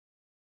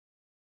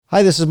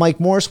Hi, this is Mike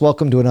Morse.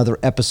 Welcome to another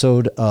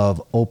episode of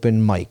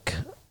Open Mic.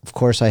 Of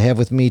course, I have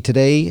with me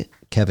today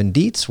Kevin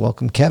Dietz.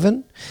 Welcome,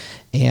 Kevin.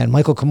 And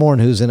Michael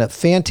Comorn, who's a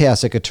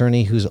fantastic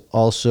attorney who's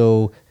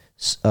also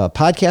a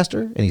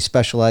podcaster, and he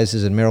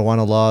specializes in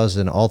marijuana laws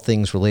and all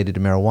things related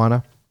to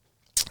marijuana.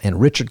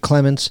 And Richard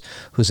Clements,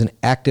 who's an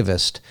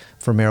activist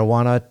for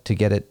marijuana to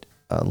get it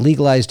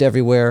legalized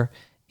everywhere.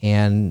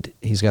 And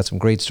he's got some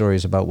great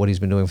stories about what he's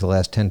been doing for the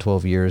last 10,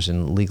 12 years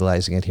in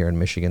legalizing it here in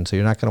Michigan. So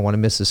you're not going to want to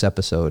miss this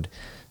episode.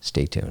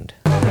 Stay tuned.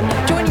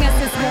 Joining us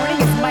this morning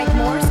is Mike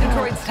Morse,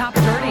 Detroit's top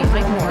attorney.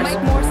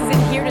 Mike Morse is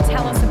in here to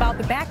tell us about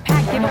the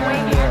backpack giveaway.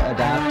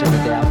 Adapt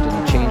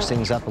and change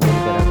things up a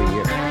little bit every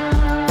year.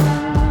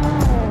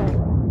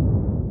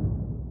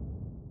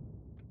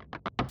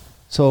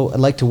 So I'd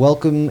like to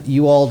welcome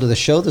you all to the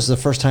show. This is the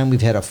first time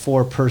we've had a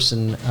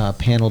four-person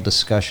panel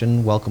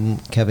discussion. Welcome,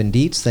 Kevin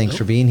Dietz. Thanks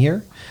for being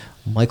here.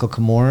 Michael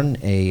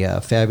Comorn,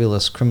 a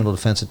fabulous criminal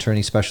defense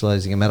attorney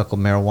specializing in medical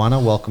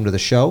marijuana. Welcome to the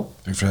show.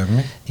 Thanks for having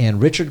me.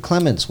 And Richard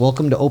Clements,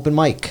 welcome to Open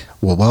Mic.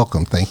 Well,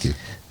 welcome. Thank you.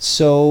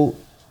 So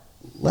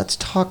let's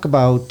talk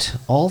about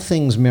all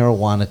things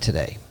marijuana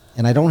today.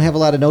 And I don't have a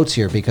lot of notes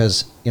here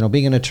because,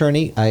 being an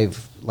attorney,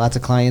 I've lots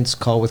of clients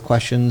call with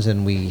questions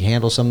and we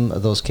handle some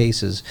of those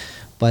cases.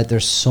 But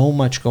there's so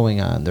much going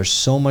on. There's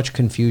so much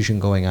confusion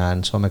going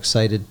on. So I'm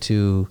excited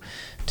to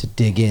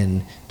dig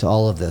in to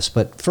all of this.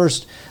 But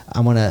first,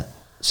 I want to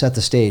set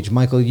the stage.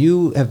 Michael,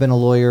 you have been a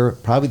lawyer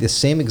probably the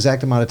same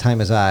exact amount of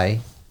time as I,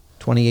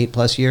 28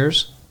 plus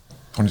years.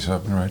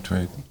 27, right?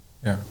 28.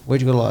 Yeah.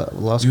 Where'd you go to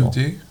law school? UT.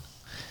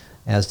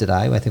 As did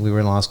I. I think we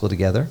were in law school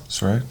together.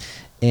 That's right.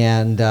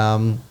 And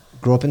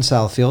grew up in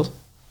Southfield.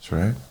 That's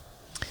right.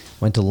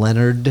 Went to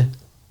Leonard.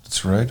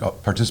 That's right.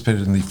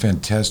 Participated in the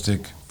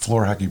fantastic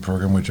floor hockey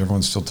program, which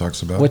everyone still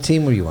talks about. What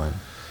team were you on?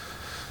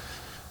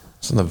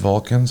 It's in the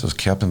Vulcans. I was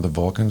captain of the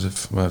Vulcans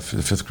in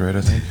fifth grade,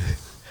 I think.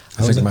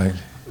 I think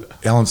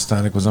Alan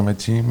Stonick was on my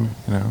team,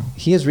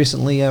 He has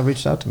recently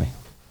reached out to me.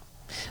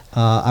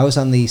 I was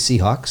on the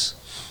Seahawks.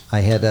 I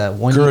had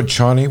one... Gurad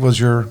Chani was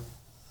your...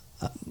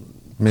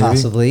 Maybe?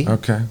 Possibly.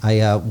 Okay.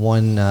 I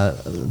won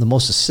the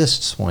most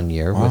assists one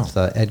year with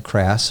Ed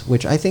Crass,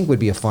 which I think would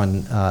be a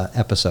fun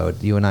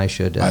episode. You and I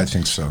should I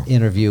think so.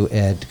 Interview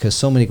Ed, because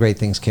so many great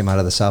things came out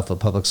of the Southfield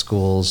Public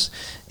Schools,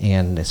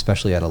 and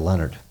especially out of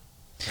Leonard.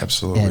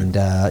 Absolutely. And,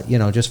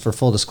 just for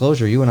full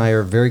disclosure, you and I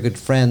are very good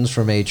friends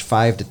from age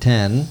 5 to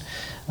 10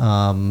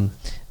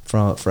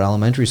 for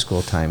elementary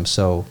school time.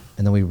 So,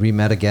 and then we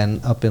re-met again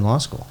up in law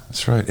school.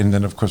 That's right. And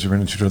then, of course, we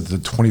ran into the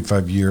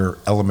 25-year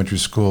elementary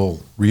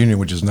school reunion,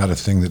 which is not a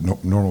thing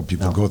that normal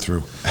people go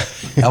through.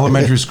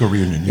 Elementary school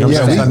reunion. You know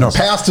what I'm saying?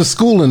 Passed to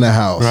school in the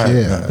house. Right.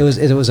 Yeah.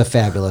 It was a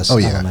fabulous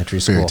elementary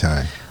school. Very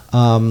time.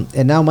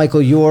 And now,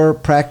 Michael, your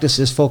practice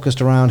is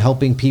focused around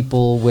helping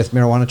people with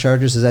marijuana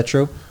charges. Is that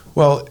true?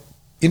 Well,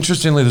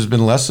 interestingly, there's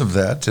been less of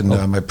that, and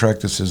my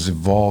practice has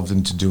evolved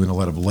into doing a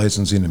lot of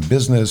licensing and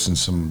business and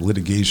some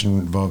litigation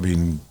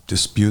involving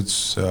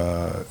disputes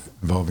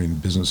involving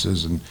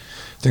businesses and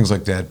things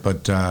like that.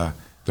 But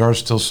there are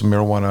still some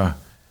marijuana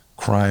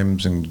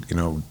crimes and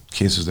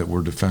cases that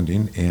we're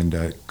defending, and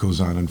it goes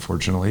on,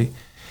 unfortunately.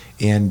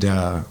 And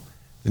the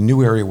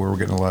new area where we're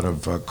getting a lot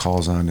of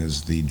calls on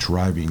is the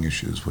driving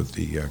issues with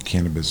the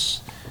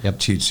cannabis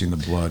THC in the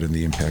blood and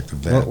the impact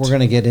of that. We're going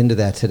to get into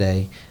that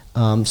today.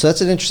 So that's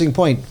an interesting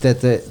point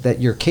that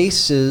your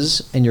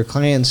cases and your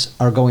clients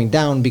are going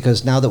down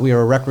because now that we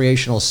are a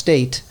recreational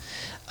state,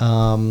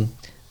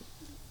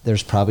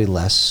 there's probably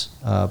less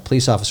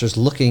police officers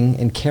looking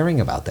and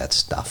caring about that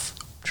stuff.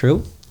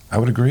 True? I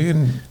would agree,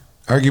 and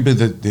arguably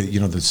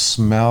the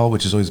smell,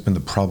 which has always been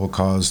the probable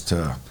cause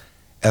to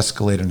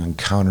escalate an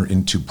encounter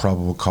into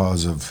probable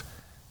cause of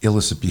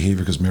illicit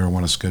behavior because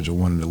marijuana is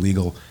Schedule I and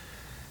illegal,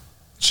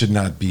 should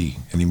not be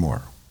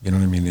anymore. You know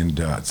what I mean? And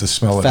it's the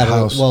smell of the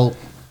house. Well,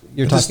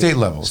 you're talking the state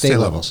level. State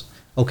levels.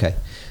 Okay.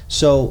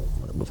 So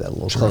move that a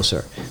little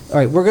closer. All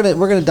right, we're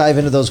gonna dive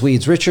into those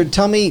weeds. Richard,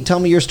 tell me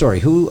your story.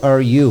 Who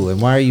are you and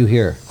why are you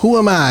here? Who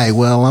am I?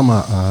 Well, I'm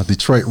a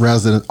Detroit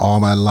resident all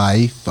my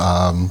life.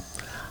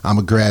 I'm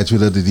a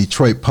graduate of the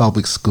Detroit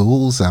Public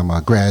Schools. I'm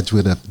a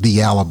graduate of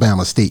the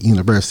Alabama State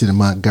University in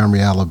Montgomery,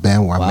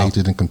 Alabama, where I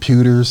majored in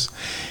computers.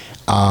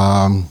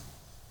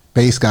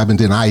 Basically, I've been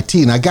doing IT,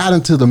 and I got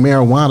into the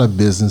marijuana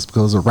business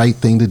because it was the right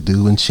thing to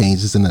do and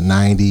changes in the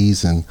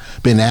 90s and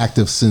been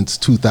active since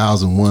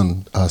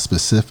 2001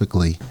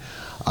 specifically.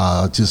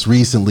 Just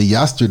recently,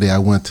 yesterday, I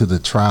went to the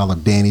trial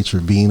of Danny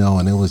Trevino,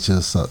 and it was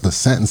just the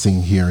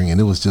sentencing hearing,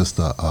 and it was just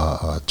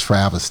a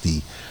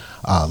travesty.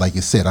 Like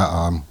you said,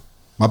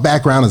 my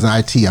background is in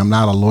IT. I'm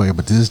not a lawyer,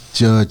 but this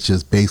judge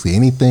just basically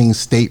anything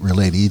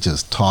state-related, he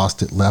just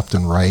tossed it left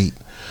and right.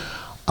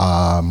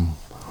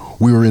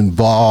 We were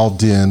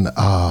involved in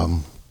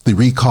the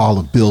recall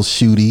of Bill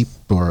Schuette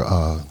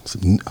for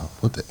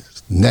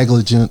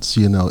negligence,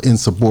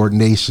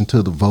 insubordination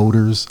to the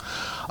voters.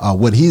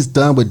 What he's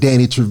done with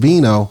Danny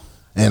Trevino,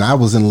 and I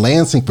was in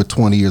Lansing for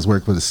 20 years,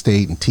 worked for the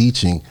state and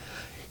teaching.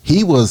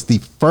 He was the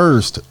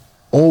first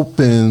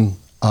open,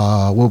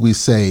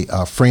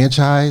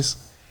 franchise.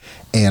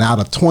 And out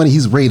of 20,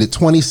 he's raided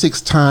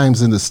 26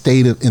 times in the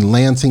state in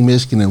Lansing,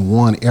 Michigan, and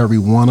won every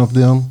one of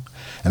them.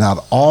 And out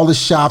of all the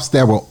shops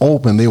that were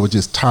open, they were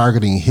just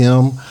targeting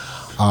him,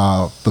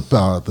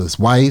 his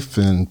wife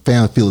and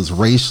family feel is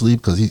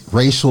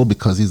racial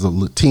because he's a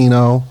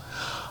Latino.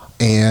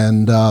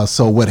 And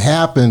so what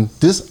happened,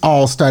 this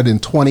all started in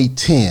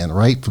 2010,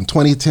 right? From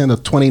 2010 to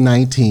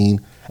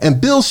 2019. And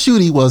Bill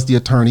Schuette was the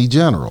attorney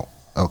general,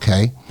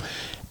 okay?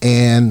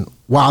 And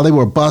while they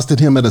were busting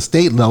him at a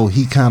state level,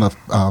 he kind of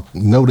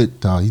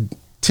he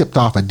tipped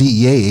off a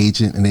DEA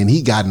agent, and then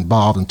he got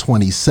involved in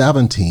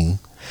 2017.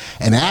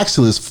 And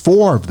actually, it's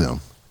 4 of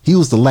them. He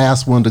was the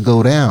last one to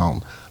go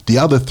down. The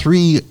other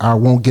 3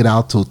 won't get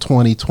out till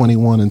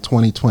 2021 and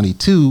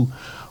 2022.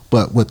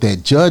 But what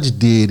that judge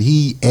did,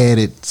 he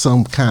added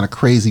some kind of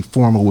crazy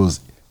formula. It was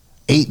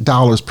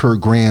 $8 per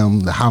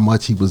gram, how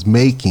much he was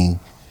making.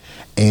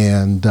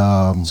 And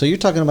so you're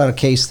talking about a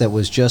case that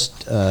was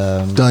just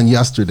done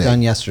yesterday.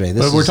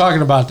 But we're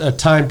talking about a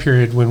time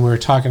period when we were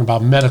talking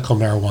about medical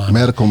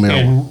marijuana.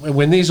 And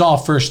when these all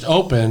first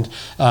opened,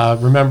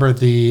 remember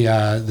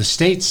the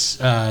states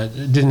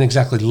didn't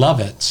exactly love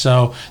it.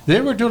 So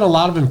they were doing a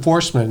lot of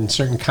enforcement in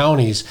certain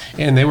counties,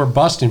 and they were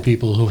busting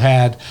people who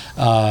had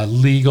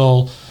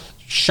legal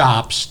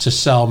shops to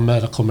sell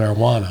medical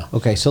marijuana.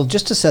 Okay, so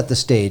just to set the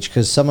stage,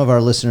 because some of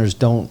our listeners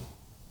don't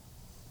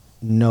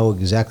know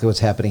exactly what's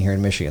happening here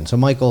in Michigan. So,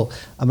 Michael,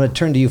 I'm going to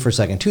turn to you for a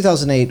second.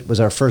 2008 was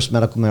our first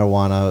medical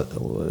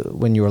marijuana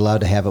when you were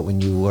allowed to have it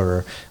when you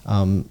were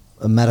a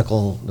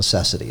medical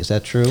necessity. Is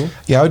that true?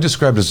 Yeah, I would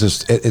describe it as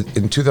this.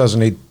 In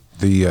 2008,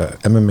 the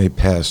MMA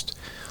passed.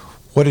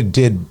 What it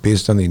did,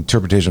 based on the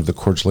interpretation of the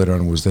courts later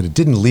on, was that it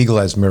didn't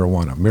legalize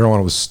marijuana.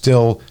 Marijuana was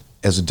still,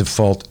 as a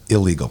default,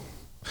 illegal.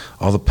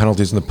 All the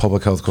penalties in the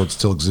public health code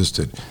still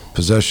existed.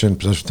 Possession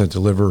intent to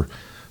deliver,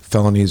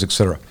 felonies,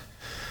 etc.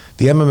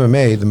 The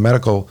MMA, the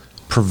medical,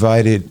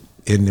 provided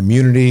an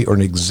immunity or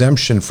an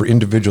exemption for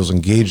individuals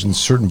engaged in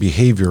certain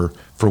behavior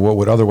for what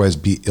would otherwise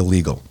be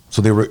illegal.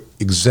 So they were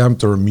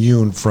exempt or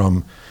immune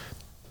from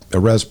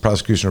arrest,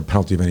 prosecution, or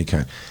penalty of any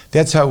kind.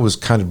 That's how it was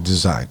kind of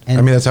designed.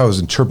 That's how it was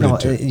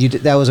interpreted.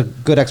 That was a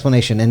good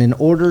explanation. And in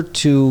order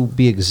to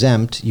be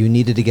exempt, you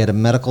needed to get a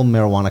medical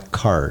marijuana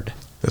card.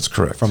 That's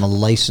correct. From a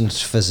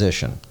licensed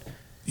physician.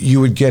 You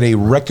would get a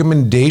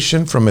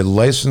recommendation from a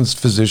licensed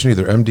physician,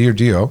 either MD or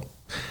DO.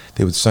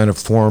 They would sign a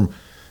form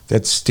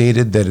that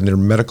stated that in their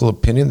medical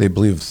opinion, they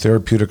believe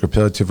therapeutic or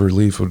palliative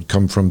relief would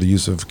come from the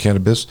use of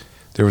cannabis.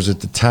 There was at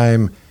the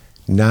time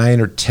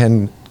 9 or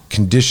 10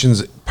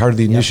 conditions part of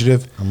the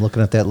initiative. I'm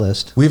looking at that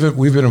list. We've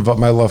been involved.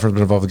 My law firm's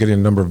been involved with getting a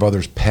number of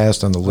others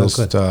passed on the list.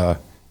 Like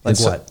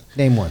what?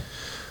 Name one.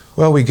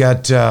 Well, we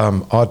got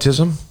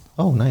autism.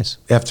 Oh, nice.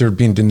 After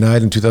being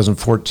denied in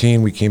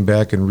 2014, we came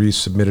back and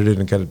resubmitted it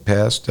and got it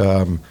passed.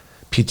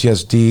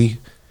 PTSD,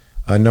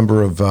 a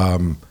number of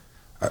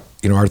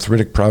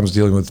arthritic problems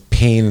dealing with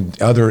pain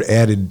and other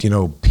added,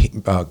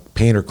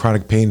 pain or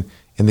chronic pain.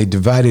 And they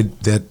divided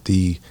that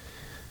the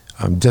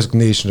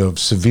designation of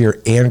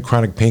severe and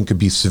chronic pain could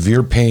be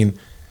severe pain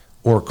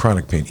or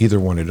chronic pain, either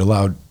one. It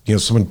allowed,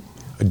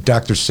 a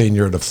doctor saying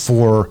you're at a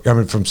 4,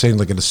 from saying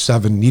like at a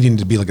 7, needing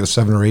to be like at a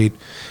 7 or 8 on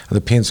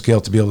the pain scale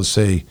to be able to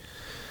say,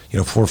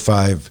 4 or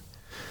 5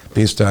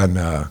 based on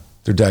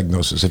their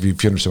diagnosis, if you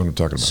understand what I'm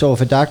talking about. So if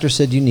a doctor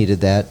said you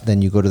needed that,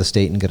 then you go to the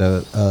state and get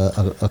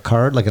a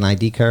card, like an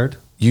ID card?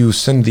 You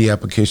send the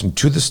application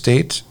to the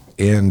state,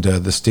 and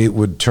the state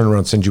would turn around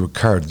and send you a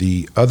card.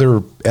 The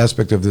other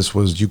aspect of this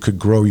was you could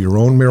grow your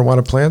own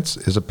marijuana plants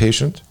as a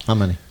patient. How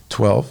many?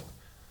 12.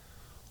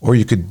 Or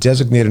you could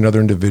designate another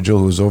individual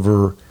who was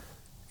over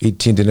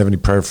 18, didn't have any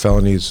prior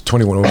felonies,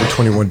 21, over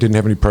 21, didn't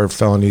have any prior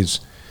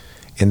felonies,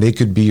 and they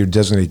could be your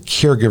designated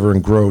caregiver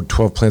and grow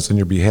 12 plants on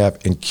your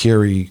behalf and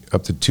carry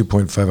up to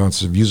 2.5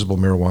 ounces of usable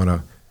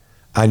marijuana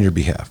on your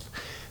behalf.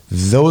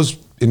 Those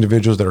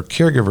individuals that are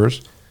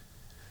caregivers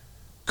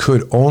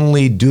could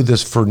only do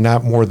this for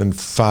not more than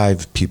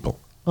 5 people.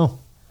 Oh.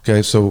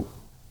 Okay, so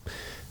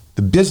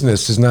the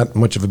business is not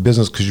much of a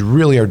business because you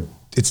really are,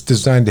 it's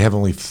designed to have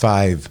only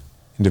 5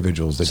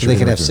 individuals. So they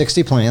could have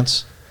 60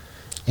 plants,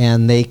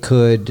 and they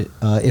could,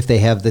 if they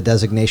have the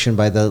designation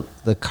by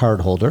the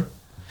card holder.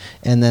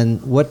 And then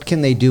what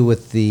can they do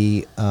with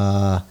the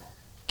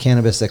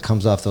cannabis that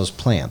comes off those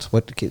plants?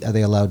 Are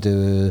they allowed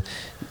to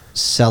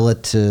sell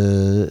it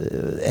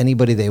to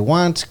anybody they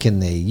want? Can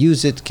they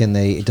use it?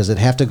 Does it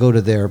have to go to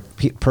their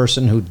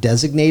person who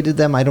designated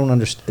them? I don't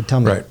understand. Tell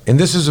me. Right. And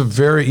this is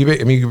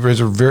you raise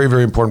a very,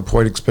 very important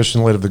point,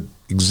 especially in light of the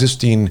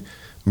existing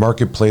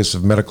marketplace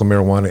of medical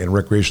marijuana and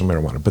recreational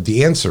marijuana. But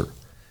the answer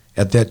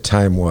at that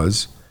time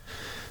was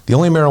the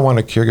only marijuana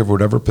a caregiver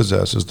would ever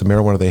possess is the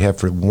marijuana they have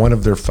for one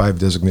of their 5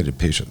 designated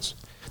patients.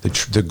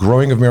 The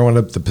growing of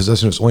marijuana, the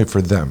possession is only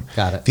for them.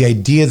 Got it. The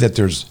idea that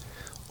there's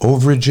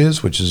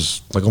overages, which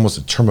is like almost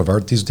a term of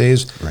art these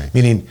days, right,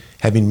 meaning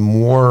having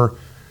more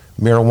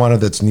marijuana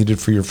that's needed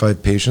for your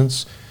 5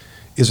 patients,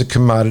 is a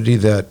commodity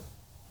that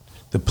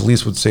the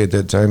police would say at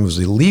that time was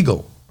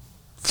illegal,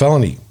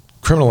 felony,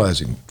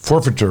 criminalizing,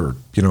 forfeiture,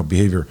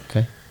 behavior.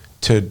 Okay.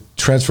 To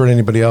transfer to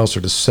anybody else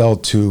or to sell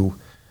to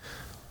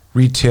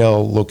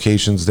retail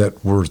locations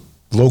that were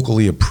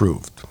locally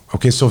approved.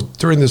 Okay, so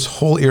during this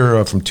whole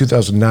era from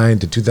 2009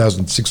 to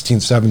 2016,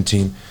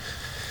 17,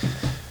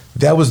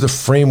 that was the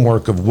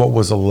framework of what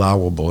was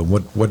allowable and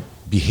what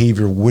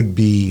behavior would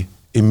be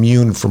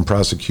immune from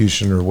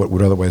prosecution or what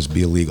would otherwise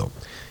be illegal.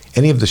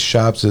 Any of the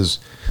shops, as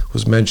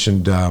was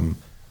mentioned,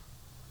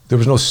 there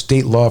was no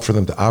state law for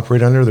them to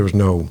operate under. There was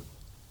no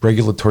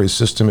regulatory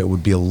system. It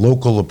would be a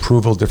local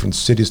approval. Different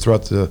cities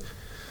throughout the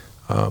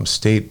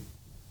state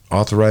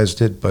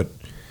authorized it, but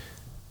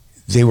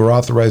they were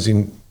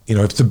authorizing,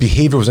 if the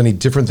behavior was any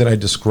different than I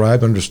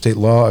described under state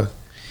law,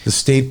 the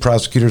state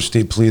prosecutors,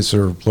 state police,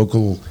 or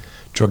local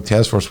drug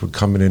task force would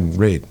come in and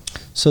raid.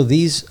 So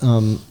these,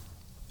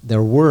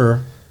 there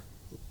were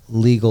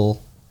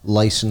legal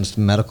licensed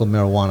medical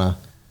marijuana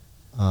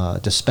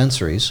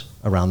dispensaries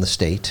around the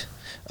state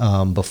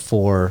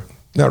before.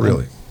 Not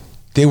really.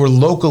 They were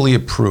locally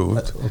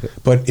approved, okay.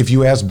 But if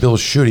you ask Bill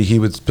Schuette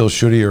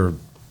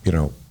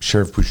or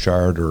Sheriff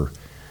Bouchard or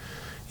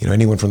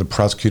anyone from the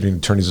Prosecuting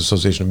Attorneys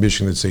Association of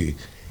Michigan, they'd say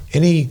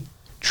any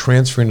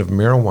transferring of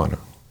marijuana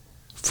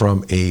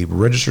from a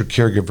registered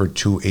caregiver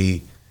to a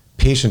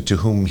patient to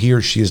whom he or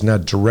she is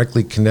not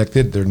directly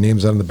connected, their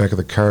name's on the back of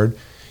the card,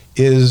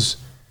 is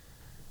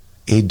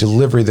a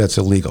delivery that's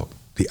illegal.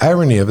 The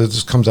irony of it,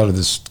 this comes out of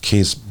this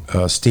case,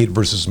 State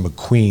versus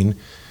McQueen,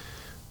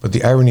 but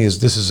the irony is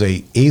this is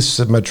a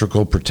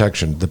asymmetrical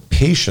protection. The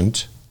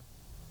patient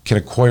can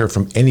acquire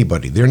from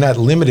anybody. They're not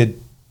limited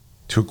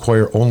to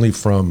acquire only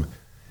from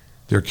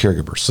their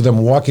caregiver. So them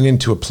walking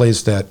into a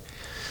place that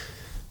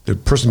the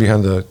person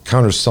behind the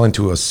counter is selling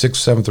to a 6th,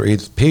 7th, or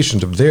 8th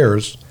patient of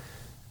theirs,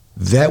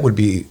 that would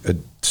be a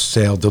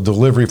sale. The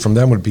delivery from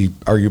them would be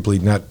arguably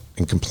not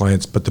in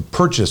compliance, but the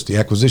purchase, the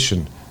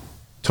acquisition,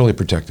 totally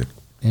protected.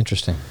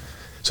 Interesting.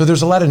 So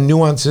there's a lot of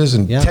nuances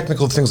and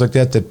technical things like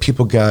that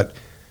people got,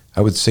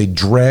 I would say,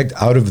 dragged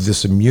out of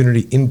this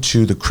immunity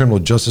into the criminal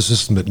justice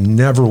system that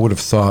never would have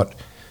thought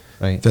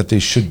that they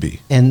should be.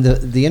 And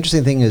the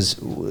interesting thing is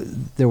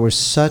there was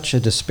such a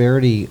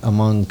disparity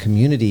among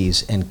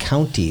communities and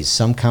counties.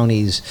 Some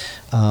counties,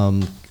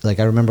 like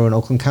I remember when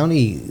Oakland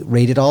County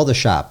raided all the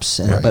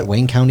shops, but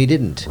Wayne County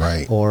didn't.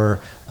 Right.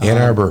 Or Ann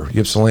Arbor,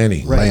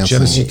 Ypsilanti,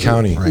 Genesee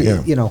County. Right.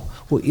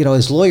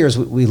 As lawyers,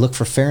 we look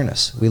for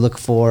fairness. We look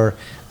for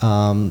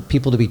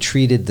people to be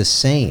treated the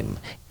same.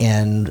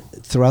 And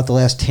throughout the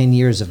last 10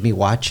 years of me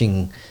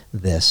watching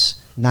this,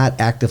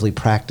 not actively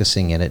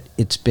practicing in it,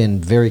 it's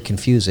been very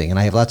confusing. And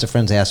I have lots of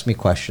friends ask me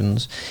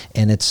questions,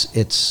 and it's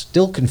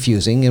still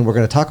confusing. And we're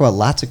going to talk about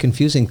lots of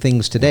confusing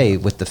things today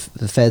with the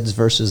feds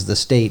versus the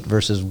state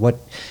versus what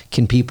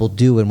can people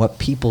do and what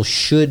people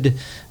should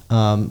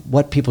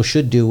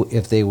do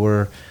if they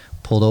were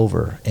pulled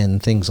over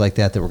and things like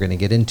that we're going to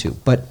get into.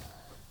 But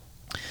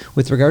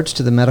with regards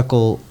to the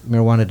medical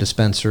marijuana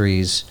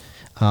dispensaries,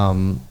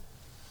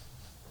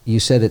 you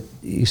said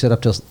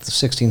up till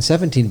 16,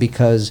 17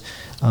 because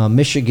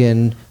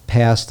Michigan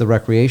passed the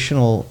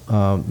recreational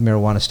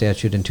marijuana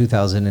statute in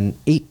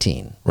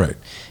 2018. Right.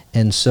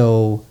 And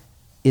so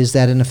is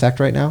that in effect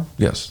right now?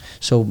 Yes.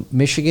 So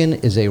Michigan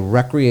is a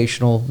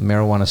recreational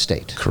marijuana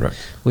state. Correct.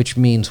 Which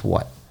means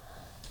what?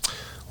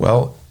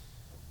 Well,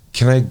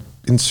 can I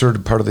insert a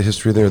part of the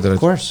history there of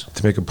course.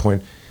 To make a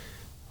point?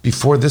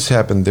 Before this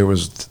happened, there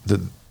was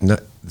the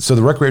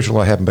recreational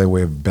law happened by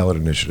way of ballot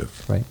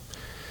initiative. Right.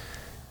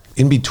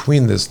 In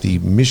between this, the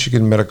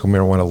Michigan Medical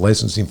Marijuana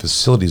Licensing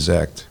Facilities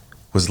Act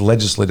was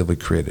legislatively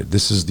created.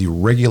 This is the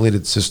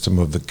regulated system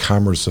of the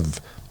commerce of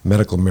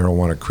medical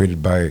marijuana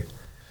created by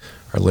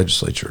our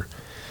legislature.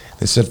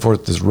 They set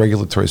forth this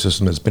regulatory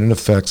system that's been in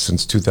effect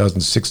since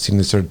 2016.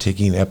 They started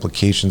taking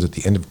applications at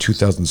the end of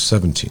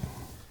 2017.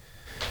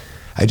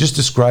 I just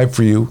described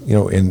for you,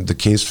 in the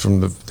case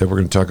that we're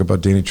going to talk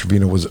about, Danny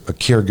Trevino was a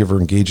caregiver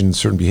engaging in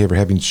certain behavior,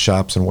 having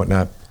shops and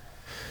whatnot,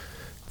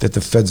 that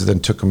the feds then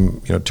took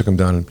him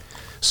down.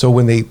 So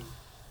when the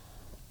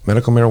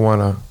Medical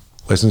Marijuana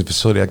Licensing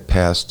Facility Act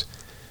passed,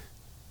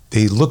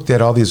 they looked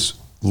at all these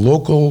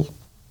local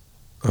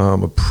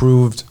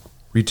approved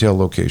retail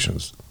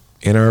locations,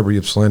 Ann Arbor,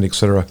 Ypsilanti, et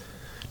cetera,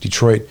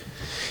 Detroit,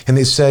 and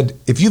they said,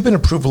 if you've been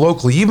approved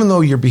locally, even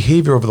though your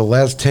behavior over the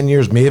last 10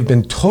 years may have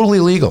been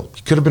totally legal,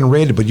 you could have been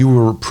raided, but you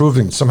were approved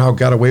and somehow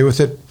got away with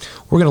it,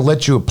 we're going to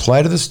let you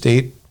apply to the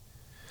state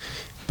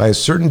by a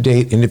certain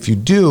date, and if you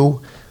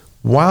do,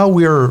 while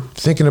we're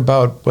thinking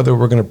about whether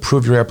we're going to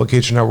approve your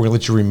application or not, we're going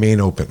to let you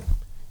remain open.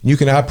 You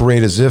can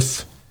operate as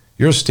if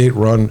you're a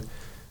state-run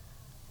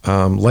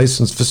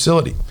licensed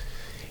facility.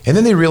 And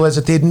then they realized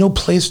that they had no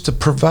place to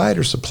provide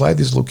or supply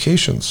these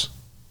locations.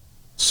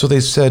 So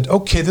they said,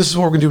 okay, this is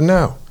what we're going to do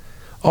now.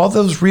 All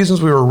those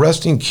reasons we were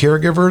arresting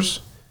caregivers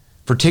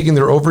for taking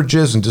their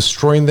overages and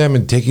destroying them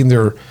and taking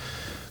their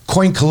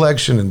coin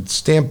collection and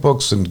stamp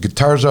books and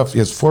guitars off,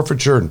 yes,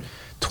 forfeiture, and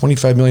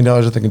 $25 million,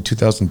 I think, in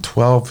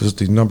 2012 is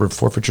the number of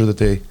forfeiture that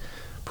they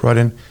brought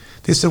in.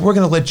 They said, we're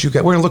going to let you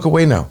guys, we're going to look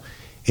away now.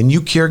 And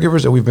you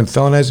caregivers that we've been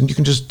felonizing, you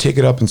can just take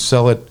it up and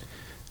sell it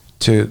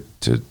to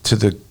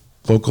the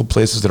local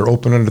places that are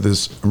open under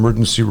this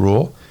emergency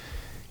rule.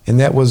 And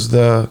that was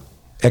the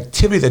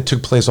activity that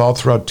took place all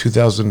throughout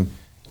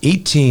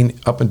 2018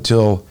 up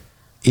until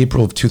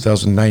April of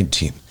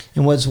 2019.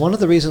 And was one of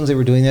the reasons they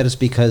were doing that is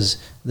because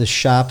the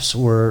shops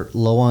were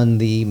low on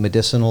the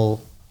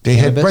medicinal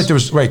cannabis?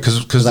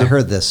 Because I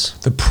heard this.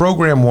 The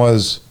program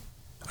was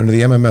under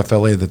the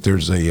MMFLA that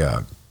there's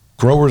a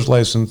grower's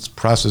license,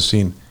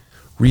 processing,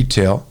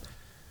 retail.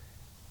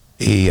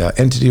 A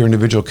entity or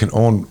individual can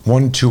own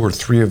 1, 2, or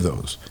 3 of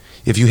those.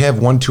 If you have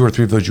 1, 2, or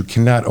 3 of those, you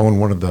cannot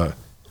own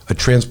a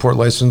transport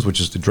license,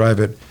 which is to drive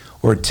it,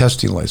 or a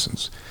testing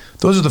license.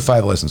 Those are the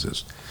 5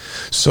 licenses.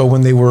 So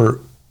when they were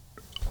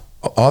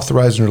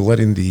authorizing or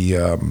letting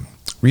the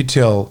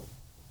retail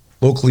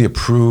locally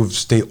approved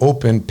stay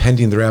open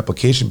pending their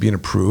application being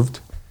approved,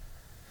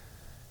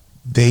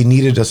 they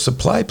needed a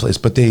supply place,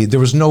 but there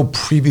was no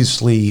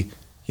previously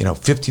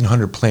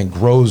 1,500 plant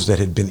grows that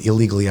had been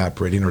illegally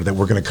operating or that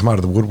were going to come out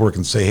of the woodwork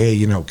and say, hey,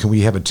 can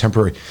we have a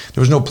temporary?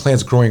 There was no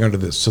plants growing under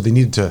this, so they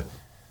needed to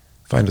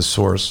find a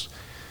source.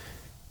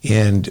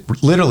 And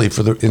literally,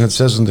 and it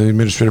says in the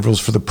administrative rules,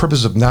 for the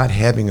purpose of not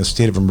having a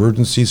state of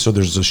emergency, so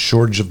there's a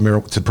shortage of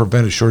to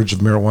prevent a shortage of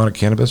marijuana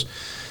cannabis,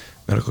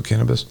 medical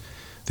cannabis,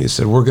 they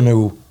said we're going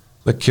to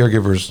let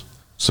caregivers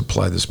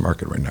supply this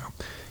market right now.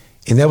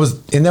 And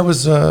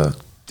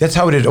that's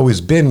how it had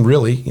always been,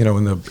 really, in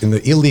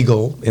the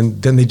illegal.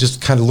 And then they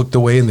just kind of looked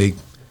away and they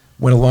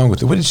went along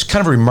with it. But it's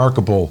kind of a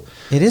remarkable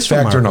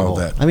factor in all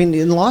that. I mean,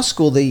 in law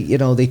school,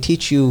 they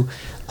teach you,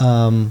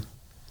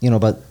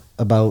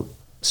 about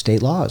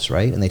state laws,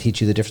 right? And they teach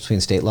you the difference between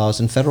state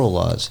laws and federal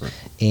laws, right.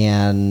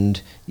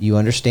 And you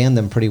understand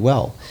them pretty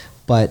well.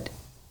 But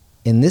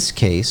in this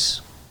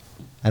case,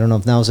 I don't know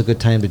if now is a good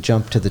time to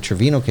jump to the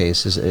Trevino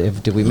case.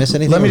 Did we miss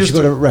anything? Let me just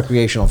go to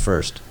recreational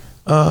first.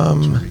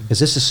 Because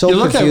this is so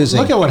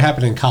confusing. Look at what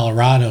happened in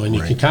Colorado, and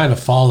you can kind of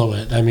follow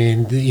it. I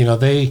mean,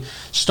 they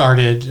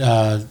started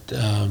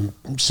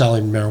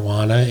selling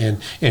marijuana,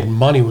 and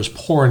money was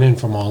pouring in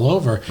from all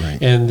over, right.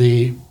 And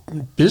the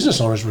business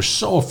owners were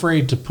so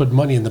afraid to put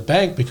money in the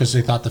bank because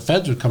they thought the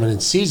feds would come in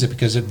and seize it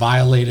because it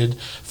violated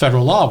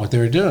federal law, what they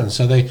were doing.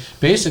 So they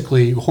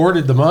basically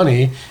hoarded the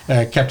money,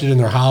 kept it in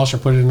their house or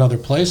put it in other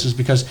places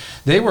because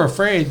they were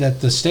afraid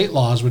that the state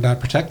laws would not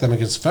protect them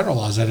against federal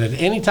laws, that at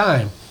any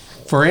time,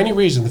 for any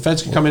reason, the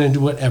feds could come in and do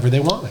whatever they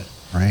wanted.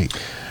 Right.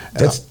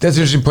 That's an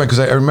interesting point because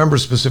I remember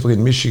specifically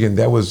in Michigan,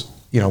 that was,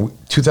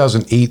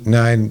 2008,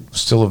 9,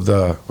 still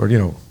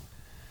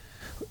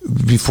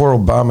before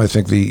Obama, I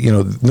think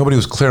nobody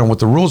was clear on what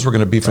the rules were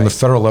going to be from the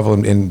federal level,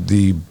 and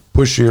the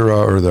Bush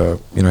era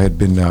had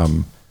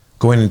been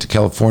going into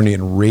California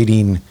and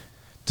raiding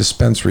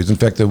dispensaries. In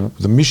fact,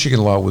 the Michigan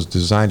law was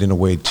designed in a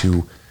way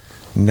to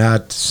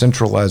not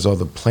centralize all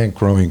the plant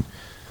growing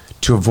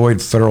to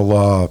avoid federal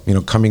law,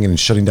 coming in and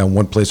shutting down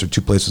one place or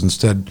two places.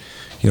 Instead,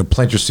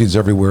 plant your seeds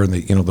everywhere and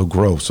they'll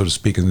grow, so to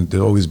speak, and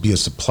there'll always be a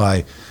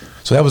supply.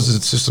 So that was a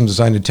system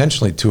designed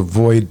intentionally to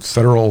avoid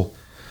federal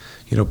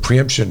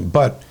preemption.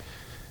 But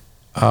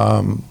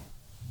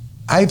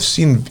I've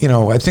seen,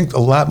 I think a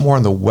lot more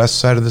on the west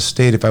side of the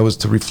state, if I was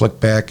to reflect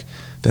back,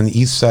 than the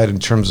east side in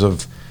terms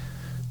of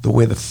the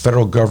way the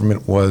federal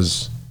government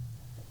was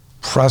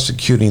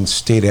prosecuting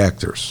state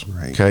actors.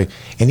 Right. Okay.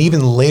 And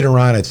even later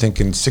on, I think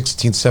in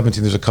 16,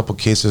 17, there's a couple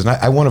cases. And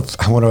I want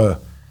a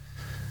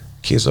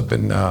case up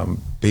in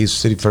Bay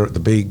City,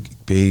 the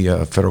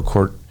Bay Federal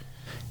Court.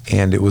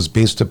 And it was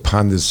based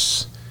upon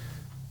this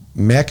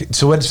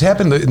so what's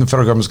happened in the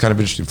federal government is kind of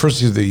interesting. First,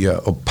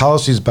 the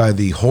policies by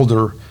the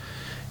Holder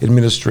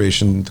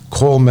administration, the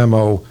Cole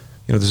memo.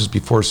 This is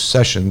before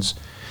Sessions,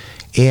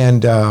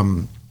 and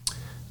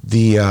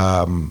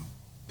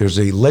there's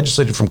a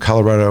legislator from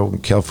Colorado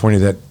and California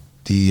that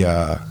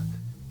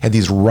had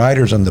these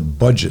riders on the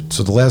budget.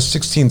 So the last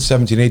 16,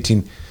 17,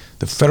 18,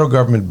 the federal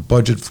government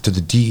budget to the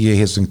DEA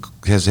has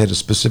had a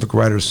specific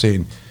rider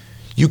saying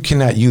you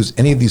cannot use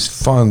any of these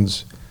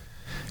funds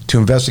to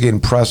investigate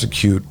and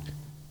prosecute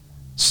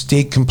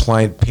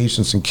state-compliant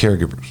patients and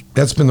caregivers.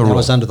 That's been the rule. That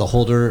was under the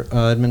Holder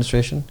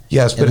administration?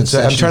 Yes, but I'm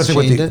trying to think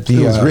what it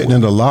was written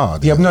into law.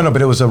 Yeah, no,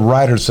 but it was a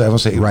rider, so I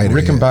want to say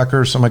Rickenbacker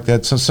or something like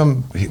that. So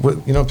I'm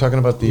talking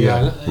about the...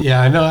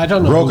 Yeah, I know. I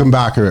don't know.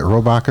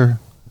 Robacher.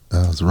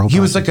 He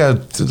was like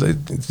a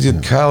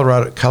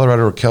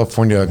Colorado or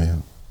California,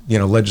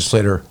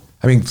 legislator.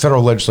 I mean,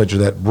 federal legislature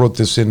that wrote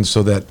this in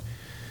so that,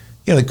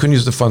 they couldn't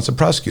use the funds to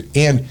prosecute.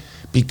 And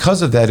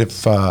because of that,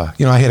 if, I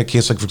had a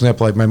case, like, for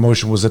example, like my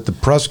motion was that the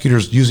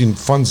prosecutors using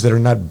funds that are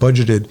not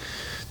budgeted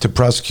to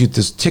prosecute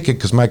this ticket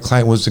because my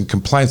client was in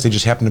compliance, they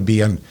just happened to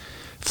be on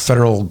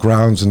federal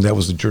grounds and that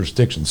was the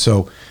jurisdiction.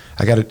 So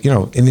I got it,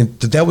 and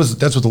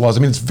that's what the laws, I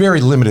mean, it's very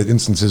limited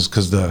instances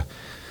because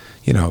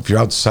if you're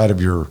outside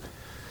of your,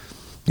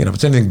 if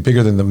it's anything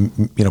bigger than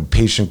the,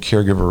 patient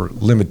caregiver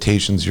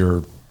limitations,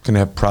 you're going to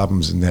have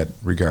problems in that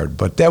regard.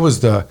 But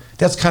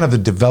that's kind of the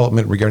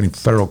development regarding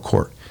federal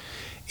court.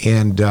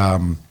 And I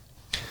know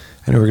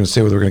we're going to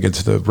say whether we're going to get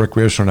to the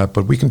recreation or not,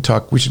 but we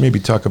should maybe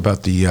talk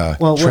about the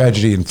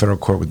tragedy in federal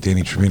court with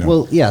Danny Trevino.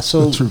 Well, yeah.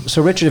 So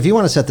Richard, if you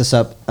want to set this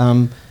up,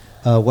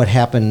 what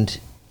happened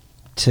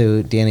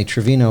to Danny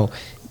Trevino,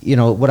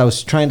 what I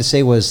was trying to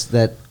say was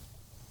that,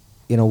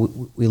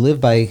 we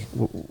live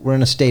we're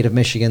in a state of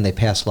Michigan. They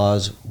pass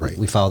laws. Right.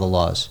 We follow the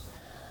laws.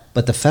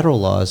 But the federal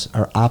laws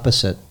are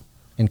opposite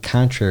and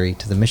contrary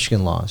to the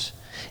Michigan laws.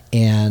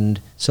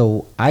 And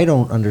so I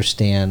don't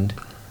understand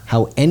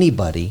how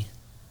anybody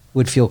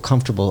would feel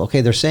comfortable.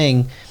 Okay, they're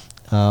saying,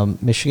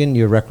 Michigan,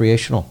 you're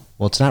recreational.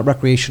 Well, it's not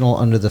recreational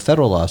under the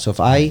federal law. So if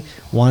I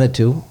wanted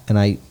to, and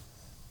I'm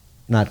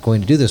not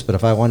going to do this, but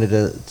if I wanted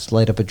to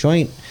light up a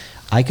joint,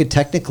 I could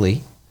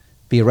technically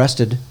be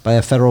arrested by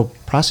a federal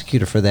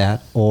prosecutor for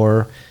that,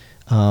 or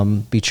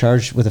be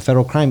charged with a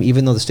federal crime,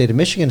 even though the state of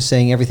Michigan is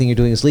saying everything you're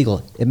doing is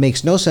legal. It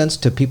makes no sense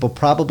to people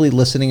probably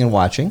listening and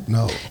watching.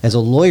 No. As a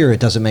lawyer, it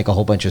doesn't make a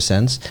whole bunch of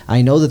sense.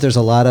 I know that there's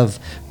a lot of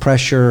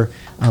pressure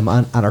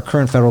on our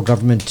current federal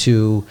government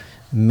to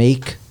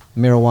make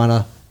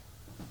marijuana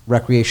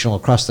recreational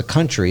across the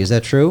country. Is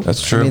that true?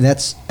 That's true. I mean,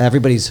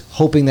 everybody's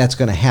hoping that's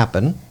going to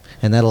happen,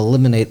 and that'll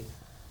eliminate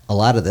a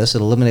lot of this.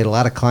 It'll eliminate a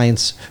lot of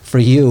clients for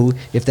you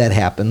if that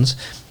happens.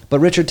 But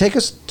Richard, take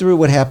us through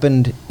what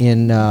happened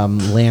in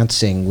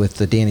Lansing with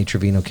the Danny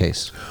Trevino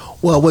case.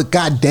 Well, what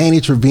got Danny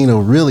Trevino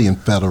really in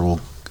federal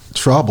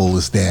trouble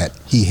is that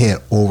he had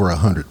over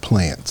 100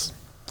 plants,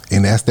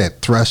 and that's that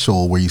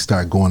threshold where you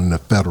start going into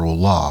federal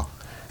law,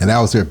 and that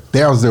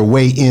was their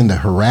way in to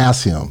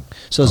harass him.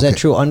 So is that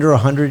true? Under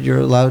 100, you're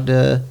allowed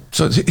to?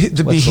 So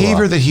the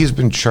behavior that he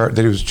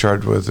was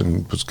charged with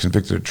and was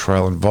convicted at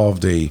trial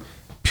involved a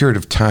period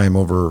of time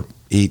over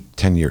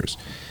 8-10 years.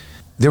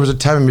 There was a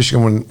time in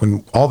Michigan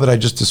when all that I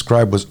just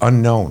described was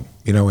unknown.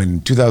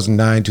 In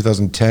 2009,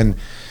 2010,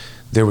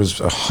 there was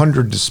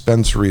 100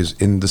 dispensaries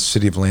in the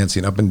city of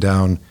Lansing, up and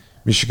down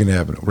Michigan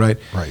Avenue, right?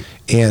 Right.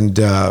 And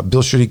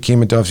Bill Schuette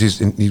came into office,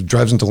 and he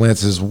drives into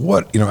Lansing and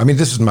says,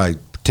 this is my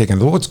take on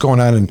what's going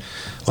on, and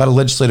a lot of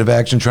legislative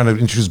action trying to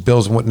introduce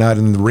bills and whatnot,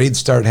 and the raids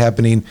start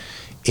happening.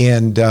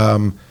 And,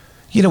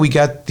 gave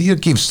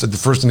the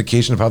first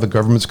indication of how the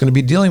government's going to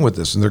be dealing with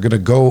this, and they're going to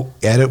go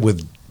at it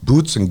with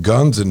boots and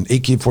guns and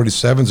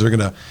AK-47s. They're going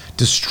to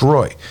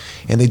destroy.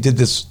 And they did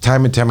this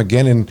time and time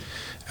again, and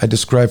I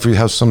described for you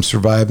how some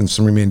survived and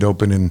some remained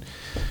open and,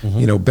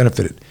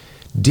 benefited.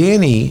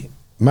 Danny,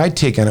 my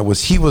take on it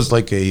was he was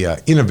like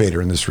a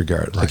innovator in this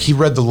regard. Right. Like he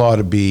read the law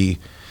to be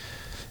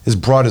as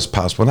broad as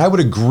possible. And I would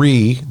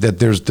agree that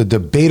there's the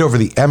debate over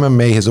the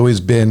MMA has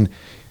always been,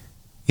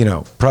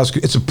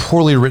 it's a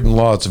poorly written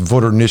law. It's a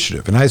voter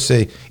initiative. And I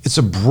say it's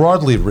a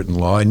broadly written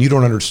law, and you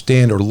don't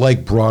understand or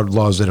like broad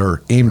laws that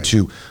are aimed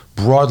to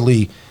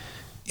broadly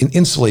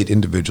insulate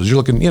individuals. You're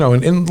looking,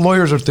 and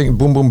lawyers are thinking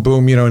boom, boom,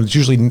 boom, and it's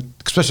usually,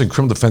 especially in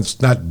criminal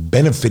defense, not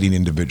benefiting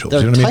individuals.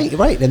 They're you know tight, I mean?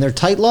 Right, and they're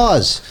tight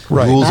laws.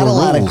 Right. Rules not are a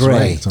lot rules, of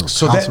gray. Right.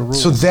 So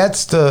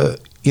that's the,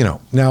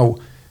 now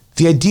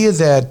the idea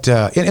that,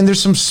 and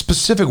there's some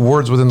specific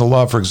words within the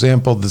law. For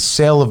example, the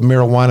sale of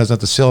marijuana is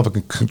not the sale of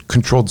a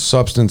controlled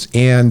substance,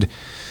 and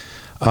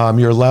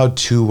you're allowed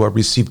to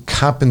receive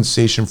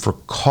compensation for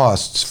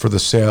costs for the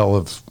sale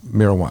of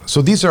marijuana.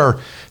 So these are,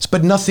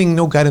 but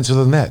no guidance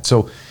other than that.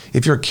 So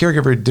if you're a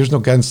caregiver, there's no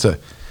guidance to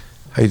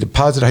how you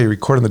deposit, how you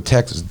record on the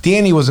taxes.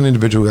 Danny was an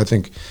individual who I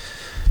think,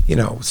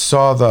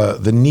 saw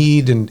the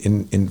need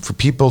and for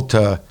people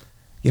to,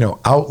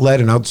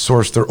 outlet and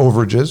outsource their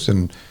overages,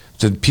 and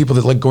to people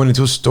that like going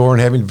into a store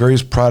and having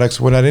various products,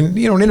 whatnot, and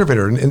an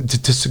innovator, and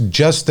to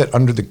suggest that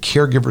under the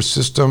caregiver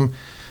system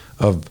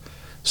of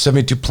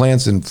 72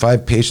 plants and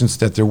 5 patients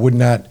that there would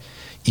not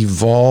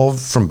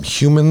evolve from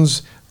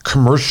humans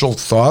commercial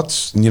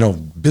thoughts,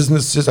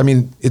 businesses. I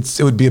mean, it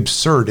would be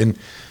absurd. And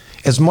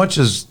as much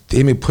as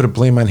they may put a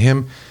blame on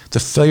him, the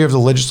failure of the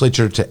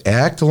legislature to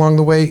act along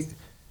the way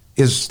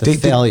is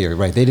failure.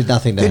 Right? They did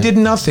nothing. They did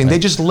nothing. Right. They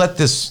just let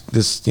this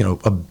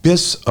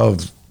abyss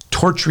of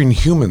torturing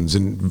humans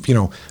and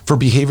for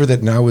behavior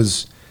that now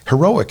is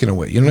heroic in a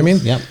way. You know what I mean?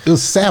 Yep. It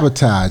was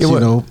sabotage.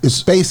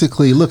 It's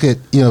basically if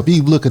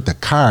you look at the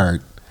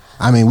card.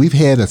 I mean, we've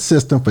had a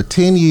system for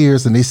 10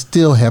 years and they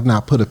still have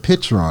not put a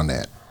picture on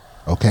that.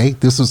 Okay,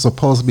 this was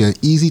supposed to be an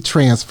easy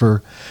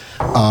transfer.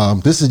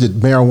 This is the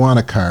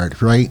marijuana card,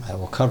 right? I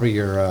will cover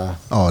your. I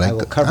don't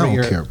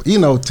care.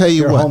 Tell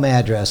you your what, home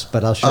address,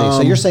 but I'll show you.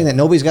 So you're saying that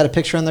nobody's got a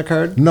picture on their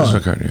card? No, There's no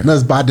card, yeah.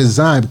 That's by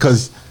design,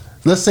 because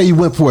let's say you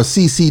went for a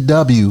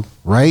CCW,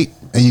 right?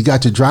 And you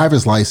got your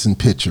driver's license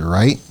picture,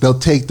 right? They'll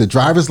take the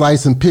driver's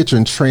license picture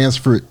and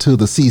transfer it to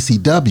the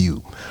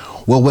CCW.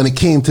 Well, when it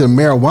came to the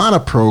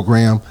marijuana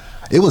program,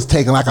 it was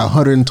taking like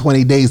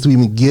 120 days to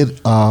even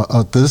get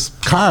this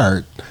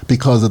card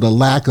because of the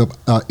lack of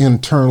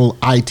internal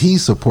IT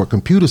support,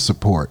 computer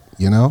support,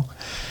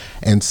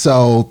 And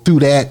so through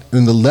that,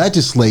 in the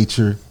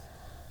legislature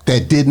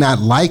that did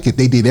not like it,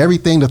 they did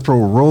everything to throw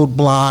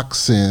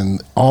roadblocks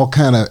and all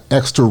kind of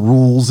extra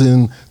rules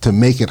in to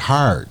make it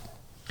hard.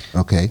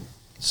 Okay.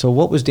 So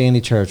what was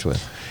Danny charged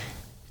with?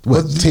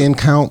 10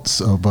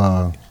 counts of...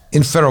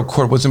 in federal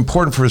court, what's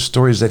important for his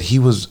story is that he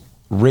was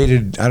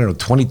raided, 20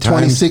 times.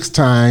 26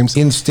 times.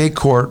 In state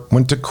court,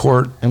 went to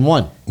court. And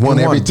won. Won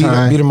every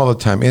time. Beat him all the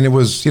time. And it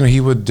was, he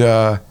would,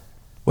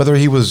 what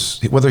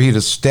whether he'd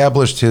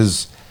established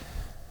his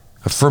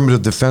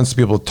affirmative defense to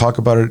be able to talk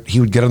about it, he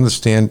would get on the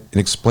stand and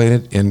explain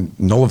it and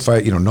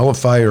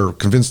nullify or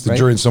convince the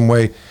jury in some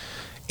way.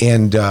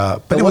 And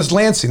but it was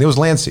Lansing. It was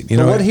Lansing. You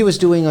know what he was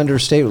doing under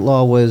state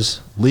law was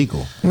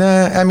legal.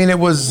 Nah, I mean it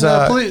was.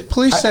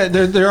 Police said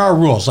there are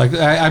rules. Like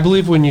I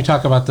believe when you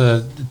talk about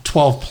the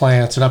 12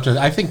 plants and up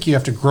to, I think you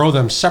have to grow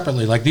them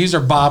separately. Like these are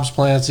Bob's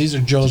plants, these are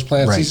Joe's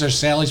plants, right. These are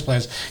Sally's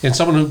plants, and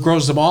someone who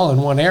grows them all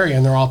in one area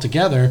and they're all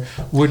together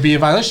would be a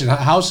violation.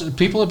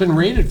 People have been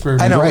raided for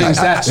things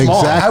that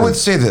small. Exactly. I would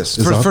say this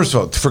first of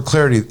all, for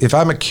clarity. If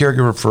I'm a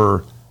caregiver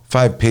for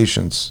 5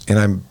 patients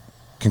and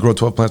can grow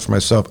 12 plants for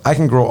myself, I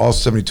can grow all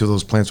 72 of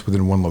those plants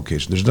within one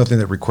location. There's nothing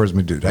that requires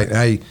me to do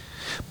it.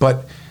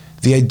 But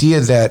the idea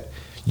that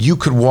you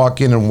could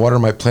walk in and water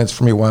my plants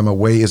for me while I'm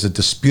away is a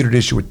disputed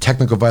issue with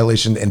technical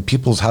violation, and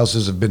people's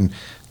houses have been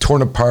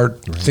torn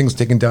apart, things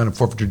taken down in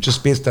forfeiture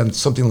just based on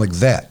something like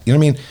that. You know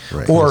what I mean?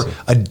 Right. Or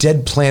a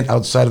dead plant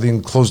outside of the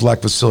enclosed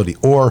lock facility,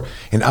 or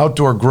an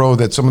outdoor grow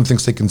that someone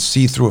thinks they can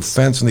see through a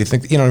fence and they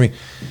think, you know what I mean?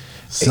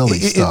 Silly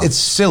stuff. It's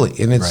silly,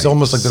 and it's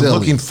almost like they're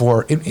looking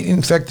for,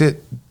 in fact,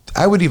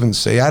 I would even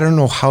say, I don't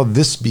know how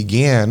this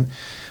began,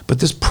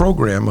 but this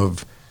program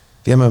of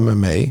the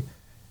MMMA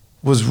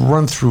was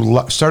run through,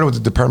 started with the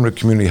Department of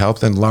Community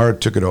Health, then Lara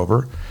took it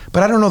over.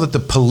 But I don't know that the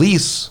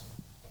police,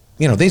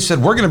 they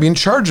said, we're going to be in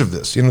charge of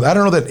this. I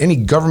don't know that any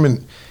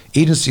government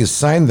agency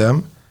assigned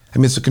them. I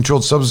mean, it's a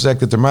Controlled Substances Act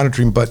that they're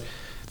monitoring, but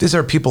these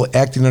are people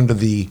acting under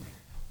the,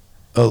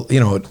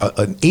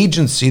 an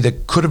agency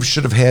that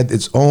should have had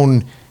its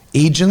own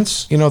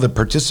agents, that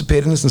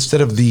participate in this,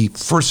 instead of the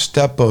first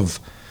step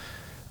of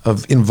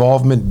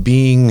involvement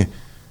being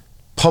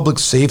public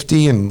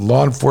safety and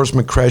law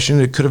enforcement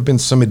crashing. It could have been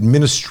some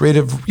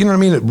administrative,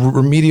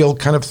 remedial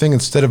kind of thing,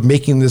 instead of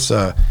making this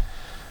a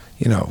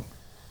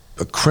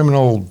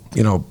criminal,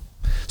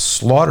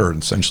 slaughter,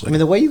 essentially. I mean,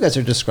 the way you guys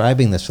are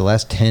describing this for the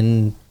last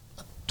 10,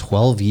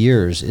 12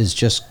 years is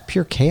just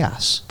pure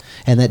chaos.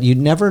 And that you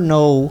never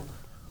know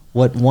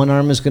what one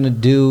arm is going to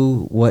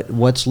do,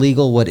 what's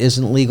legal, what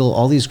isn't legal,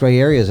 all these gray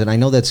areas. And I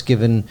know that's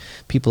given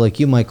people like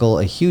you, Michael,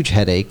 a huge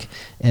headache,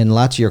 and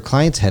lots of your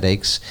clients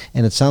headaches.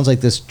 And it sounds like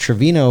this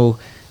Trevino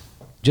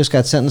just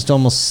got sentenced to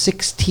almost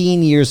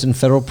 16 years in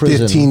federal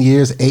prison. 15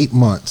 years, 8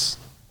 months.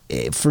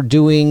 For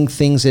doing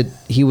things that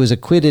he was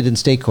acquitted in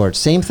state court.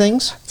 Same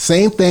things?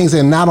 Same things,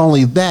 and not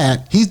only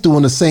that, he's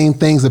doing the same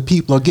things that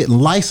people are getting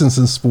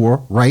licenses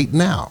for right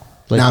now.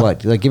 Like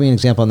what? Like, give me an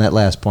example on that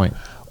last point.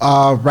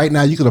 Right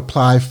now, you could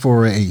apply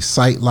for a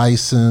site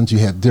license. You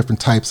have different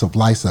types of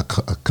license,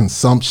 a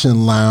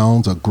consumption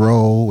lounge, a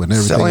grow, and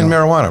everything. Selling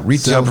marijuana,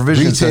 retail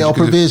provisions. Retail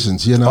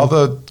provisions, All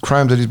the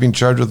crimes that he's being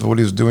charged with, what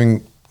he's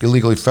doing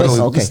illegally, federally.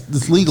 Okay.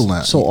 It's legal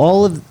now. So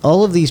all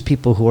of these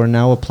people who are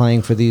now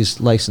applying for these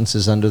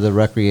licenses under the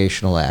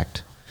Recreational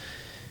Act,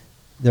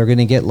 they're going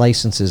to get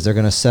licenses. They're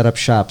going to set up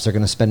shops. They're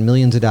going to spend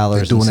millions of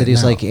dollars in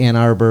cities like Ann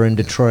Arbor and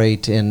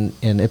Detroit and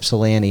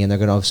Ypsilanti, and they're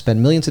going to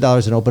spend millions of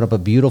dollars and open up a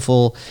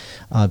beautiful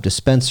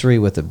dispensary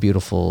with a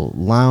beautiful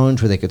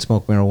lounge where they could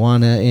smoke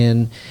marijuana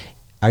in.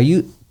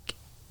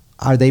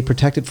 Are they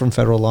protected from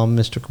federal law,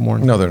 Mr.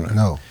 Comorn? No, they're not.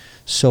 No.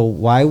 So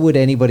why would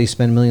anybody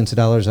spend millions of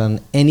dollars on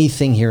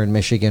anything here in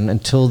Michigan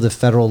until the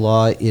federal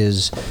law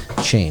is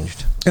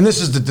changed? And this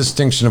is the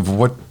distinction of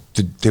what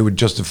they would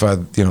justify,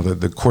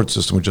 the court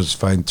system would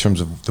justify in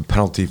terms of the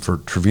penalty for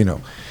Trevino.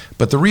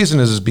 But the reason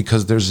is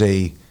because there's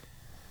the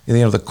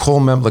Cole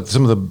like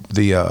some of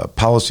the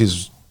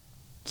policies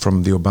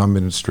from the Obama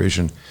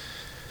administration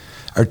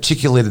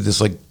articulated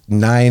this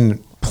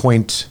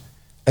 9-point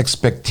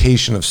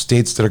expectation of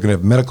states that are going to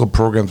have medical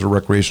programs or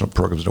recreational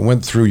programs. And it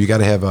went through, you got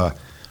to have a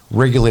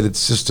regulated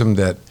system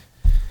that,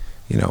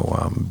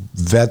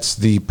 vets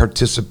the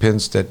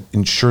participants, that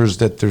ensures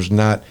that there's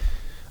not,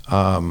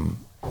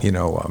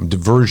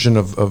 diversion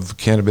of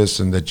cannabis,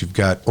 and that you've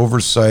got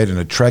oversight and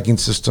a tracking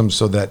system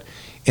so that,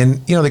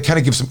 and, they kind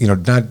of give some,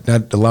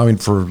 not allowing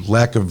for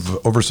lack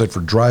of oversight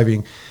for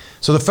driving.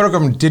 So the federal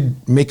government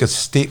did make a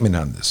statement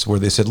on this where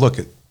they said, look,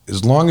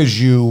 as long as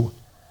you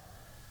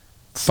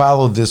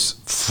follow this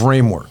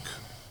framework,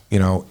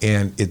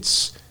 and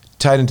it's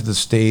tied into the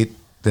state,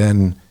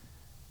 then,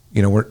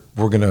 we're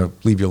going to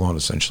leave you alone,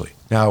 essentially.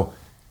 Now,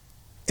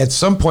 at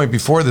some point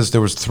before this,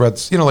 there was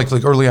threats,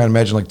 like early on,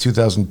 imagine like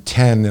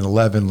 2010 and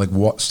 11, like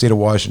state of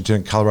Washington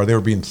and Colorado, they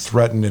were being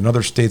threatened, and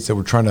other states that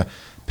were trying to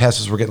pass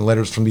this were getting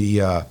letters from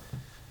the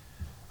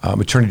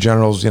attorney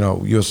generals,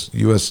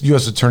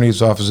 U.S.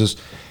 attorneys' offices,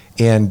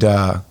 and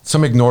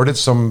some ignored it,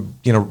 some,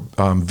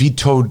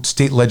 vetoed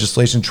state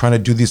legislation trying to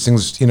do these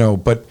things,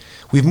 but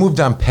we've moved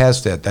on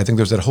past that. I think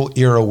there's that whole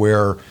era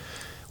where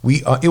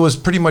it was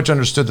pretty much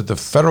understood that the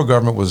federal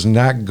government was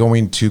not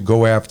going to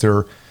go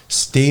after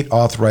state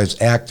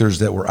authorized actors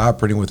that were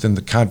operating within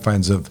the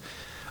confines of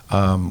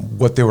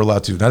what they were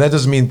allowed to do. Now, that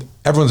doesn't mean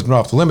everyone's been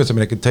off the limits. I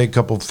mean, I could take a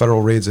couple of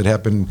federal raids that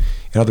happened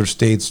in other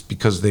states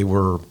because they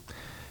were,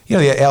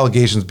 the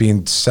allegations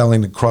being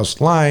selling across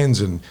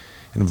lines and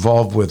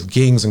involved with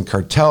gangs and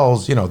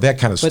cartels, that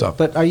kind of stuff.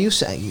 But are you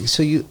saying,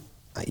 so you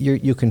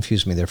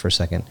confused me there for a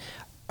second.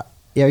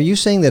 are you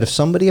saying that if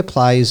somebody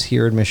applies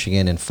here in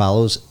Michigan and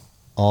follows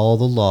all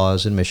the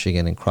laws in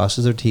Michigan and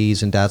crosses their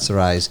T's and dots their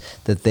I's,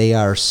 that they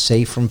are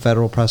safe from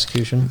federal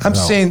prosecution? I'm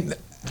saying,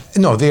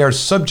 no, they are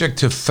subject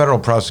to federal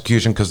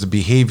prosecution because the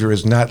behavior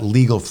is not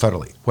legal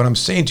federally. What I'm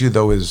saying to you,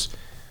 though, is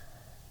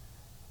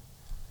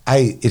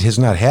it has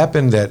not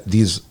happened that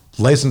these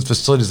licensed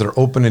facilities that are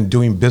open and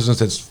doing business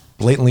that's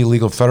blatantly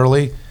illegal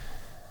federally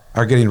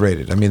are getting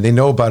raided. I mean, they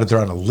know about it.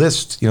 They're on a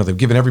list. They've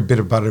given every bit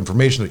about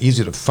information. They're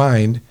easy to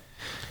find.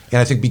 And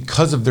I think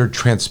because of their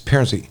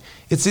transparency,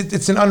 it's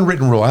an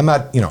unwritten rule. I'm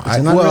not, it's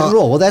an unwritten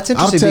rule. Well, that's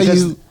interesting. I'll tell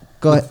you,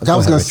 go ahead. I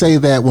was going to say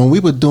that when we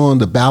were doing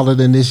the ballot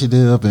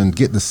initiative and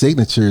getting the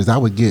signatures, I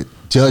would get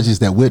judges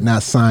that would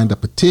not sign the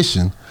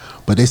petition,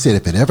 but they said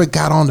if it ever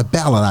got on the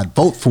ballot, I'd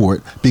vote for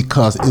it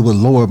because it would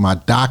lower my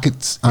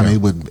dockets. I mean,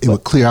 it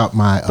would clear out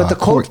my. But the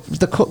court,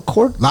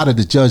 a lot of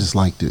the judges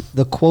liked it.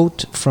 The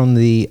quote from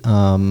the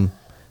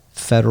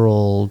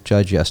federal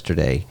judge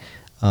yesterday,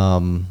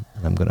 and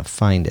I'm going to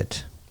find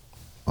it.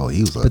 Oh,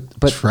 he was a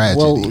tragedy.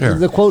 Well,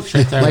 the quote,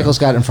 Michael's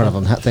got it in front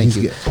of him. Thank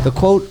you. The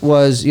quote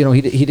was,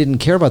 he didn't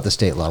care about the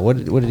state law. What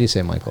did he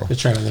say, Michael?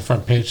 It's right on the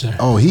front page there.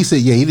 Oh, he said,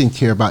 he didn't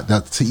care about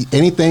that. See,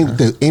 anything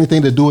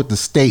to do with the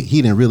state,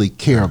 he didn't really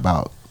care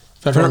about.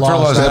 Federal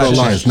law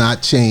has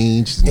not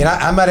changed. And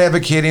I'm not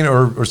advocating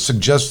or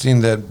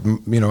suggesting that,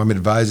 I'm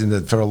advising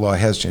that federal law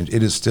has changed.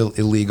 It is still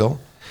illegal.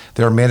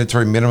 There are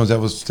mandatory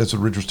minimums. That's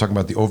what Rich was talking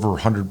about, the over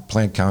 100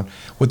 plant count.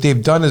 What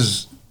they've done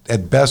is,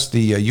 at best,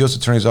 the U.S.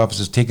 Attorney's Office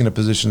has taken a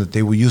position that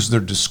they will use their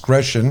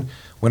discretion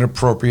when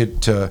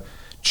appropriate to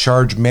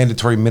charge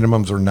mandatory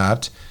minimums or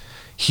not.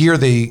 Here,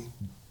 they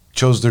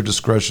chose their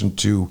discretion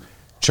to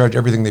charge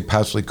everything they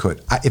possibly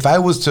could. If I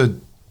was to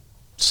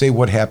say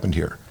what happened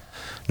here,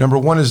 number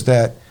one is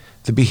that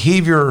the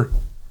behavior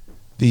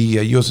the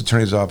U.S.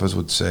 Attorney's Office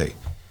would say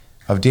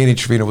of Danny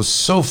Trevino was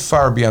so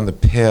far beyond the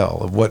pale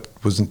of what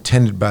was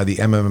intended by the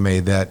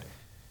MMA that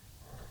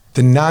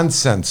the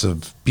nonsense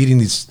of beating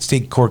these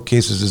state court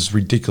cases is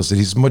ridiculous. That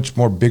he's a much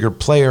more bigger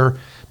player.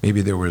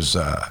 Maybe there was,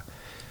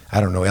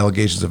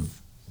 allegations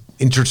of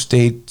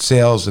interstate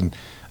sales and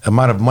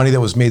amount of money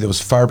that was made that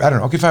was far, I don't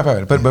know, okay,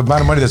 fine. But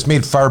amount of money that's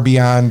made far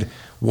beyond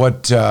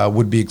what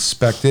would be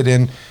expected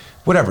and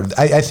whatever.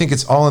 I think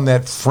it's all in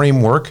that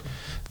framework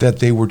that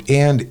they would,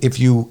 and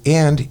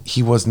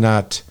he was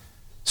not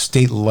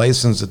state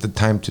licensed at the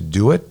time to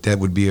do it. That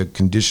would be a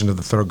condition of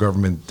the federal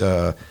government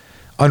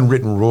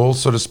unwritten rules,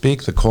 so to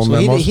speak, the Cole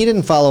memos. He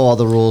didn't follow all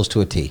the rules to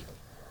a T.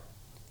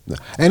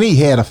 And he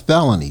had a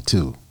felony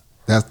too.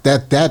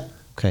 That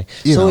okay.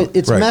 So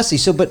it's right. messy.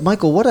 So, but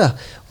Michael, what a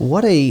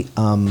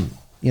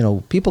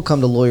people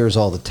come to lawyers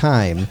all the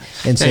time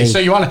and say, so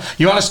you want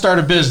to start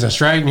a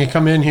business, right? And you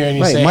come in here and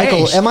you say,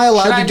 Michael, am I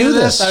allowed to do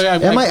this?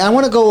 I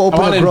want to go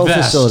open a grow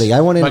facility. I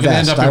want to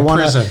invest. I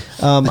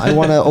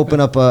want to open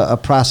up a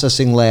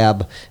processing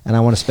lab, and I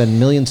want to spend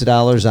millions of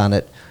dollars on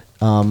it.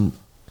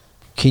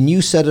 Can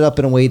you set it up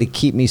in a way to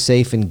keep me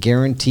safe and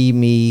guarantee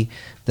me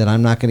that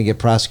I'm not going to get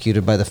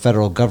prosecuted by the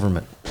federal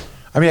government?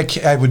 I mean,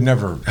 I would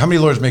never. How many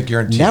lawyers make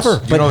guarantees? Never.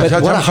 But what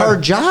a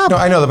hard job. No,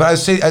 I know that, but I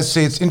say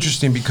it's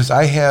interesting because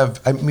I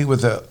meet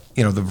with the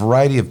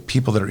variety of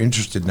people that are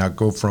interested now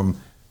go from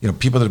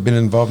people that have been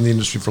involved in the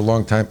industry for a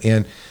long time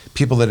and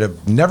people that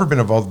have never been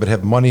involved but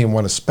have money and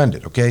want to spend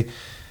it. Okay,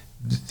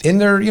 in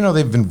there,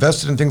 they've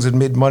invested in things that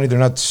made money. They're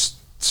not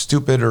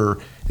stupid or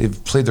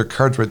they've played their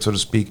cards right, so to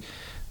speak.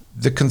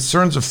 The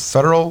concerns of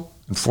federal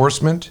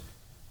enforcement,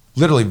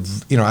 literally,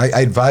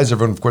 I advise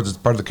everyone, of course, it's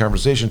part of the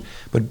conversation,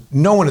 but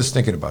no one is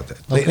thinking about that.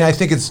 Okay. And I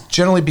think it's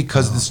generally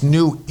because this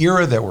new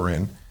era that we're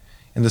in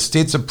and the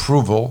state's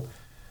approval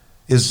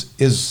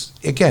is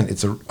again,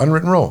 it's an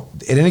unwritten rule.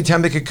 At any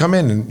time they could come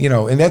in and,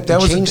 and that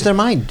was... Changed their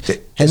mind.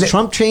 Has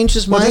Trump changed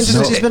his mind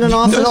since he's been in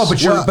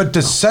office? No, but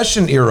the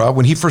session era,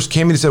 when he first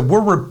came in, he said,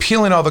 we're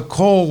repealing all the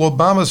Cole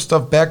Obama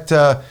stuff back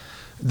to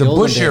the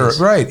Bush era,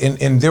 right?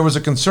 And there was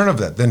a concern of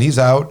that. Then he's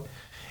out,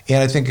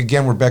 and I think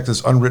again we're back to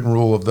this unwritten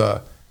rule of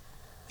the,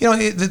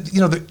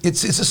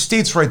 it's a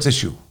states' rights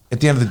issue at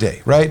the end of the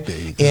day, right?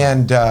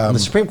 And the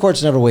Supreme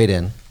Court's never weighed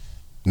in.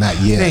 Not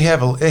yet. They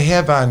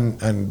have on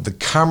the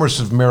commerce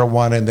of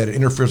marijuana, and that it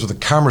interferes with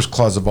the Commerce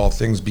Clause of all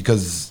things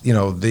because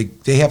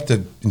they have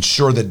to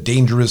ensure that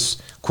dangerous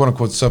quote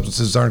unquote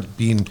substances aren't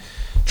being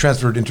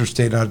transferred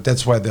interstate.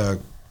 That's why the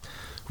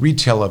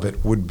retail of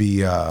it would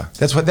be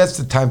that's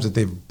the times that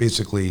they've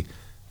basically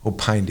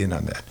opined in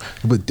on that.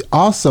 But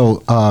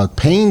also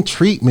pain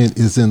treatment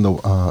is in the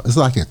it's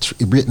like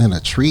written in a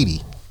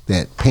treaty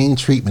that pain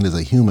treatment is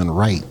a human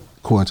right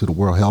according to the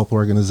World Health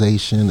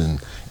Organization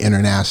and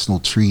international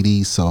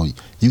treaties, so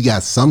you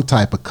got some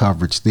type of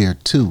coverage there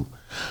too.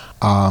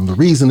 The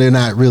reason they're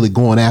not really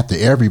going after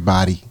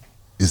everybody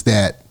is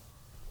that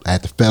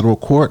at the federal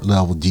court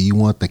level, do you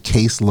want the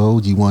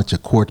caseload? Do you want your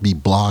court to be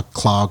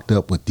clogged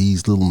up with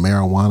these little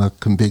marijuana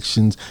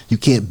convictions? You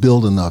can't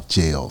build enough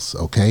jails,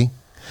 okay?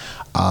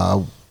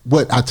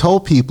 What I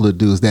told people to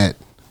do is that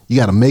you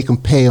got to make them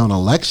pay on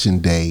election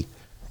day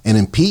and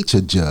impeach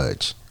a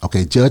judge.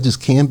 Okay, judges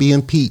can be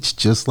impeached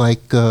just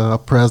like a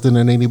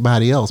president or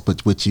anybody else,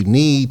 but what you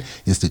need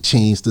is to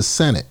change the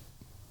Senate.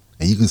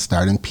 And you can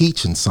start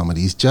impeaching some of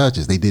these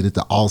judges. They did it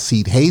to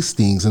Alcide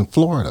Hastings in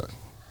Florida,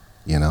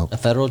 you know. A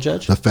federal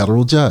judge? The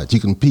federal judge. You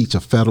can impeach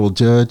a federal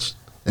judge,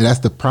 and that's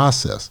the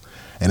process.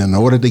 And in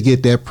order to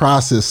get that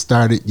process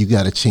started, you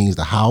got to change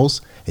the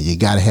House, and you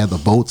got to have the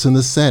votes in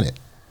the Senate.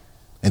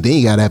 And then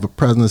you got to have a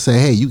president say,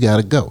 hey, you got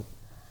to go,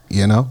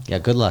 you know? Yeah,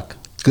 good luck.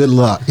 Good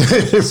luck.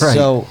 Right.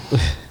 So,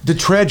 the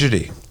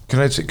tragedy, can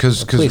I say,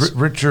 because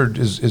Richard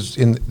is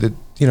in the,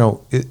 you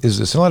know, is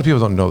this, and a lot of people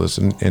don't know this,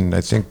 and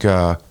I think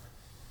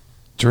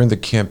during the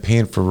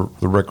campaign for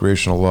the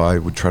recreational law, I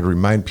would try to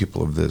remind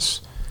people of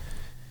this.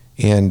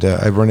 And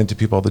I run into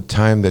people all the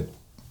time that,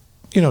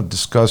 you know,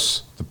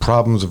 discuss the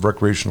problems of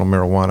recreational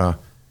marijuana,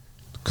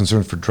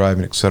 concerns for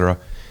driving, et cetera.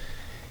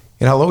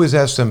 And I'll always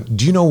ask them,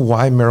 do you know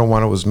why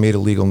marijuana was made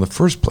illegal in the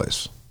first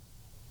place?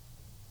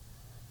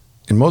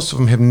 And most of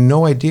them have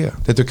no idea,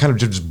 that they're kind of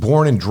just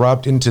born and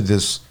dropped into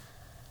this.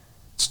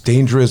 It's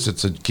dangerous.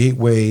 It's a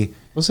gateway.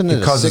 Wasn't it,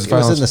 was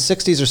in the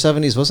 60s or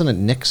 70s? Wasn't it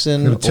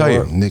Nixon? I'm tell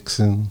you,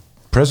 Nixon.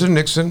 President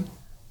Nixon,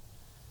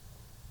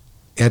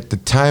 at the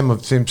time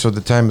of, so the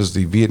time is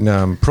the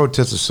Vietnam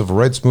protests, the civil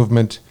rights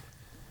movement,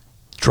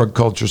 drug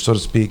culture, so to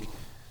speak.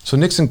 So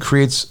Nixon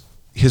creates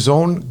his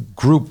own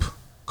group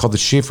called the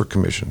Schaefer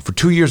Commission. For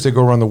 2 years, they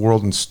go around the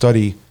world and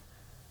study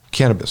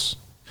cannabis.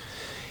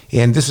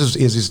 And this is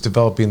he's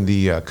developing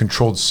the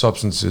controlled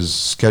substances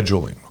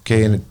scheduling,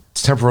 okay? And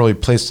it's temporarily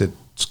placed at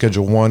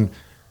Schedule 1,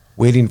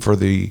 waiting for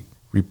the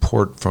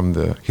report from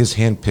his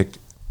hand-picked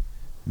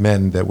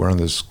men that were on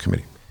this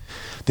committee.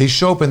 They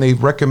show up and they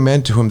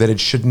recommend to him that it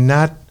should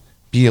not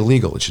be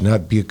illegal. It should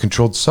not be a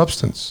controlled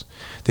substance.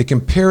 They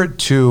compare it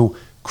to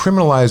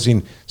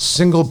criminalizing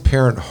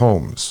single-parent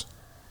homes,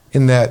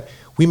 in that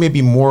we may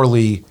be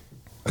morally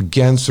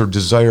against or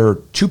desire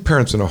two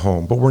parents in a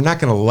home, but we're not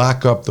going to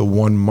lock up the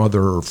one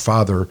mother or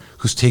father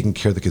who's taking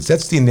care of the kids.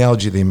 That's the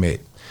analogy they made.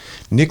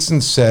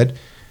 Nixon said,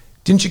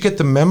 didn't you get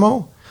the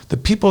memo? The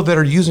people that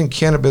are using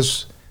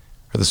cannabis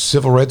are the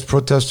civil rights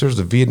protesters,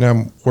 the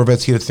Vietnam War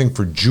vets. He had a thing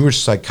for Jewish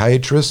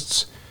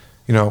psychiatrists,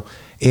 you know,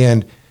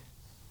 and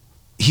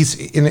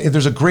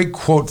there's a great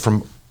quote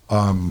from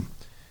John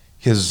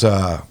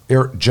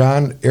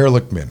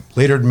Ehrlichman,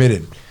 later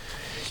admitted,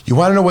 you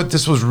want to know what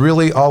this was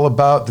really all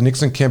about? The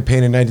Nixon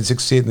campaign in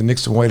 1968 and the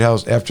Nixon White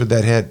House after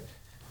that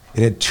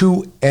it had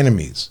two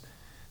enemies,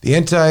 the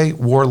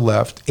anti-war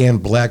left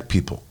and black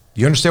people.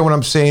 You understand what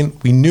I'm saying?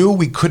 We knew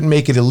we couldn't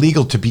make it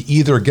illegal to be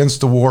either against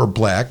the war or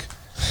black,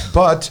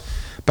 but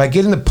by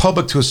getting the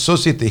public to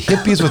associate the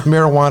hippies with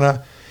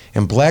marijuana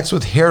and blacks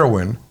with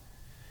heroin,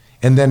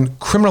 and then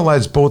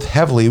criminalize both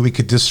heavily, we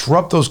could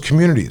disrupt those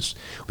communities.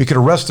 We could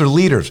arrest their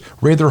leaders,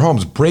 raid their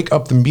homes, break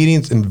up the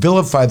meetings, and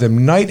vilify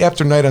them night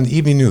after night on the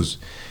evening news.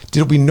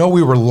 Did we know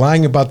we were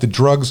lying about the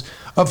drugs?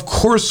 Of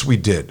course we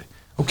did.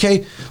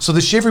 Okay? So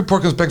the Schaefer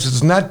report comes back and says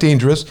it's not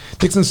dangerous.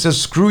 Nixon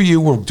says, screw you,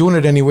 we're doing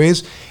it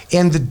anyways.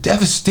 And the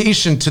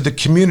devastation to the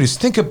communities.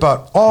 Think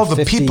about all the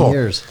 50 people.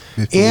 Years.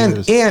 50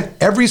 years. And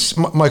every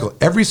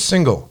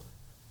single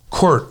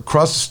court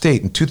across the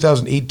state in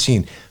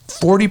 2018,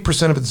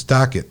 40% of its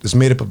docket is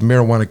made up of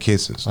marijuana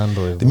cases.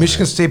 Unbelievable. The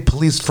Michigan State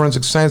Police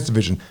Forensic Science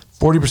Division,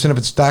 40% of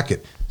its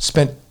docket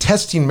spent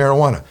testing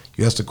marijuana.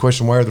 You asked the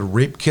question, why are the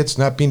rape kits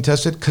not being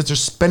tested? Because they're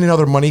spending all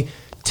their money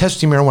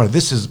testing marijuana.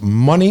 This is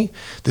money.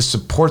 This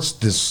supports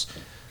this,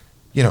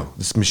 you know,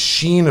 this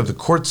machine of the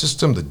court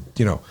system, the,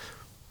 you know,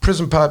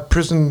 prison,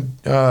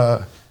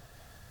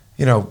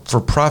 you know, for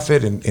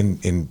profit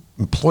and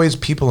employs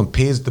people and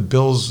pays the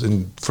bills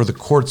and for the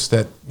courts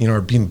that, you know,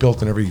 are being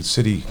built in every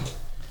city.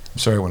 I'm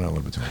sorry, I went on a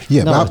little bit too much.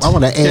 Yeah, but I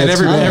want to add.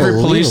 Every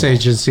police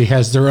agency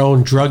has their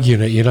own drug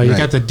unit. You know, you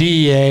got the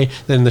DEA,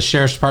 then the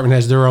sheriff's department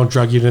has their own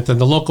drug unit, then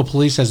the local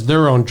police has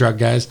their own drug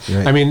guys.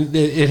 Right. I mean,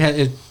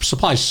 it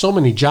supplies so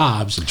many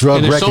jobs.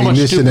 Drug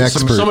recognition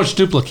expert. So much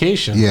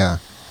duplication. Yeah,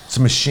 it's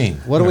a machine.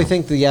 What do we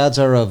think the odds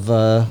are of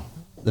the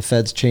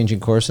feds changing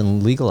course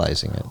and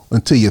legalizing it?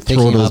 Until you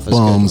throw those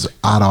bums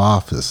out of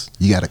office,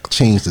 you got to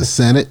change the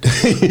Senate.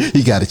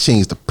 You got to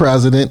change the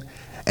president.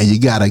 And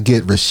you got to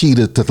get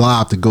Rashida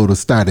Tlaib to go to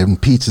start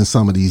impeaching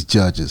some of these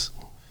judges.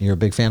 You're a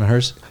big fan of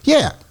hers?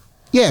 Yeah,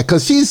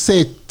 because she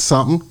said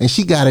something and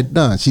she got it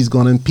done. She's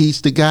going to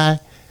impeach the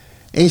guy,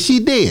 and she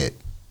did.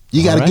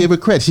 You got to give her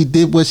credit. She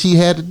did what she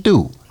had to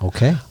do.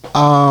 Okay.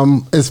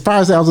 As far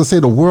as I was going to say,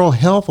 the World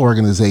Health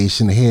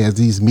Organization has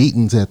these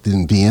meetings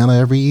in Vienna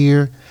every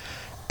year,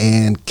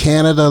 and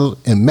Canada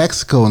and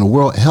Mexico and the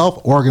World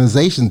Health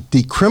Organization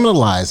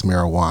decriminalized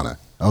marijuana.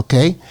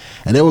 Okay,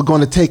 and they were going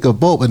to take a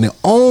vote, and the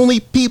only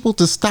people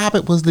to stop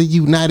it was the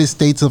United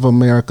States of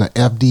America,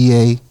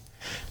 FDA.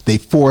 They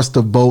forced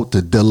a vote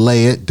to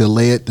delay it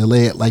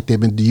like they've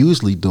been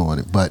usually doing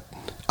it. But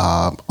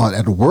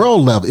at the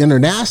world level,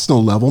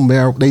 international level,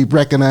 they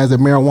recognize that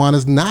marijuana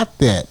is not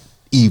that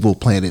evil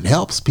plant. It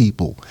helps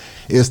people.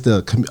 It's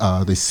the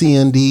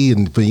CND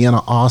in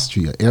Vienna,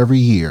 Austria, every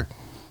year,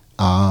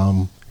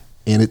 and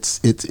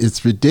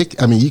it's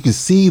ridiculous. I mean, you can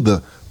see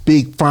the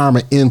big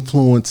pharma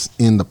influence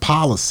in the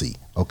policy.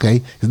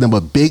 Okay, there's number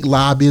of big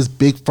lobbyists,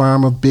 big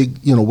pharma, big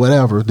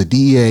whatever. The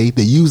DEA,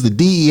 they use the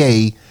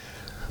DEA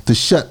to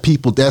shut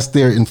people. That's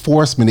their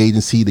enforcement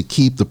agency to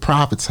keep the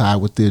profits high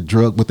with their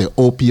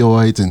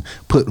opioids and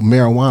put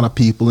marijuana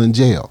people in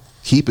jail.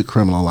 Keep it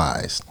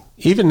criminalized.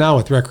 Even now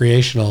with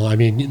recreational, I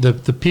mean, the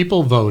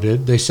people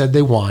voted, they said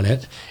they want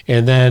it,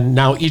 and then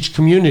now each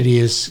community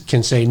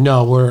can say,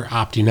 no, we're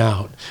opting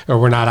out, or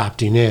we're not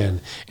opting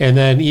in. And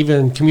then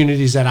even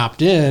communities that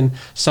opt in,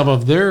 some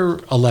of their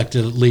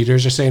elected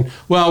leaders are saying,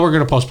 well, we're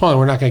going to postpone,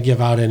 we're not going to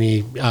give out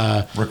any...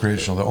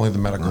 recreational, only the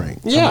medical. Right.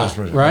 Yeah,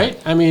 right?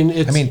 I mean,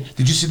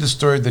 did you see the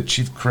story that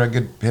Chief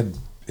Craig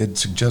had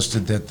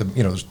suggested that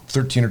there's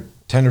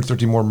 10 or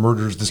 13 more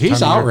murders this time of year?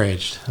 He's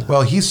outraged.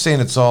 Well, he's saying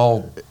it's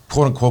all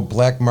quote-unquote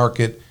black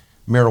market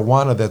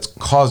marijuana that's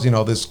causing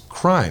all this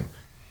crime.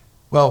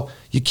 Well,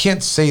 you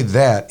can't say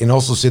that and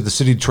also say the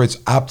city of Detroit's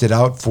opted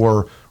out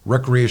for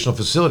recreational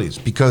facilities,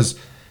 because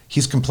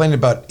he's complaining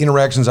about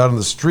interactions out on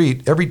the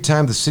street. Every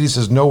time the city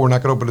says, no, we're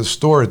not going to open a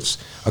store, it's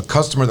a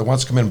customer that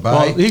wants to come in and buy.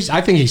 Well,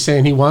 I think he's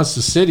saying he wants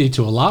the city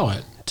to allow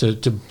it, to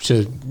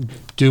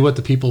do what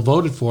the people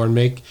voted for and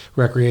make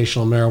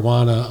recreational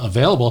marijuana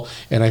available.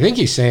 And I think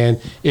he's saying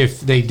if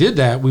they did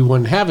that, we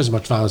wouldn't have as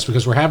much violence,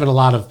 because we're having a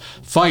lot of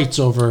fights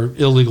over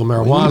illegal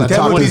marijuana.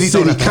 Talk to the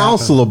city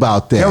council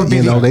about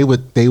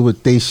that.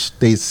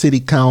 They city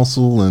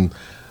council and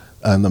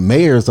the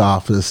mayor's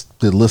office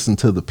to listen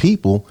to the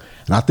people.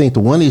 And I think the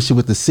one issue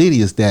with the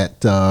city is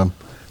that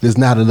there's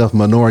not enough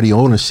minority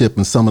ownership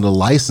in some of the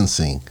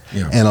licensing.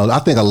 Yeah. And I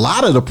think a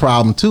lot of the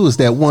problem, too, is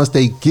that once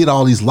they get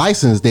all these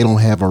licenses, they don't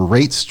have a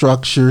rate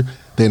structure.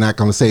 They're not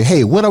going to say,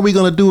 hey, what are we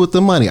going to do with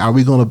the money? Are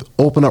we going to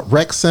open up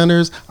rec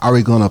centers? Are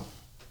we going to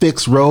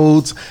fix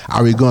roads?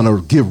 Are we going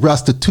to give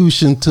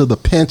restitution to the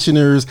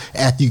pensioners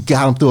after you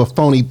got them through a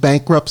phony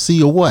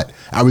bankruptcy, or what?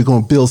 Are we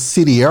going to build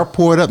City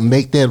Airport up and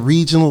make that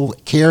regional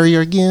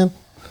carrier again?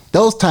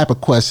 Those type of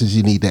questions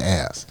you need to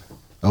ask.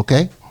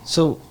 Okay?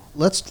 So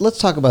let's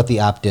talk about the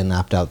opt-in,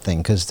 opt-out thing,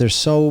 because there's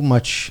so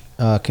much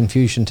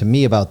confusion to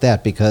me about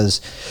that,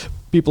 because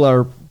people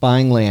are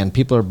buying land,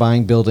 people are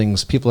buying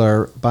buildings, people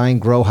are buying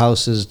grow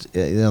houses.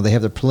 They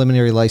have their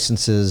preliminary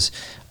licenses,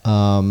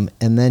 and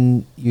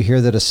then you hear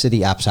that a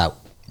city opts out.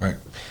 Right.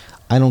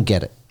 I don't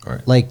get it.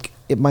 Right.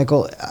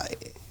 Michael,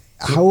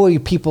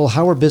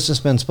 how are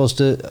businessmen supposed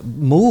to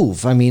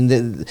move? I mean,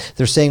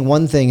 they're saying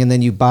one thing, and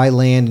then you buy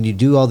land and you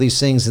do all these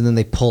things, and then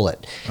they pull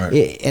it.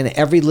 Right. And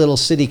every little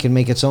city can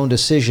make its own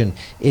decision.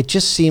 It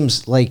just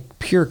seems like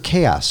pure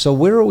chaos. So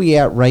where are we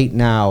at right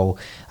now?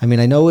 I mean,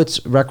 I know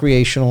it's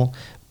recreational,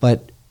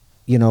 but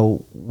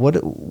what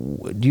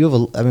do you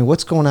have?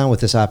 What's going on with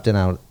this opt-in,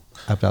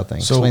 opt-out thing?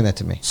 Explain that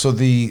to me. So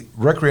the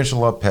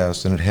recreational law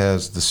passed, and it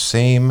has the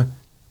same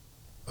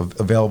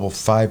available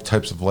 5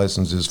 types of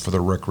licenses for the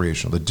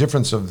recreational. The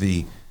difference of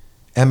the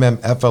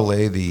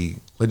MMFLA, the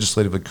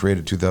legislatively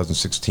created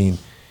 2016,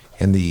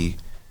 and the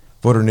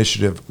voter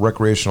initiative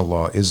recreational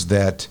law is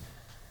that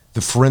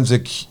the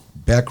forensic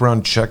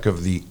background check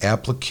of the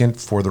applicant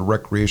for the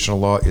recreational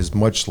law is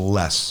much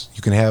less.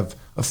 You can have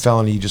a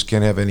felony, you just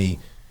can't have any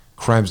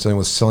crimes dealing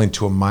with selling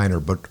to a minor.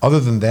 But other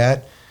than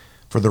that,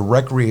 for the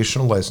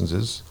recreational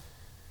licenses,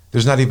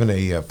 there's not even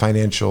a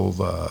financial,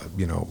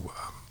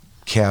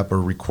 cap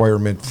or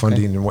requirement,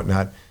 funding and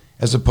whatnot,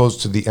 as opposed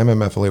to the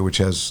MMFLA, which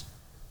has,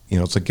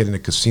 it's like getting a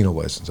casino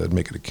license. I'd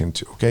make it akin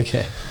to,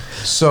 okay?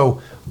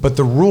 So, but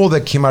the rule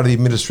that came out of the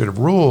administrative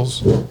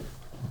rules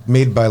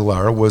made by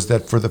Lara was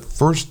that for the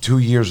first 2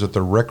 years that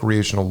the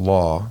recreational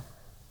law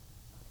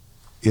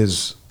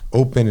is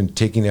open and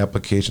taking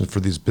applications for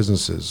these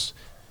businesses,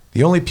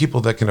 the only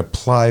people that can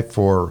apply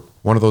for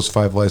one of those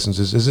 5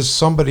 licenses is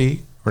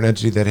somebody or an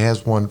entity that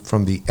has one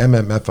from the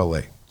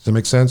MMFLA. Does that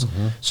make sense?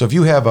 Mm-hmm. So if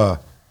you have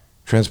a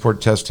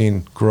transport,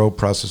 testing, grow,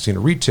 processing, or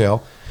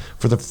retail,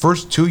 for the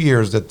first 2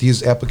 years that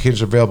these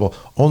applications are available,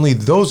 only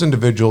those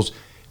individuals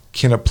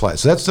can apply.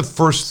 So that's the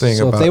first thing.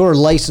 So if they were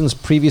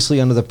licensed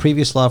previously under the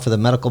previous law for the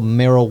medical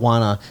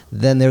marijuana,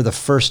 then they're the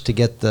first to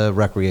get the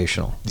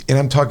recreational. And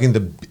I'm talking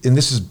and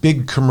this is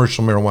big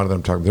commercial marijuana that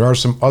I'm talking. There are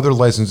some other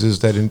licenses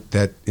that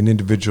an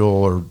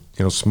individual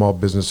or small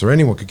business or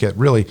anyone could get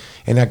really,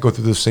 and not go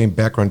through the same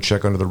background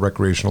check under the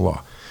recreational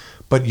law.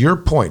 But your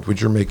point,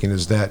 what you're making,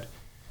 is that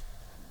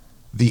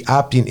the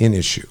opting in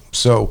issue.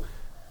 So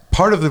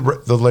part of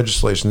the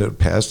legislation that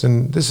passed,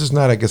 and this is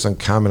not, I guess,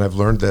 uncommon. I've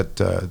learned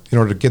that in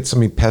order to get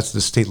something passed at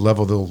the state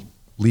level, they'll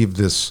leave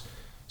this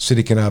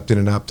city can opt in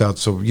and opt out.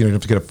 So you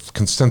have to get a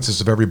consensus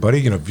of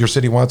everybody. If your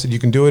city wants it, you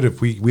can do it. If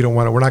we don't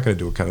want it, we're not going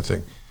to do it, kind of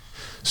thing.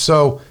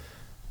 So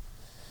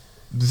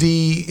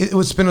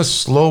it's been a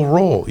slow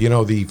roll.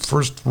 The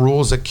first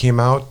rules that came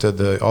out,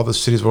 all the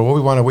cities were, well,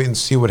 we want to wait and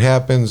see what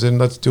happens, and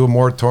let's do a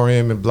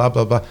moratorium and blah,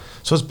 blah, blah.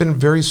 So it's been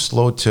very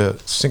slow to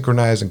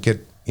synchronize and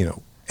get,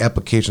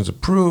 applications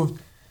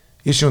approved,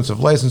 issuance of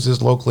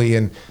licenses locally,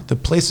 and the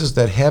places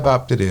that have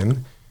opted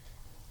in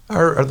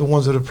are the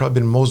ones that have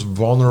probably been most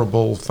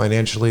vulnerable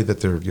financially,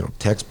 that their,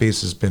 tax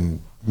base has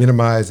been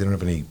minimized. They don't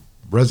have any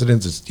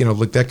residents. It's,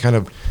 like that kind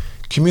of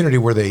community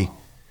where they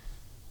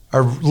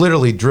are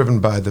literally driven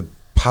by the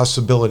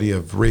possibility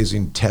of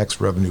raising tax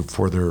revenue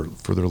for their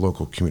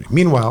local community.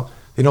 Meanwhile,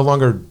 they no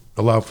longer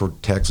allow for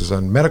taxes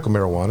on medical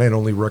marijuana, and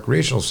only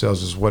recreational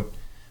sales is what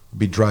would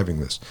be driving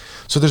this.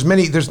 So there's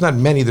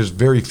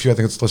very few. I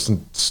think it's less than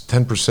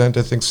 10%.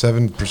 I think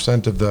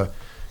 7% of the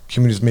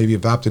communities maybe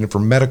have opted in for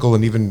medical,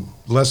 and even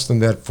less than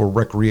that for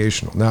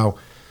recreational. Now,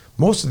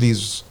 most of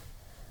these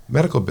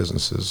medical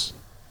businesses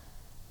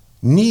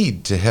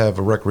need to have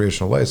a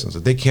recreational license.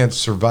 They can't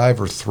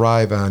survive or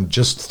thrive on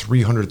just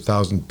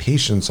 300,000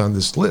 patients on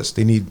this list.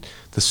 They need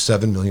the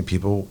 7 million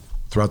people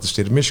throughout the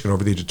state of Michigan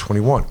over the age of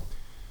 21.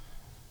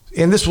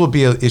 And this will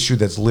be an issue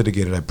that's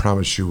litigated, I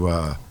promise you.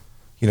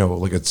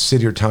 Like a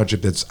city or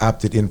township that's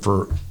opted in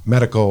for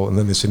medical, and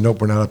then they say, nope,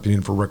 we're not opting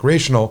in for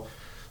recreational,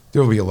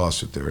 there will be a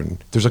lawsuit there.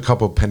 And there's a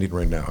couple pending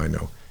right now, I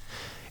know.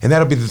 And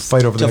that'll be the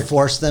fight over to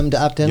force them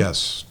to opt in?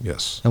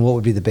 Yes. And what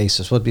would be the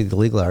basis? What would be the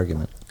legal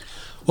argument?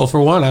 Well,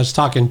 for one, I was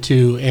talking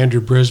to Andrew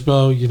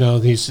Brisboe.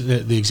 He's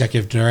the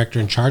executive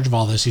director in charge of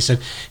all this. He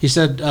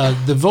said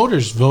the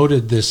voters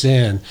voted this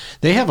in.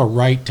 They have a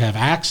right to have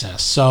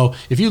access. So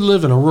if you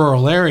live in a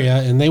rural area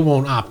and they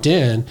won't opt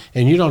in,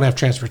 and you don't have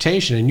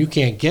transportation and you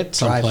can't get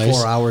someplace,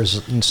 drive 4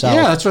 hours in south.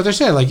 Yeah, that's what they're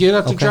saying. Like, you'd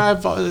have to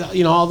drive,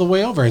 all the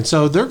way over. And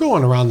so they're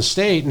going around the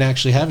state and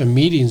actually having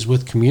meetings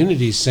with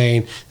communities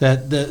saying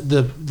that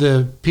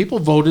the people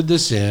voted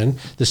this in.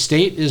 The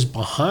state is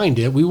behind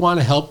it. We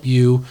want to help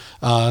you.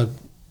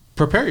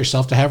 Prepare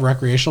yourself to have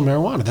recreational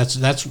marijuana.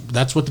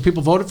 That's what the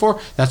people voted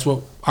for. That's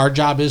what our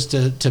job is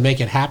to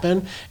make it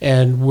happen,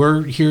 and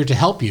we're here to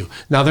help you.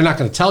 Now, they're not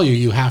going to tell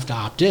you have to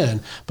opt in,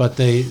 but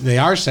they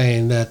are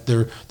saying that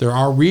there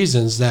are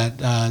reasons that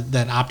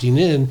opting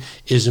in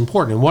is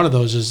important, and one of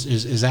those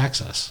is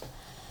access.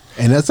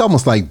 And that's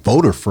almost like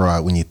voter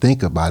fraud when you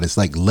think about it. It's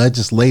like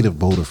legislative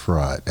voter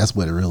fraud. That's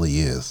what it really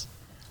is.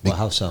 Well,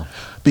 how so?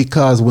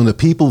 Because when the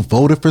people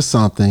voted for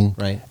something,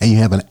 right, and you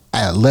have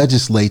a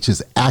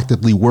legislature's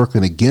actively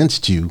working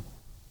against you,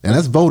 and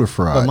that's voter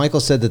fraud. But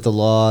Michael said that the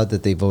law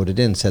that they voted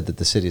in said that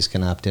the cities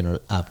can opt in or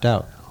opt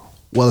out.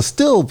 Well, it's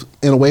still,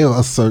 in a way,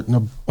 a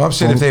certain... Well, I'm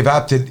saying if they've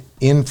opted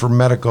in for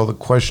medical, the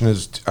question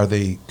is, are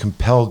they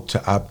compelled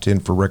to opt in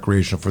for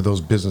recreational for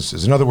those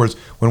businesses? In other words,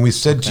 when we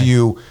said to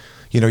you,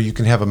 you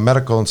can have a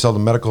medical and sell to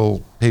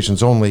medical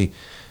patients only,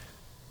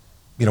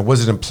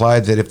 was it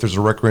implied that if there's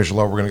a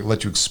recreational law, we're going to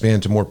let you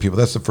expand to more people?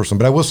 That's the first one.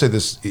 But I will say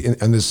this,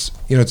 and this,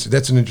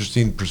 that's an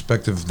interesting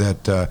perspective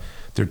that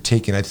they're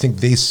taking. I think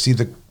they see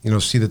that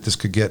this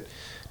could get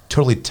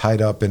totally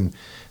tied up, and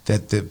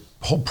that the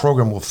whole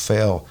program will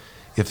fail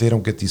if they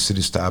don't get these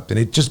cities stopped.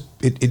 And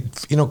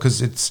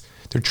because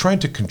they're trying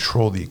to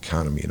control the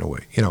economy in a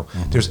way.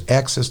 There's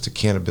access to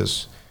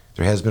cannabis.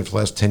 There has been for the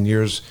last 10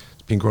 years.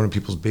 It's being grown in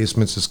people's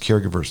basements as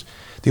caregivers.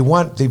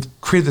 They've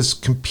created this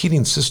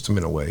competing system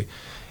in a way.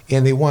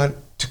 And they want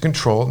to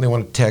control it, and they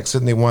want to tax it,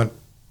 and they want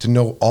to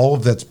know all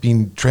of that's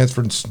being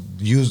transferred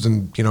and used,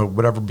 and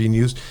whatever being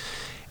used.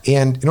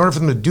 And in order for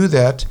them to do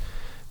that,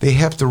 they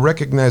have to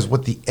recognize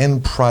what the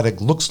end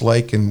product looks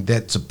like, and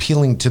that's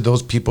appealing to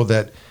those people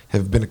that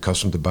have been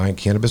accustomed to buying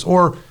cannabis,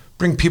 or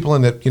bring people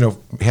in that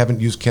haven't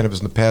used cannabis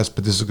in the past,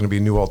 but this is going to be a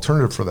new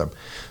alternative for them.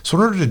 So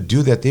in order to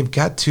do that, they've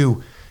got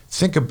to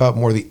think about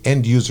more the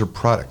end user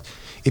product.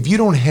 If you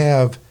don't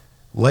have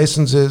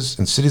licenses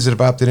and cities that have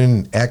opted in,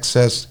 and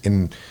access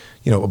and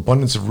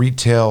abundance of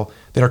retail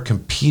that are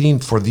competing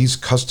for these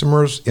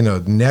customers in a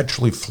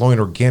naturally flowing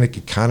organic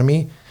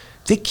economy,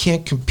 they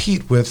can't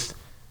compete with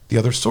the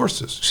other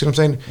sources. See what I'm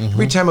saying? Mm-hmm.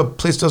 Every time a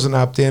place doesn't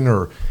opt in,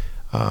 or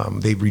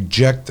they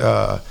reject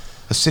a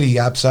city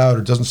opts out,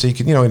 or doesn't say you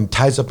can, and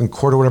ties up in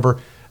court or whatever,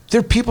 there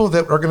are people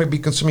that are going to be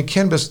consuming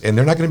cannabis, and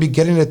they're not going to be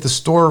getting it at the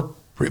store,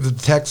 the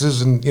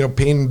taxes and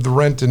paying the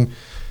rent, and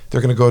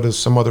they're going to go to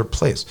some other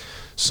place.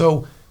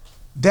 So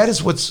that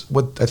is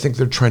what I think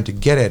they're trying to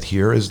get at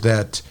here, is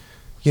that,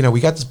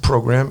 we got this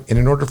program, and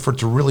in order for it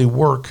to really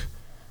work,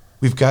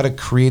 we've got to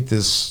create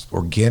this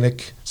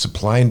organic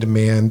supply and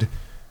demand,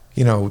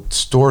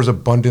 stores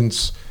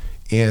abundance,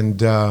 and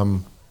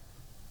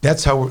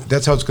that's how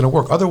it's going to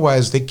work.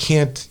 Otherwise, they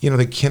can't,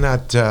 they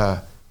cannot,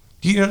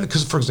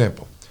 because, for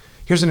example,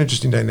 here's an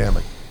interesting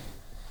dynamic.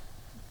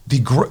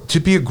 To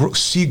be a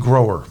seed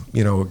grower,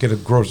 get a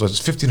grower's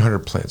license, 1,500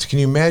 plants. Can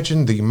you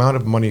imagine the amount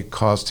of money it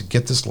costs to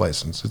get this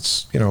license?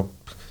 It's,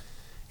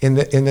 and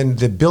then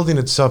the building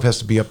itself has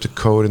to be up to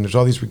code, and there's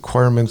all these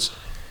requirements.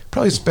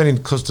 Probably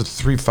spending close to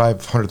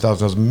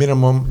 $500,000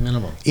 minimum,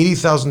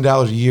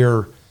 $80,000 a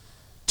year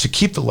to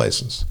keep the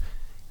license,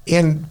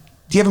 and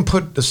you haven't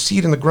put a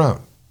seed in the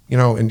ground,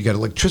 and you got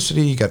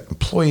electricity, you got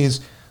employees.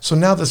 So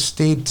now the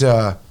state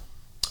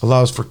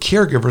allows for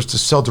caregivers to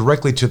sell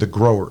directly to the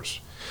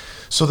growers.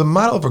 So the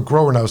model of a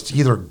grower now is to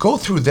either go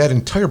through that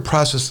entire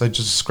process that I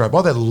just described,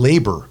 all that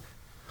labor,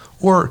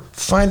 or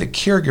find a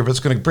caregiver that's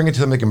going to bring it to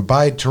them. They can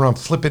buy it, turn around,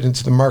 flip it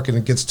into the market,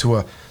 and it gets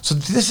to So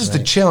this is the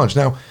challenge.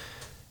 Now,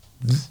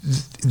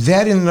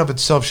 that in and of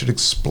itself should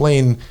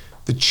explain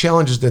the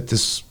challenges that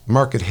this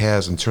market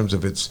has in terms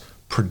of its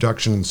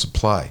production and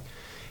supply.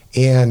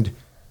 And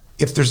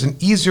if there's an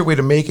easier way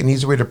to make it, an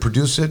easier way to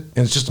produce it,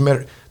 and it's just a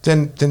matter,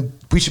 then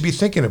we should be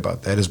thinking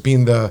about that as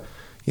being the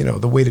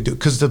way to do it.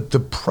 Because the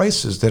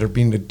prices that are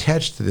being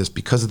attached to this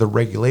because of the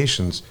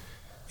regulations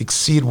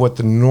exceed what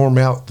the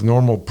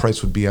normal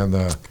price would be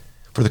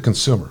for the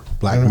consumer.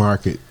 Black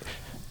market.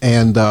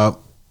 And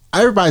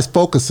everybody's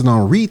focusing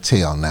on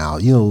retail now.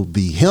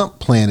 The hemp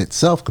plant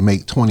itself can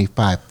make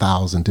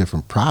 25,000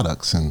 different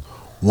products, and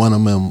one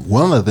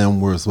of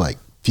them was like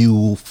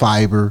fuel,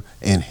 fiber,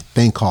 and a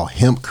thing called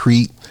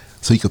hempcrete,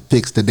 so you could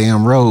fix the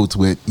damn roads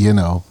with,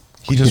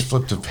 He just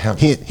flipped to hemp.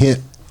 Hint,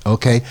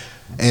 okay?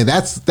 And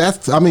that's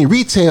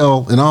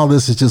retail and all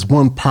this is just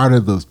one part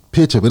of the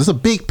picture, but it's a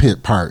big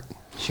part.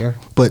 Sure.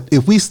 But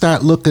if we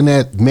start looking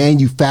at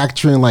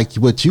manufacturing, like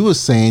what you were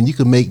saying, you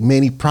can make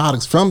many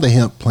products from the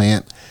hemp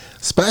plant,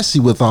 especially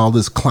with all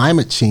this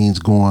climate change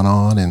going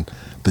on and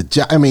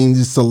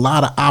it's a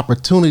lot of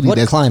opportunity.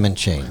 What climate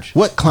change?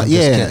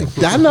 Yeah,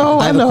 I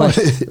know.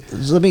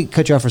 Let me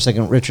cut you off for a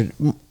second, Richard.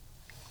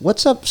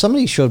 What's up?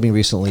 Somebody showed me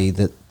recently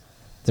that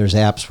there's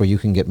apps where you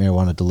can get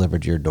marijuana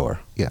delivered to your door.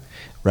 Yeah.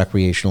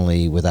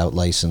 Recreationally, without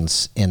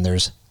license, and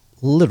there's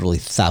literally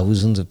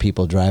thousands of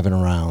people driving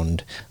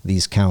around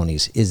these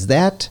counties. Is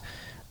that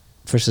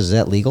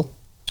legal?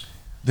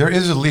 There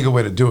is a legal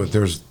way to do it.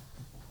 There's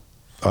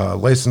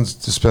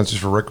licensed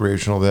dispensaries for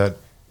recreational that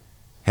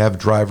have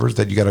drivers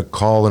that you got to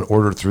call and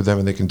order through them,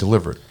 and they can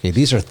deliver it. Okay,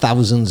 these are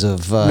thousands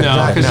of.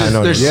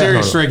 There's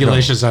serious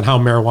regulations on how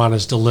marijuana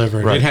is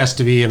delivered. Right. It has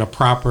to be in a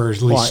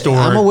properly stored.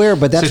 I'm aware,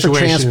 but that's for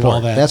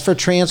transport. That. That's for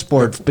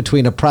transport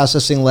between a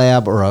processing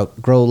lab or a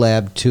grow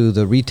lab to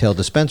the retail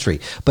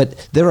dispensary.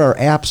 But there are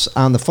apps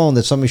on the phone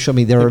that somebody showed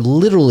me. There are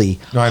literally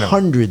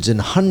hundreds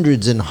and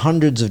hundreds and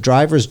hundreds of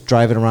drivers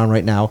driving around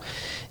right now,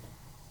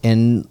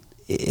 and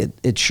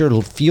it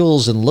sure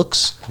feels and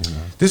looks.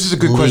 This is a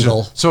good legal.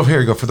 question. So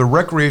here you go. For the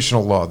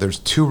recreational law, there's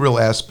two real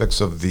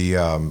aspects of the,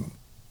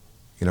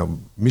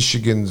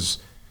 Michigan's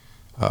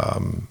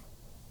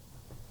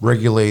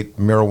Regulate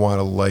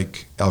Marijuana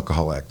Like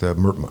Alcohol Act, the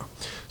MRTMA.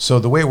 So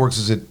the way it works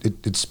is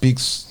it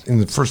speaks in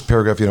the first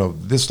paragraph,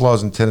 this law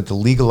is intended to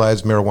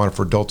legalize marijuana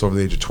for adults over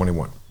the age of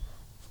 21.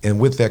 And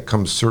with that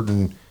comes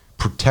certain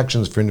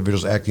protections for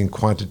individuals acting in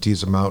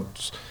quantities,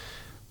 amounts,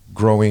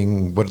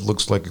 growing, what it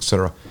looks like, et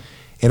cetera.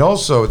 And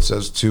also it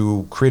says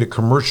to create a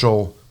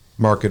commercial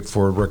market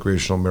for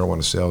recreational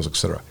marijuana sales, et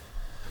cetera.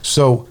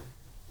 So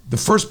the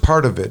first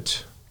part of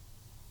it,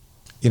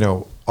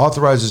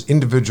 authorizes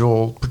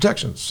individual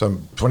protections. So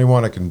I'm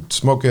 21, I can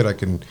smoke it, I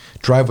can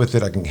drive with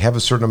it, I can have a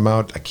certain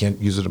amount, I can't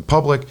use it in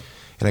public,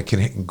 and I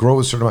can grow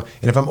a certain amount.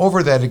 And if I'm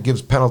over that, it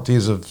gives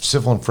penalties of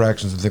civil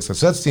infractions and things like that.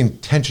 So that's the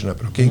intention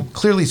of it, okay? Mm-hmm.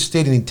 Clearly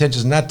stating the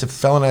intention is not to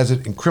felonize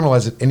it and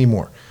criminalize it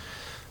anymore.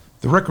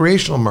 The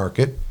recreational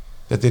market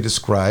that they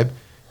describe,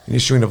 the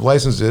issuing of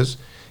licenses,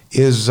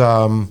 is,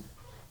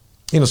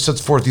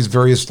 sets forth these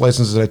various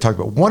licenses that I talked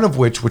about. One of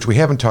which we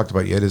haven't talked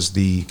about yet, is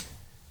the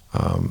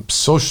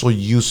social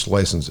use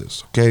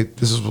licenses. Okay,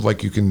 this is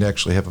like you can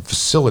actually have a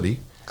facility,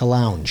 a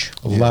lounge.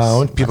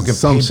 People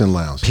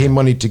can pay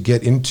money to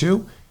get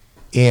into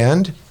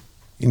and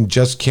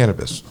ingest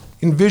cannabis.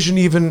 Envision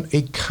even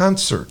a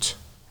concert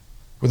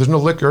where there's no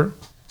liquor.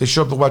 They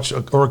show up to watch,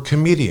 or a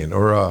comedian,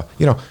 or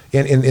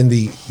in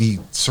the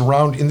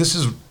surround. And this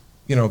is,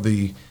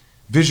 the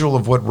visual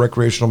of what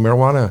recreational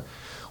marijuana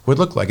would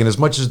look like. And as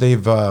much as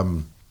they've,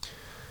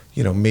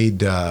 made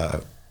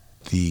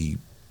the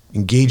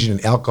engaging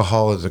in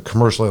alcohol as a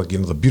commercial, like,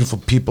 the beautiful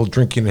people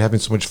drinking and having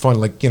so much fun,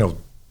 like,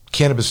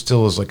 cannabis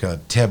still is like a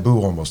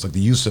taboo almost, like the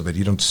use of it.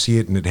 You don't see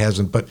it and it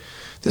hasn't. But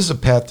this is a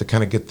path to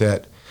kind of get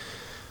that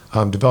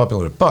developing a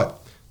little bit. But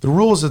the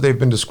rules that they've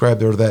been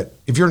described are that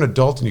if you're an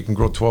adult and you can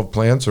grow 12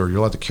 plants, or you're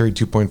allowed to carry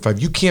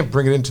 2.5, you can't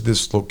bring it into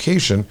this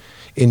location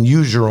and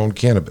use your own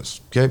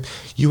cannabis, okay?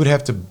 You would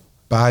have to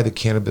buy the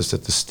cannabis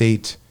that the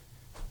state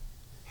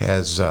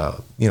has,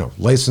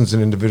 licensed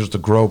individuals to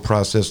grow,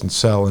 process, and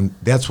sell, and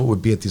that's what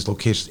would be at these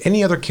locations.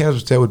 Any other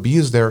cannabis that would be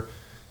used there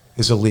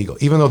is illegal,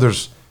 even though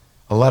there's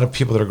a lot of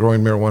people that are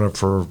growing marijuana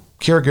for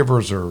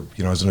caregivers or,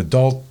 as an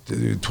adult,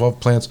 12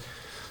 plants.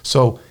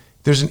 So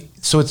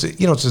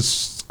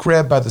it's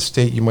grabbed by the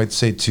state, you might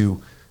say,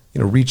 to,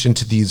 reach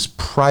into these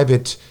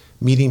private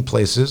meeting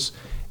places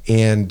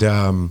and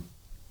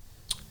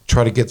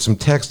try to get some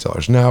tax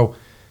dollars. Now,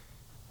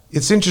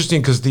 it's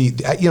interesting because the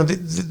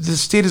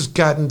state has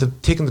taken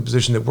the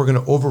position that we're going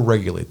to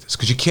overregulate this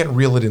because you can't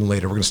reel it in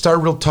later. We're going to start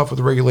real tough with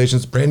the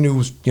regulations, brand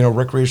new,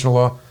 recreational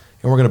law,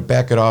 and we're going to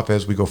back it off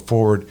as we go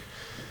forward.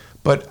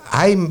 But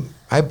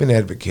I've been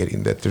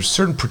advocating that there's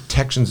certain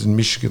protections in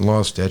Michigan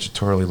law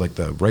statutorily, like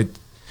the right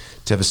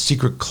to have a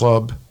secret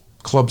club.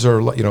 Clubs are,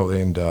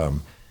 and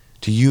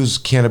to use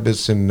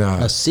cannabis in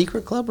a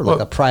secret club or like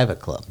a private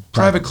club.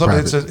 Private club.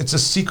 It's a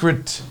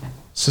secret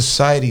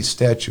society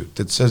statute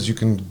that says you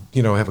can,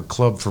 have a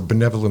club for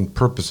benevolent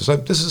purposes.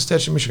 This is a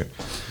statute in Michigan.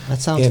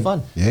 That sounds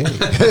fun. Yeah.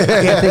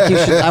 I think you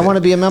should. I want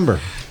to be a member.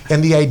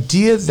 And the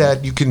idea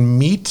that you can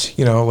meet,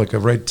 like a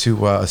right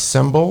to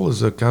assemble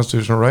is a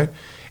constitutional right,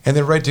 and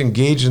the right to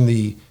engage in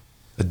the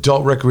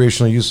adult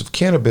recreational use of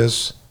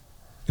cannabis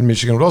in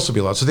Michigan would also be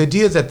allowed. So the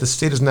idea that the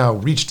state has now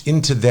reached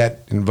into that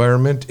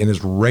environment and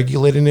is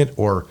regulating it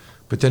or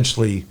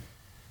potentially,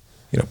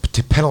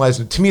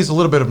 penalizing it, to me is a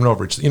little bit of an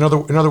overreach. In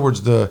other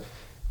words, the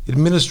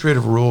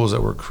administrative rules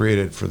that were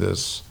created for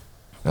this,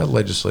 not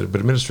legislative,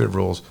 but administrative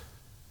rules,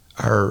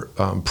 are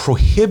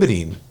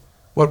prohibiting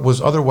what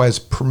was otherwise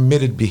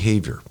permitted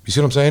behavior. You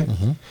see what I'm saying?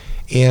 Mm-hmm.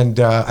 And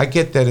I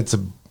get that it's a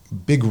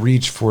big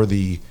reach for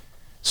the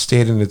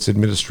state and its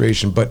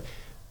administration, but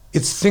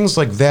it's things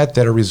like that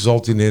are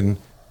resulting in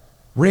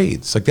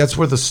raids. Like that's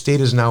where the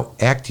state is now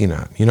acting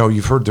on.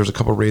 You've heard there's a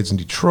couple of raids in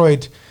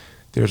Detroit.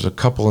 There's a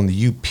couple in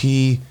the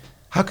UP.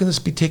 How can this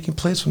be taking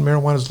place when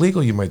marijuana is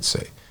legal, you might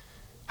say?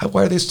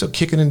 Why are they still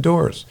kicking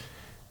indoors?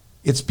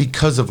 It's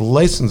because of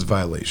license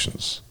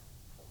violations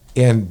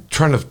and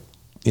trying to,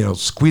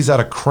 squeeze out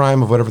a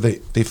crime of whatever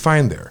they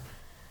find there.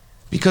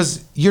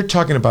 Because you're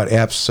talking about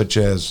apps such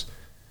as,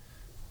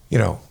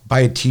 buy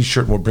a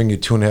T-shirt and we'll bring you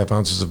 2.5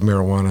 ounces of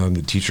marijuana and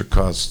the T-shirt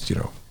costs,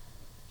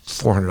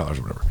 $400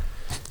 or whatever.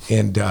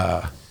 And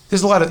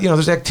there's a lot of,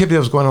 there's activity that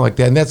was going on like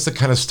that. And that's the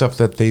kind of stuff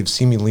that they've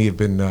seemingly have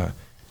been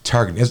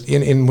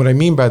targeting. And what I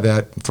mean by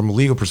that from a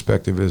legal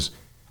perspective is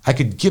I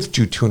could gift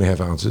you 2.5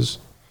 ounces.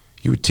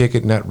 You would take it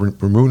and not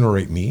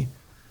remunerate me.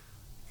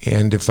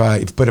 And if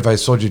I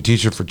sold you a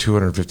T-shirt for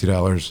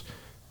 $250,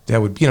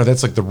 that would,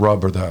 that's like the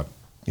rub or the,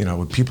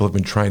 what people have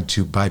been trying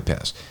to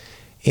bypass.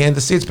 And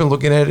the state's been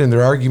looking at it, and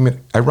their argument,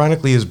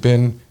 ironically, has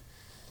been,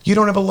 you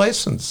don't have a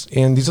license.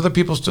 And these other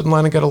people stood in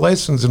line and got a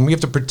license, and we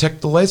have to protect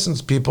the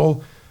licensed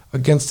people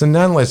against the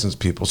non-licensed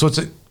people. So it's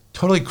a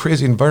totally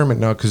crazy environment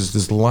now because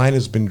this line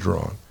has been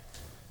drawn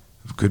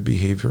of good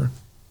behavior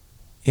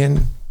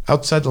and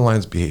outside the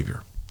lines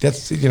behavior.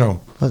 That's,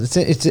 Well,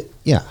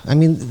 yeah. I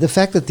mean, the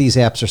fact that these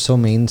apps are so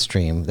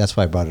mainstream, that's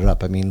why I brought it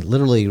up. I mean,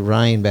 literally,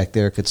 Ryan back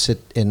there could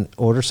sit and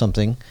order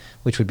something,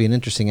 which would be an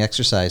interesting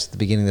exercise at the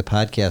beginning of the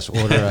podcast.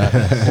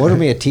 Order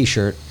me a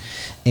T-shirt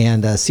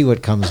and see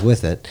what comes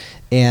with it.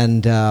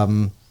 And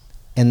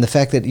the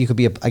fact that you could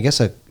be,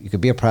 you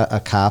could be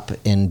a cop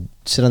and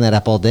sit on that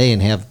app all day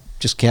and have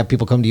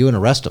people come to you and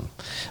arrest them.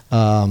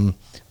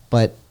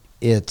 But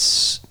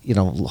it's,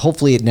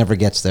 hopefully it never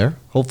gets there.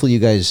 Hopefully you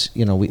guys,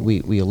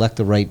 we elect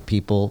the right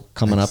people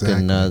coming up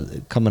in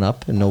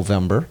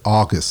November.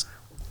 August.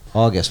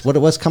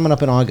 What's coming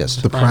up in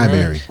August? The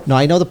primary. No,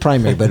 I know the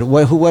primary, but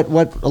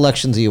what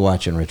elections are you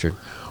watching, Richard?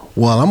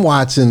 Well, I'm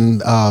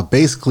watching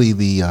basically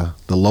the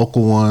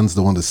local ones,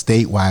 the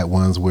statewide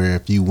ones, where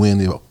if you win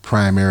the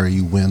primary,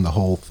 you win the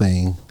whole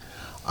thing.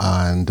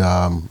 And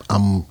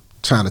I'm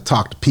trying to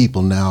talk to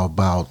people now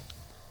about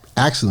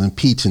actually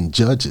impeaching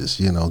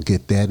judges,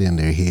 get that in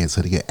their head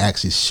so they can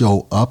actually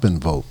show up and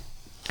vote.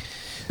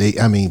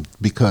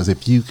 Because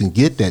if you can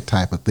get that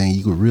type of thing,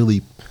 you could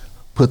really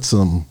put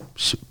some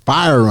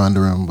fire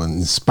under them and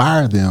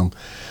inspire them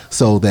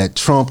so that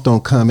Trump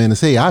don't come in and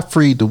say, I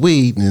freed the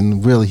weed,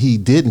 and really he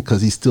didn't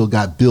because he still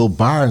got Bill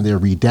Barr and they're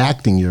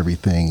redacting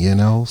everything,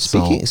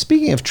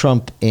 Speaking of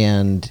Trump,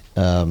 and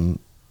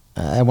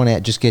I want to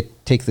just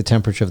take the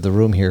temperature of the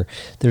room here.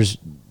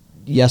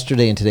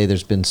 Yesterday and today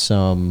there's been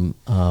there's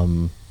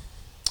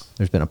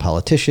been a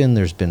politician,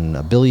 there's been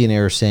a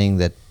billionaire saying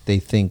that they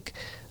think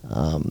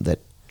that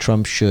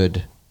Trump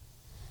should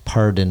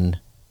pardon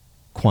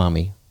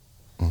Kwame.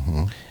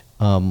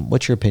 Mm-hmm.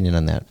 What's your opinion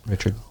on that,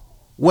 Richard?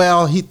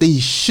 Well, he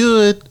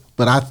should,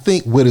 but I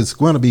think what it's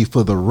going to be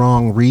for the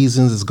wrong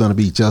reasons. It's going to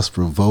be just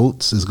for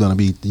votes. It's going to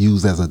be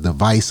used as a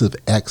divisive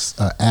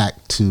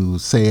act to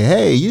say,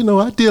 hey,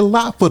 I did a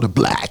lot for the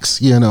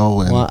blacks, And,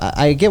 well,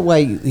 I get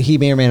why he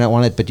may or may not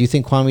want it, but do you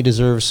think Kwame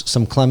deserves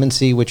some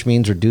clemency, which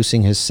means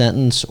reducing his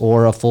sentence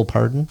or a full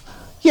pardon?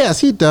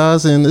 Yes, he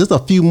does, and there's a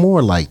few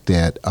more like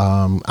that.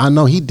 I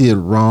know he did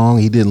wrong.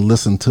 He didn't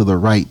listen to the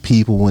right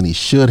people when he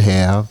should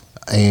have,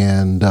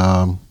 and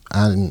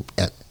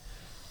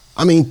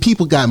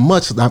people got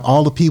much.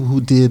 All the people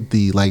who did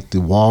the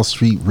Wall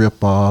Street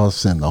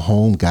ripoffs and the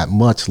Home got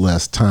much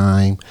less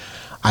time.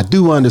 I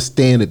do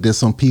understand that there's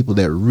some people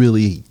that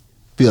really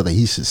feel that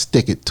he should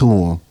stick it to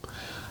him,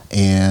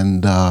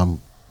 and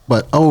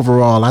but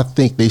overall, I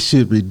think they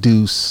should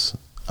reduce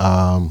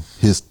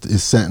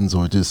his sentence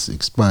or just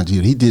expunge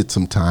it. He did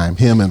some time.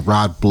 Him and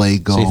Rod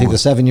Blago. So you think the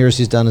 7 years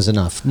he's done is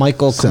enough?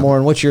 Michael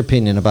Camoran, what's your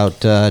opinion about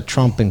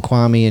Trump and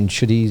Kwame, and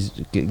should he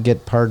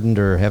get pardoned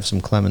or have some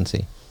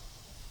clemency?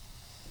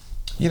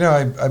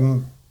 I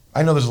know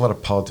there's a lot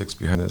of politics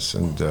behind this,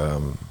 and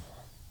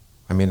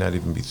I may not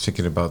even be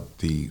thinking about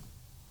the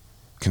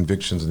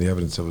convictions and the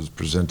evidence that was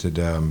presented.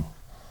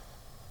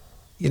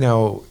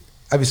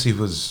 Obviously he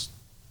was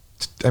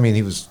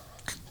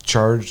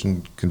charged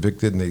and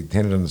convicted, and they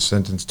handed him the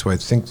sentence to. I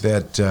think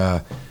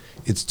that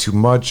it's too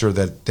much, or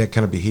that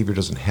kind of behavior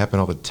doesn't happen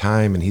all the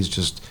time, and he's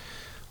just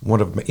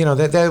one of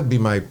that would be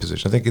my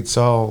position. I think it's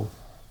a lot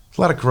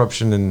of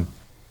corruption in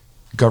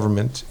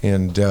government,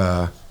 and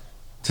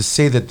to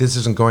say that this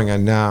isn't going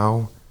on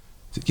now,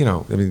 you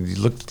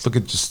look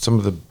at just some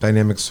of the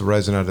dynamics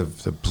arising out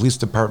of the police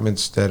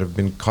departments that have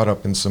been caught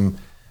up in some,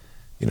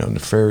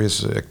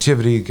 nefarious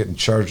activity, getting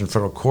charged in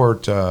federal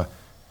court.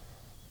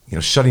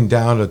 shutting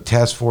down a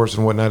task force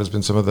and whatnot has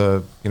been some of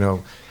the,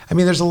 I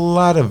mean, there's a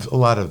lot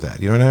of that.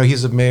 Now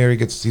he's a mayor.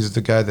 He's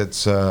the guy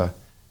that's got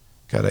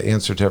to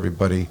answer to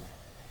everybody.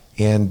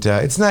 And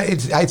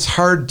it's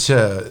hard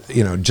to,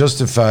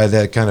 justify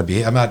that kind of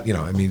behavior. I'm not,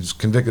 he's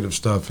convicted of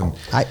stuff. And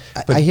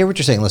I hear what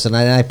you're saying. Listen,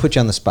 I put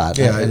you on the spot.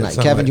 Yeah,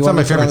 Kevin, you want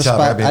me to put you on the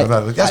spot?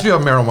 That's me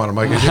on marijuana,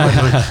 Mike.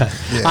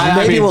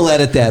 Maybe we'll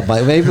edit that,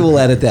 Mike. Maybe we'll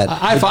edit that.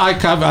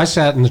 I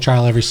sat in the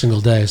trial every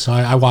single day, so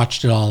I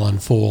watched it all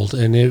unfold,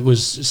 and it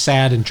was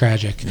sad and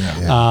tragic.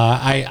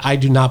 Yeah. I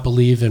do not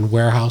believe in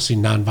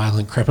warehousing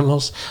nonviolent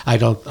criminals. I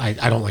don't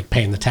like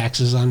paying the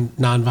taxes on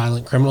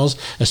nonviolent criminals,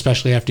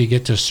 especially after you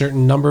get to a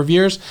certain number of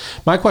years.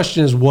 My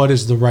question is, what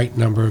is the right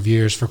number of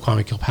years for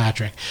Kwame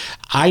Kilpatrick?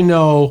 I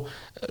know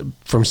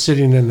from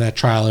sitting in that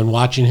trial and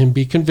watching him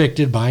be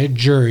convicted by a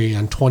jury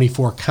on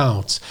 24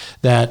 counts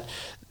that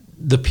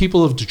the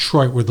people of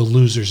Detroit were the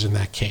losers in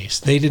that case.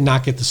 They did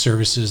not get the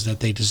services that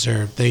they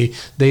deserved.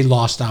 They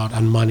lost out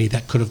on money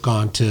that could have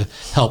gone to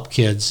help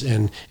kids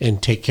and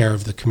take care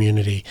of the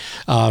community.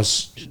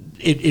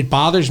 It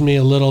bothers me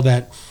a little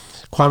that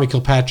Kwame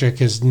Kilpatrick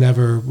has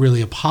never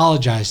really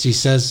apologized. He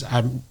says,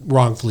 I'm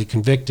wrongfully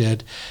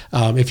convicted.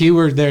 If he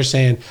were there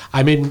saying,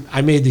 I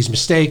made these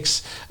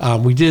mistakes,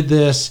 we did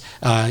this,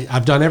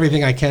 I've done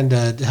everything I can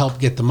to help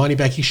get the money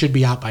back, he should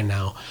be out by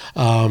now.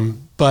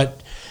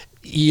 But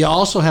you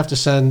also have to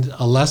send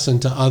a lesson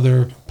to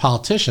other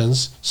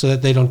politicians so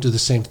that they don't do the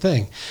same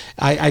thing.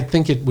 I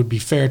think it would be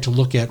fair to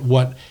look at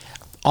what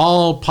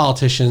all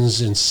politicians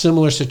in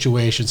similar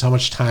situations, how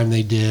much time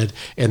they did,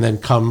 and then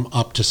come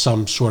up to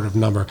some sort of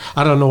number.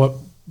 I don't know what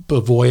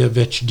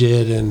Blagojevich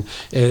did, and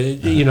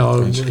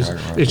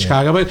in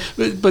Chicago,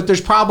 but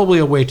there's probably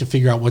a way to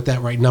figure out what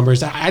that right number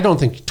is. I don't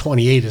think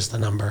 28 is the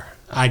number.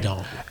 I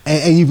don't.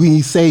 And when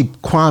you say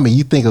Kwame,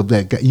 you think of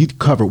that guy. You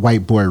covered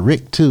White Boy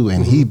Rick too,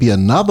 and he'd be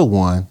another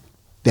one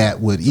that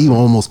would even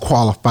almost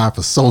qualify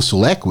for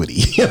social equity.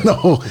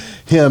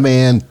 Him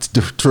and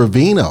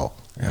Trevino.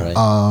 Right.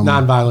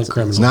 Nonviolent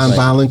criminals.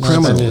 Nonviolent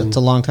criminals. It's a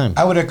long time.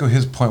 I would echo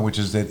his point, which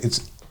is that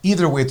it's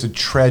either way, it's a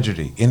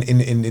tragedy,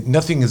 and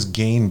nothing is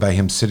gained by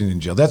him sitting in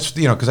jail. That's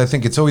because I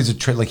think it's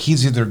always like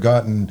he's either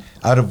gotten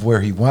out of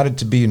where he wanted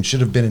to be and should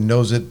have been and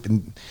knows it,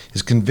 and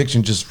his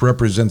conviction just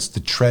represents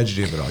the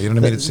tragedy of it all. You know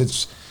what I mean?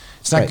 It's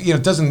not right.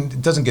 It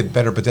doesn't get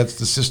better, but that's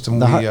the system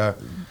the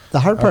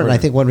hard part, and I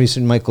think one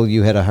reason, Michael,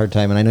 you had a hard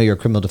time, and I know you're a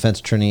criminal defense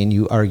attorney and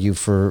you argue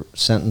for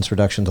sentence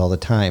reductions all the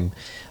time.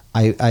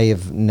 I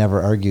have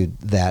never argued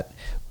that,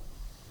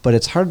 but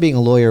it's hard being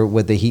a lawyer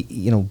with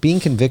being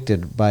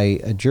convicted by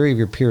a jury of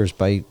your peers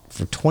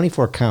for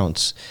 24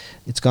 counts.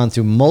 It's gone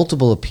through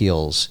multiple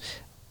appeals.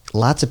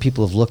 Lots of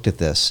people have looked at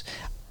this.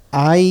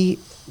 I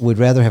would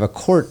rather have a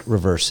court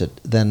reverse it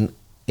than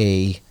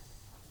a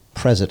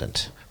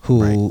president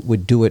who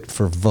would do it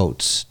for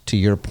votes, to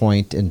your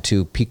point and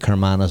to Pete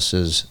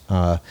Karmanos's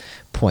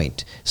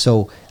point.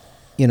 So,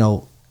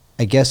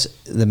 I guess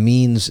the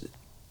means.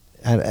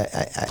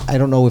 I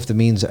don't know if the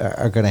means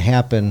are going to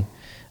happen.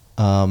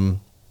 How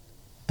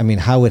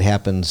it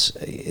happens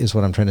is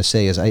what I'm trying to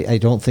say is I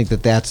don't think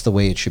that that's the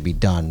way it should be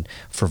done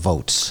for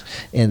votes.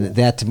 And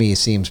that to me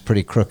seems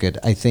pretty crooked.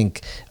 I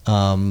think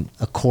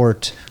a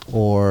court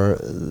or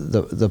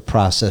the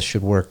process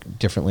should work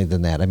differently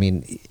than that.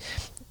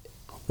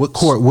 What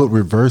court would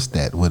reverse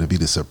that? Would it be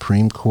the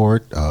Supreme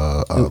Court,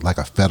 like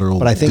a federal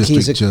but I think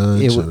district judge?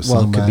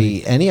 It could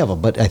be any of them.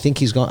 But I think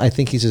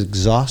he's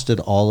exhausted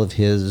all of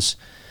his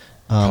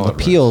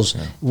appeals,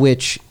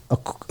 which,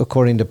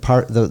 according to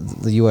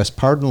the U.S.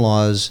 pardon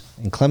laws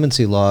and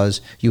clemency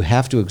laws, you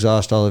have to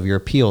exhaust all of your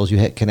appeals.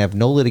 You can have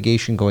no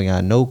litigation going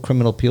on, no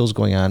criminal appeals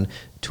going on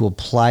to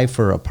apply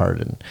for a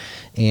pardon.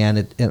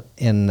 And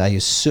I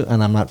assume,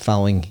 and I'm not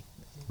following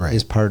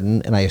his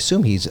pardon, and I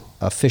assume he's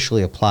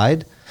officially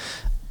applied,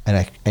 and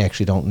I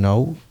actually don't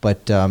know,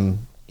 but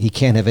he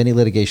can't have any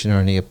litigation or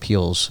any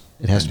appeals.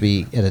 It has to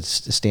be at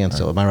its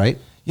standstill. Am I right?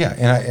 Yeah,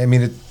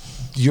 and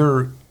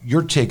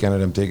your take on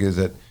it, I'm taking, is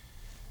that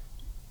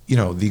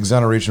the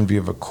exoneration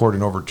via a court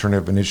and overturning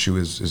of an issue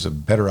is a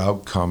better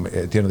outcome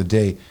at the end of the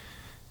day.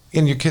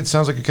 And your kid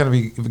sounds like you're kind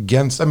of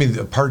against.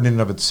 A pardon in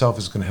and of itself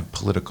is going to have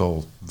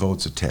political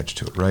votes attached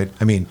to it, right?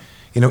 In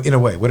a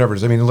way, whatever it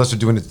is. Unless they're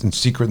doing it in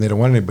secret and they don't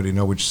want anybody to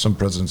know, which some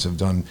presidents have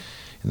done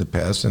in the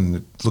past, and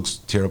it looks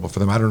terrible for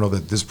them. I don't know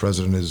that this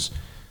president is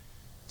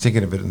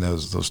thinking of it in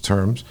those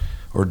terms,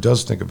 or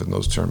does think of it in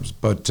those terms,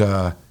 but.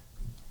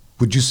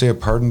 Would you say a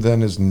pardon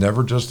then is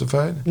never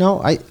justified?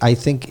 No, I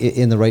think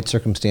in the right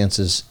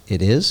circumstances it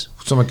is.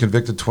 Someone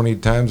convicted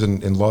 28 times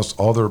and lost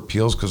all their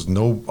appeals because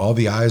all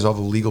the eyes, all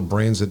the legal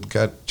brains that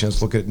got a chance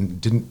to look at it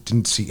and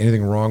didn't see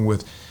anything wrong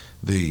with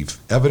the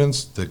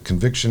evidence, the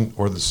conviction,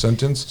 or the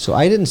sentence. So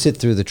I didn't sit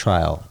through the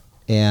trial,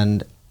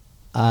 and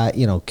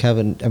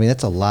Kevin,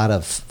 that's a lot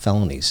of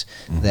felonies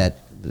that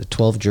the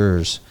 12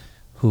 jurors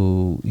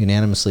who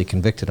unanimously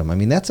convicted him. I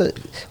mean,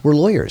 we're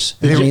lawyers.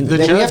 I mean, we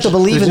have to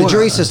believe in the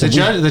jury system.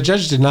 The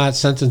judge did not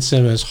sentence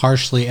him as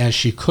harshly as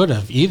she could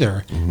have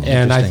either. Mm-hmm.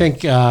 And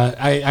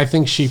I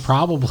think she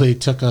probably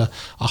took a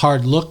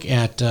hard look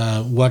at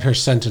what her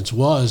sentence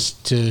was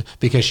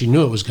because she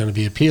knew it was going to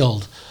be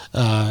appealed.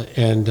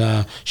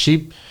 And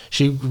she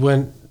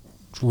went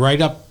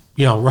right up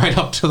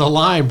to the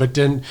line, but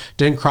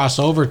didn't cross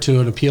over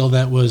to an appeal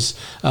that was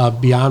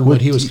beyond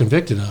what he was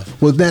convicted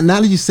of. Well, now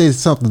that you say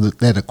something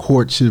that a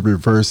court should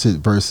reverse it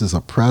versus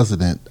a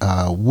president,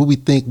 what we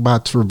think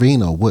about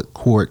Trevino? What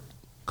court?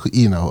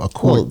 A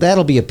court? Well,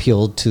 that'll be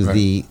appealed to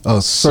the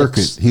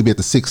circuit. He'd be at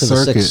the Sixth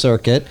Circuit. Sixth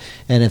Circuit,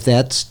 and if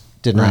that's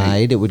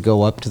denied, it would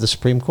go up to the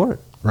Supreme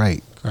Court.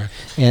 Right. Correct.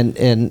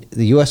 And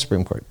the U.S.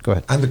 Supreme Court. Go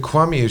ahead. On the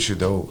Kwame issue,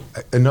 though,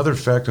 another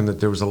factor in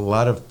that there was a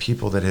lot of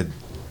people that had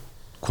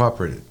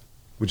cooperated,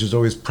 which is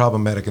always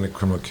problematic in a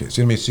criminal case.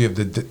 You know what I mean? So you have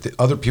the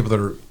other people that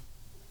are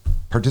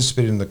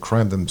participating in the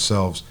crime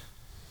themselves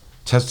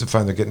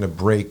testifying they're getting a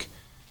break.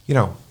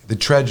 The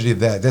tragedy of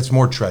that's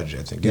more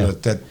tragedy, I think.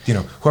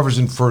 Whoever's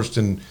in first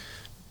and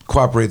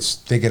cooperates,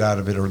 they get out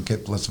of it or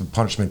get less of a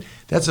punishment.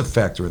 That's a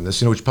factor in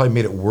this, which probably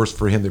made it worse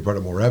for him. They brought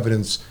up more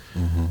evidence.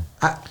 Mm-hmm.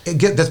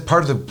 Again, that's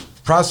part of the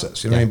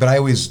process, what I mean? But I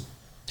always,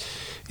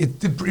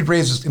 it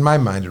raises, in my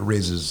mind,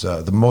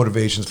 the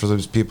motivations for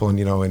those people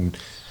and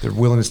their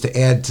willingness to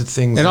add to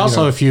things. And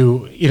also, if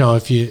you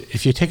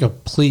take a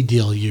plea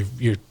deal,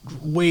 you're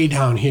way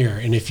down here,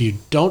 and if you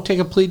don't take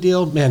a plea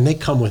deal, man, they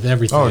come with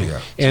everything. Oh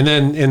yeah. And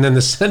then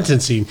the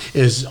sentencing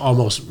is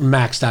almost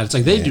maxed out. It's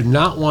like they do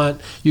not want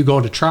you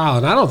going to trial,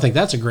 and I don't think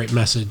that's a great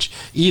message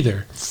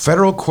either.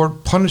 Federal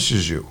court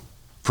punishes you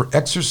for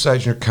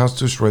exercising your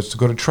constitutional rights to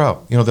go to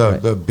trial.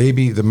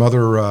 The mother,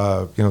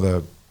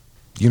 the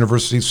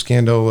university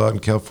scandal in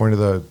California,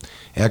 the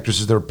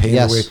actresses that were paying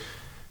their way.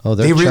 Oh,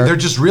 they're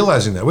just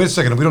realizing that. Wait a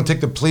second, if we don't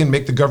take the plea and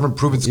make the government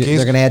prove its case,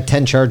 they're going to add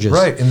 10 charges.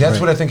 Right, and that's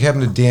what I think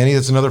happened to Danny.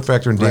 That's another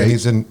factor in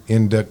Danny's and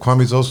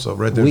Kwame's also.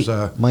 Right, there's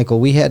Michael.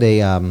 We had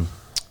Adolph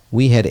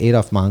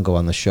Mongo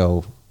on the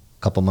show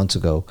a couple months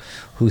ago,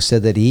 who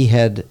said that he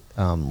had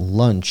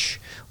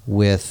lunch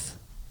with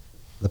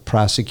the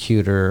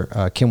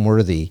prosecutor Kim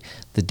Worthy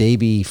the day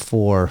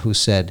before, who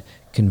said,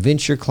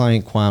 "Convince your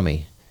client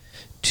Kwame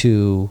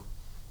to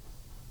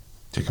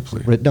take a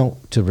plea,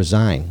 to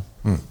resign."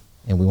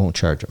 And we won't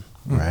charge him.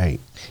 Right.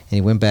 And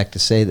he went back to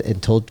say that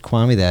and told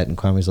Kwame that, and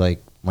Kwame's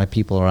like, "My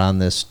people are on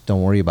this.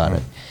 Don't worry about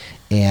it."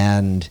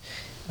 And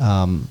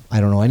I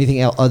don't know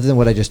anything else other than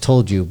what I just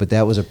told you, but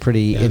that was a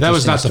pretty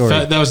interesting story.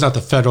 That was not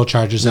the federal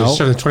charges. No? It was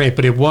certainly 28,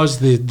 but it was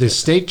the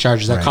state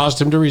charges that caused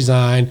him to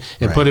resign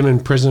and put him in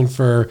prison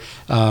for,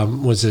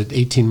 was it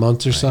 18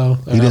 months or so?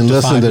 He didn't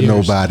listen to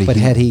nobody. But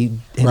had he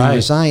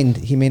resigned,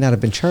 he may not have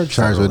been charged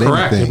with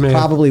anything.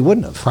 Probably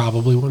wouldn't have.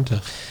 Probably wouldn't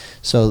have.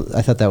 So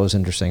I thought that was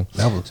interesting.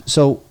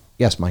 So,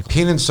 yes, Michael.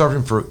 Pain and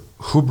suffering for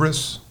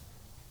hubris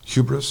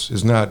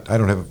is not, I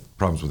don't have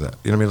problems with that.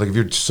 You know what I mean? Like if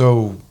you're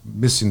so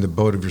missing the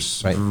boat of your,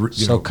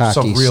 so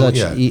cocky,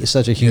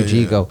 such a huge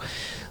ego.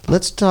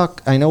 Let's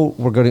talk, I know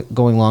we're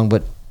going long,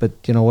 but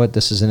you know what?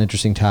 This is an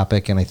interesting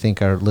topic, and I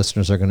think our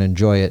listeners are going to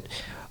enjoy it.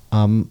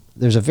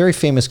 There's a very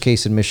famous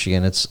case in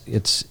Michigan. It's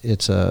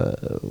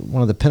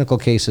one of the pinnacle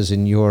cases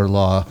in your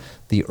law,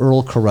 the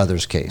Earl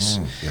Carruthers case.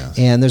 Yes.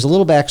 And there's a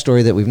little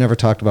backstory that we've never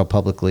talked about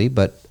publicly,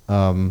 but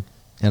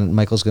and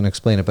Michael's going to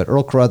explain it. But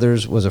Earl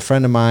Carruthers was a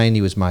friend of mine.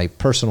 He was my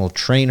personal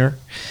trainer,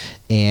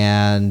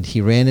 and he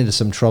ran into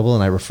some trouble,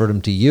 and I referred him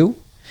to you,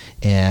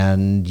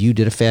 and you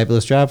did a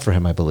fabulous job for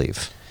him, I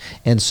believe.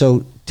 And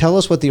so tell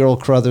us what the Earl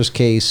Carruthers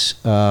case,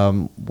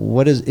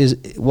 what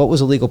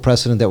was a legal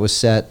precedent that was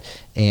set,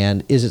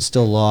 and is it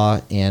still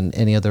law, and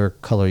any other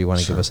color you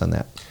want to give us on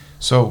that?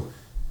 So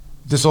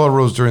this all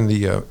arose during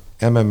the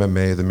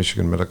MMMA, the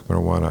Michigan Medical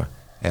Marijuana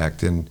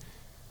Act, and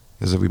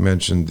as we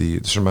mentioned, the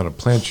certain amount of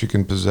plants you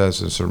can possess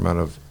and a certain amount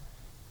of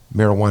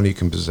marijuana you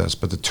can possess.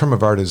 But the term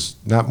of art is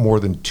not more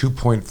than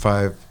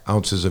 2.5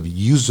 ounces of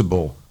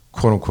usable,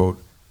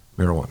 quote-unquote,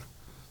 marijuana.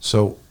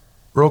 So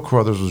Earl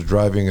Carruthers was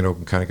driving in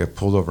Oakland County, got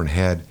pulled over and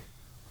had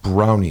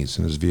brownies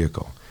in his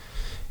vehicle.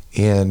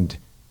 And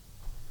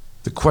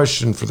the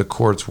question for the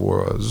courts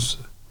was,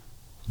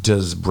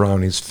 does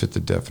brownies fit the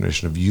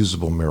definition of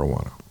usable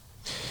marijuana?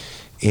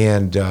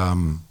 And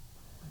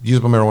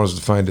usable marijuana is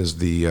defined as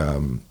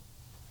the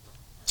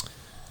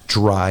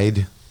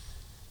dried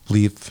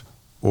leaf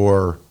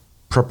or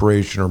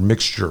preparation or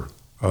mixture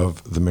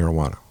of the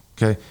marijuana,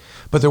 okay?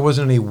 But there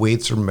wasn't any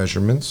weights or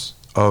measurements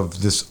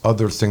of this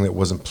other thing that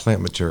wasn't plant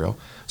material.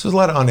 So there's a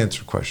lot of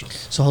unanswered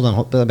questions. So hold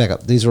on, back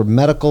up. These were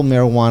medical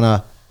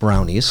marijuana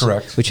brownies.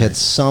 Correct. Which had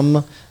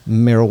some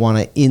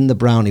marijuana in the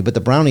brownie, but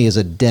the brownie is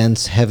a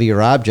dense,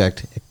 heavier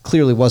object. It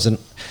clearly wasn't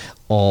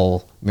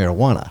all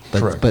marijuana.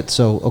 Correct.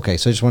 So I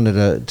just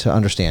wanted to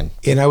understand.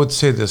 And I would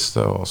say this,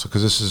 though, also,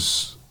 because this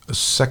is a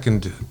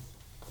second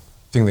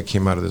thing that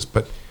came out of this,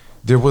 but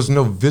there was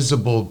no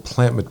visible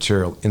plant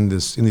material in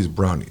these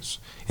brownies.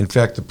 In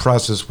fact, the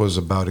process was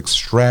about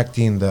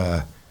extracting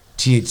the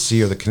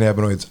THC or the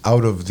cannabinoids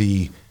out of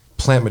the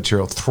plant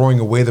material, throwing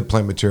away the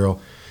plant material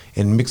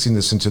and mixing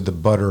this into the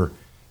butter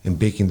and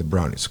baking the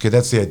brownies. Okay,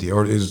 that's the idea.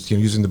 Or is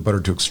using the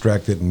butter to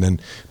extract it and then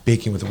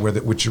baking with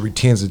it, which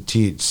retains the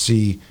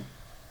THC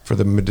for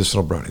the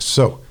medicinal brownies.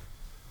 So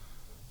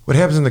what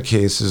happens in the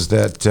case is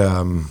that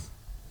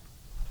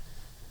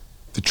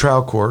the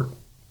trial court,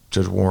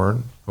 Judge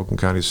Warren, Oakland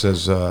County,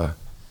 says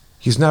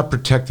he's not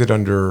protected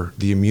under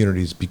the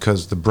immunities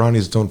because the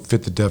brownies don't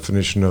fit the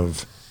definition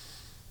of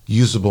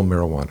usable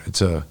marijuana.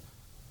 It's a,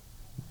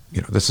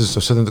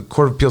 so then the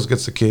Court of Appeals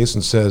gets the case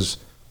and says,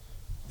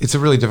 it's a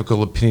really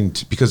difficult opinion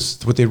because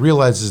what they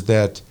realize is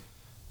that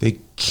they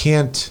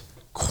can't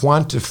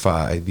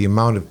quantify the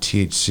amount of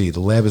THC. The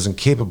lab isn't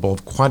capable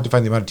of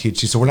quantifying the amount of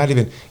THC. So we're not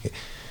even,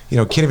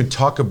 can't even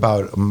talk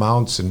about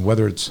amounts and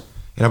whether it's,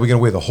 are we going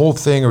to weigh the whole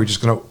thing or are we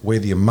just going to weigh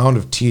the amount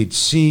of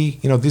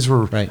THC? These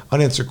were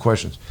unanswered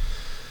questions.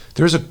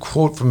 There's a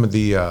quote from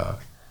the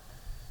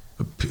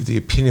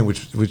opinion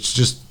which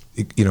just,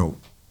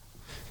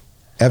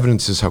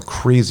 evidences how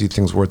crazy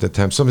things were at that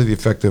time. Something to the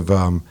effect of,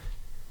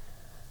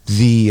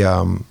 the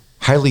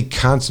highly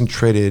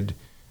concentrated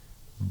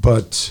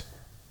but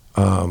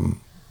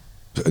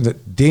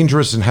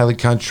dangerous and highly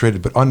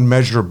concentrated but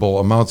unmeasurable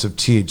amounts of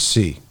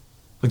THC.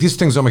 Like these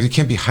things, they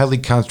can't be highly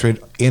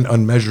concentrated and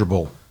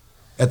unmeasurable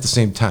at the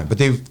same time. But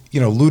they've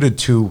alluded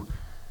to,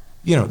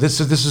 this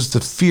is the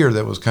fear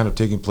that was kind of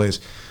taking place.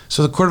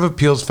 So the Court of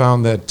Appeals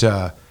found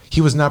that he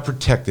was not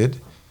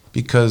protected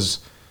because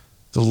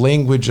the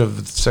language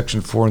of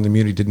Section 4 in the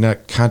immunity did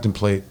not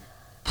contemplate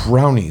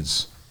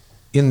brownies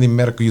in the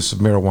medical use of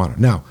marijuana.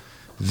 Now,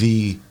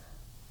 the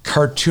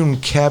cartoon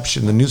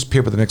caption in the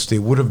newspaper the next day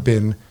would have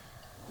been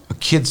a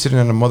kid sitting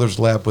on a mother's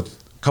lap with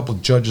a couple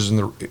of judges in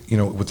their,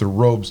 with their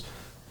robes,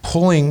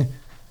 pulling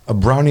a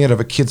brownie out of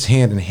a kid's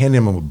hand and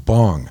handing him a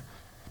bong,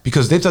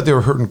 because they thought they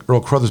were hurting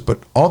Earl Carruthers, but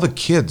all the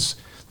kids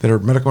that are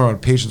medical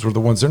marijuana patients were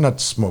the ones, they're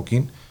not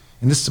smoking.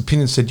 And this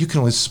opinion said you can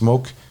only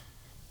smoke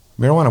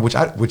marijuana,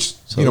 which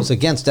so it's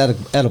against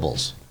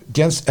edibles.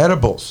 Against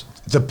edibles.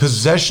 The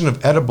possession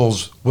of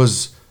edibles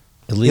was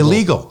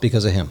illegal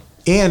because of him.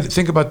 And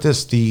think about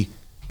this: the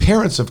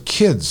parents of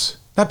kids,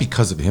 not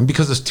because of him,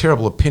 because of this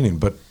terrible opinion,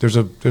 but there's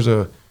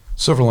a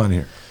silver line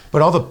here.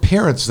 But all the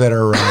parents that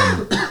are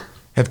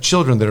have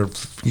children that are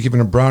giving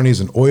them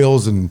brownies and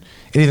oils and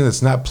anything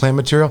that's not plant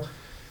material,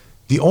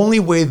 the only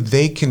way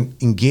they can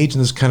engage in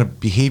this kind of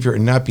behavior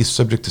and not be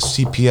subject to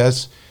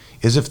CPS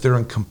is if they're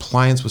in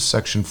compliance with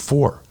Section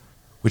 4,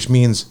 which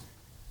means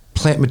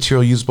plant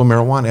material usable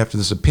marijuana after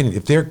this opinion.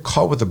 If they're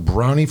caught with a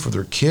brownie for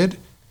their kid,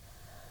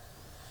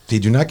 they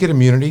do not get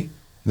immunity, and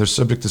they're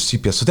subject to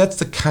CPS. So that's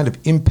the kind of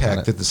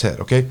impact that this had,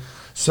 okay?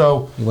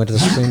 So you went to the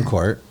Supreme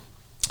Court.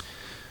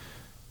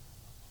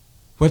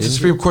 Went to the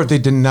Supreme Court, they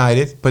denied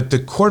it, but the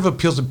Court of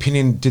Appeals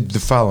opinion did the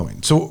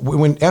following.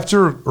 So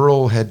after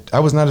Earl I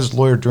was not his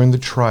lawyer during the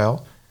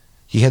trial,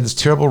 he had this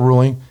terrible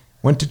ruling,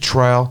 went to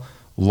trial,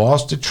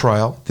 lost at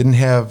trial, didn't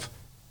have,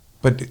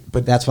 but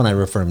that's when I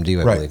refer him to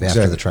you, I believe,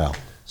 after the trial.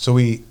 So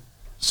we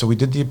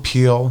did the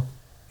appeal,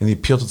 and the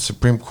appeal to the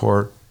Supreme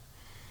Court.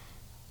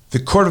 The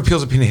Court of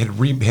Appeals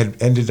opinion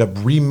had ended up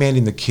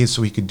remanding the case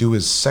so he could do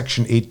his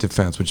Section 8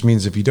 defense, which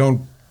means if you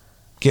don't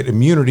get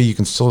immunity, you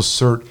can still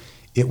assert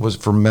it was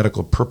for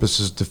medical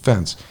purposes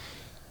defense.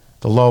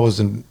 The law was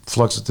in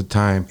flux at the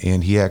time,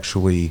 and he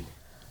actually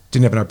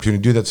didn't have an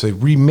opportunity to do that, so they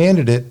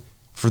remanded it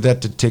for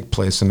that to take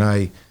place, and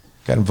I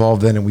got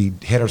involved then, and we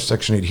had our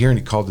Section 8 hearing.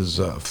 He called his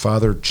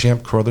father,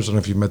 Champ Carruthers. I don't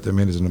know if you met that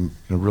man. He's a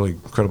really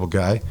incredible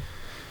guy.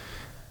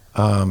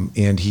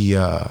 And he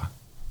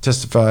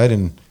testified,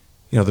 and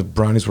the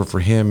brownies were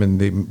for him,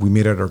 and we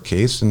made out our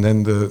case. And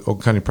then the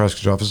Oakland County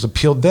Prosecutor's Office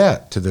appealed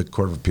that to the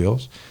Court of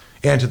Appeals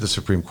and to the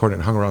Supreme Court,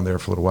 and hung around there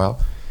for a little while.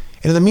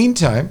 And in the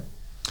meantime,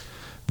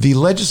 the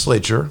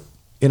legislature,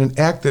 in an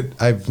act that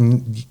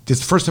it's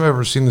the first time I've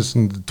ever seen this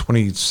in the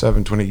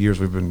 28 years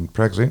we've been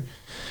practicing,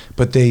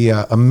 but they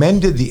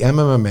amended the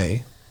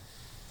MMMA,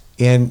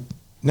 and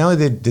not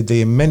only did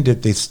they amend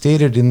it, they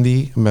stated in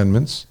the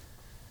amendments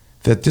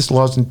that this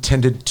law is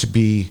intended to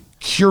be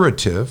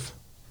curative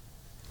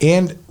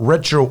and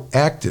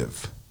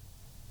retroactive.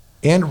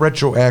 And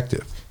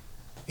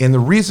the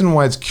reason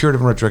why it's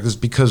curative and retroactive is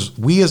because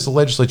we as the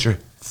legislature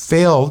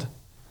failed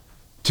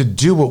to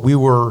do what we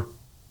were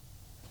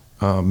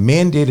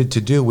mandated to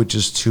do, which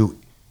is to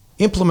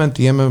implement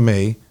the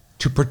MMA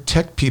to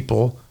protect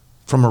people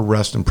from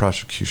arrest and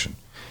prosecution.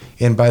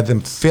 And by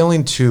them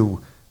failing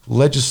to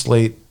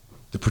legislate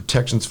the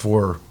protections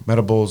for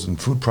medibles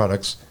and food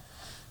products,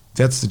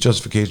 that's the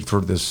justification for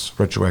this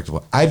retroactive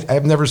law.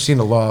 I've never seen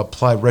a law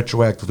applied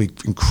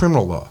retroactively in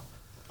criminal law.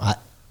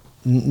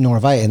 Nor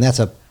have I. And it's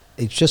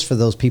just for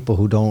those people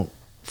who don't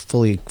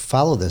fully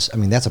follow this. I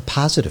mean, that's a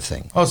positive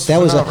thing. Oh,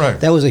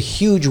 that was a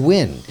huge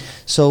win.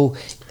 So,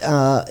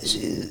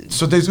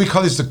 we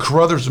call these the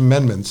Carruthers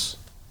Amendments.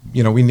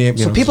 We name.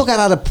 So people got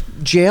out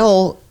of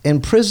jail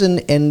and prison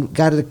and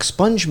got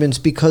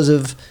expungements because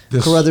of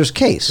Carruthers'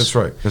 case. That's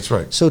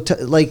right. So,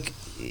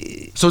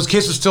 so his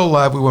case is still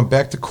alive. We went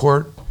back to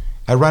court.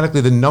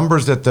 Ironically, the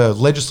numbers that the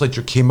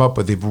legislature came up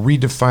with, they've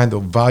redefined the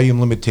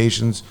volume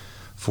limitations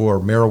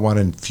for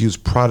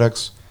marijuana-infused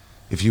products.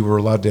 If you were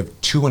allowed to have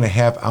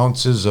 2.5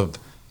 ounces of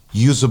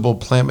usable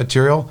plant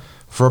material,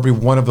 for every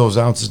one of those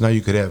ounces, now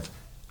you could have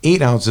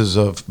 8 ounces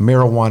of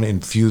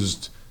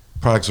marijuana-infused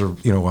products, or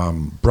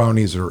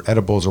brownies or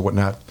edibles or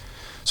whatnot.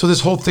 So this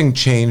whole thing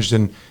changed,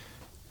 and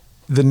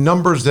the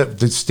numbers that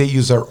the state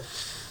used are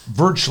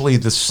virtually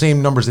the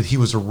same numbers that he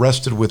was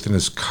arrested with in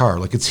his car.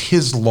 Like, it's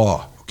his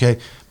law, okay?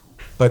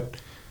 But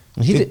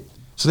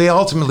so they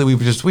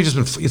ultimately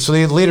so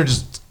they later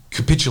just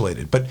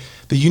capitulated. But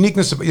the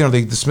uniqueness of,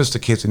 they dismissed the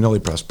case in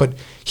nulli pros. But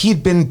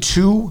he'd been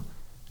to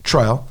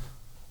trial.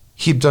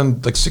 He'd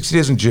done like 60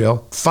 days in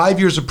jail, 5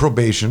 years of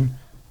probation.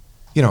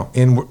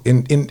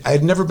 And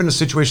I'd never been in a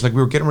situation like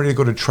we were getting ready to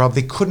go to trial.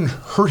 They couldn't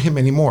hurt him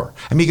anymore.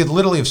 I mean, he could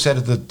literally have said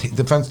at the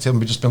defense table,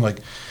 but just been like,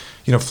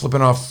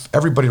 flipping off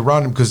everybody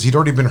around him because he'd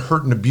already been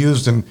hurt and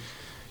abused, and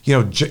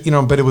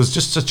but it was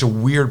just such a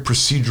weird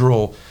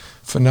procedural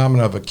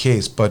phenomena of a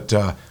case. But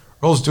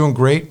Earl's doing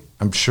great.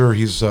 I'm sure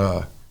he's,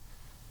 as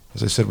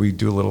I said, we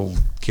do a little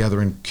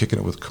gathering, kicking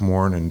it with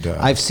Comorn, and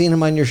I've seen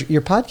him on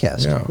your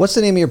podcast. Yeah. What's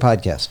the name of your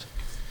podcast?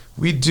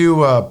 We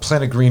do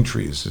Planet Green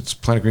Trees. It's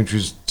Planet Green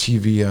Trees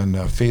TV on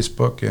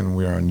Facebook, and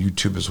we're on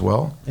YouTube as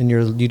well. And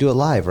you do it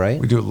live, right?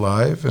 We do it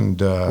live.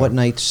 And what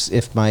nights,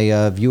 if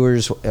my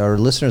viewers or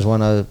listeners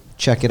want to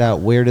check it out,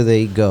 where do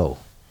they go?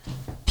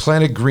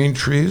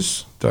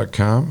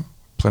 PlanetGreenTrees.com.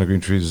 Planet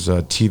Green Trees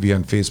TV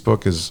on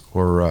Facebook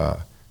or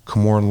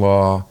Comorn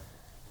Law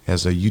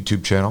has a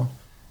YouTube channel.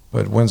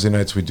 But Wednesday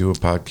nights we do a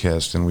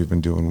podcast, and we've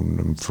been doing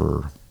them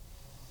for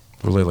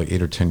really like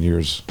 8 or 10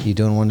 years. You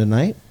doing one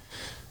tonight?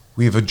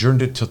 We've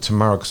adjourned it till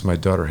tomorrow because my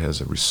daughter has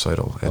a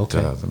recital at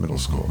the middle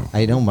school.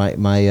 I know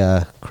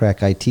my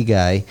crack IT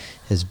guy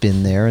has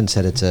been there and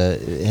said it's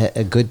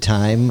a good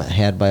time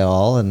had by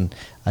all, and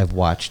I've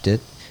watched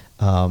it.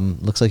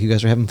 Looks like you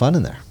guys are having fun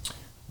in there.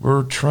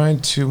 We're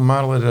trying to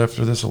model it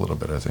after this a little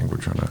bit. I think we're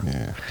trying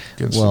to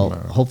get some. Well,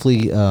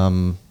 hopefully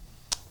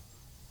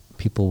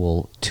people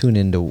will tune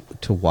in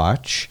to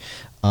watch.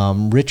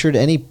 Richard,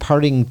 any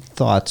parting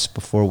thoughts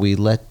before we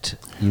let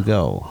you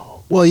go?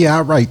 Well, yeah,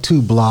 I write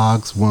 2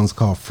 blogs. One's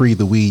called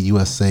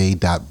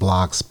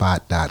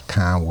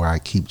freetheweedusa.blogspot.com, where I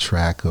keep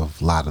track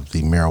of a lot of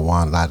the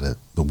marijuana, a lot of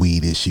the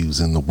weed issues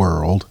in the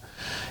world.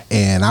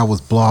 And I was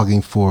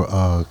blogging for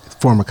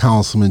former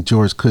Councilman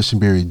George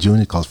Cushenberry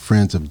Jr. called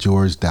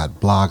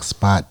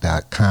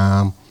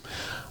friendsofgeorge.blogspot.com.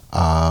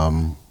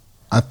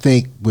 I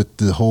think with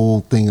the whole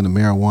thing of the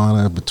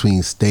marijuana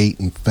between state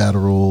and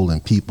federal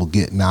and people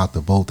getting out to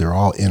vote, they're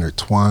all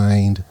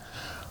intertwined.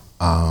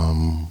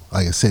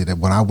 Like I said,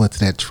 when I went to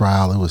that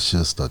trial, it was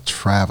just a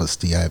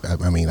travesty. I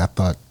mean, I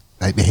thought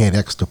they had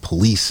extra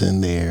police in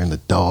there and the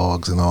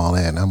dogs and all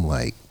that. And I'm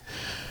like,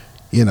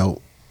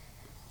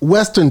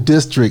 Western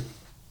District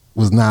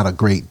was not a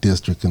great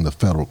district in the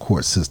federal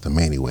court system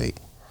anyway.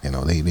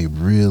 They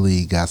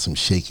really got some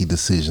shaky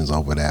decisions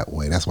over that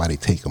way. That's why they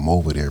take them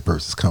over there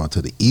versus coming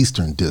to the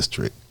Eastern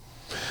District.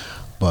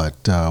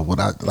 But what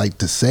I'd like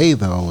to say,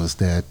 though, is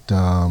that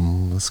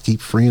let's keep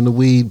freeing the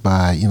weed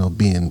by,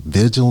 being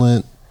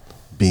vigilant,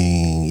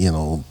 being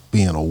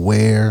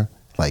aware,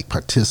 like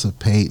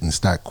participate and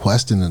start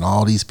questioning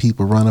all these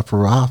people running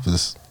for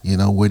office.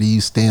 Where do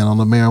you stand on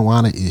the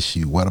marijuana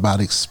issue? What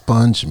about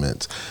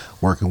expungements?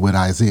 Working with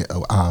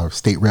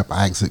State Rep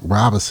Isaac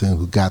Robinson,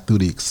 who got through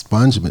the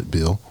expungement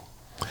bill.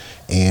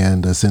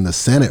 And it's in the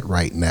Senate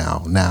right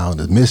now. Now,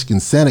 the Michigan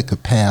Senate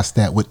could pass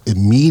that with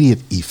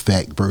immediate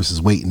effect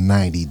versus waiting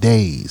 90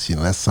 days.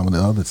 That's some of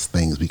the other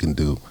things we can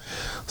do.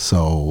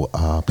 So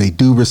they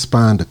do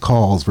respond to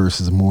calls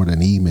versus more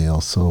than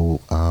email.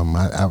 So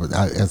I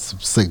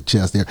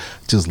suggest there,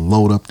 just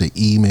load up the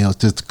emails,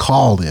 just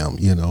call them,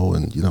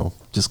 and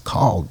just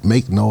call,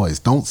 make noise.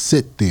 Don't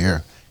sit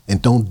there and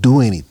don't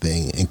do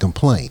anything and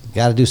complain.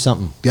 Got to do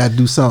something.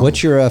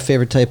 What's your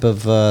favorite type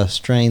of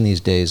strain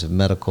these days of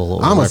medical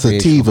or I'm a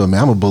sativa,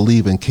 man. I'm a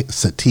believer in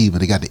sativa.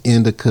 They got the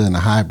indica and the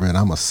hybrid.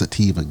 I'm a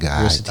sativa guy.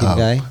 You're a sativa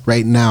guy?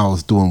 Right now, I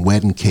was doing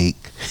wedding cake.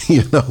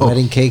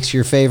 Wedding cake's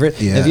your favorite?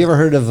 Yeah. Have you ever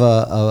heard of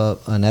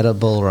an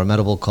edible or a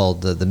medible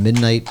called the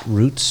Midnight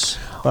Roots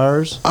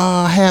bars?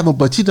 I haven't,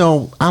 but I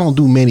don't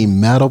do many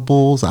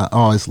medibles. I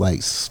always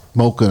like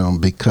smoking them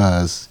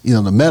because the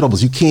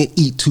medibles you can't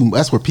eat too much.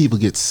 That's where people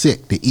get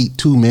sick. They eat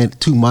too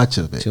much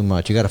of it. Too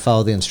much. You got to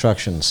follow the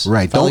instructions.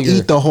 Right. Don't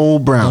eat the whole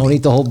brownie. Don't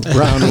eat the whole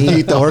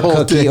brownie or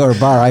cookie or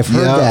bar. I've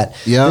heard that.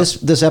 Yeah.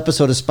 This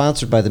episode is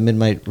sponsored by the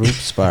Midnight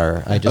Roots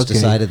bar. I just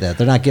decided that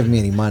they're not giving me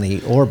any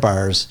money or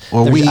bars.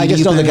 Or weed. I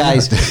just know the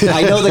guys.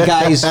 I know the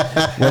guys.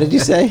 What did you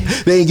say?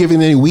 They ain't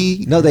giving any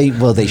weed. No,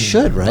 they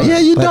should, right? Yeah,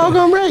 you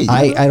doggone right.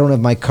 I don't have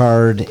my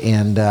card,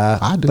 and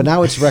I do. But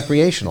now it's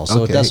recreational,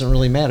 so it doesn't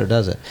really matter,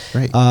 does it?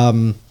 Right.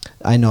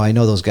 I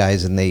know those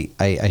guys, and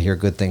I hear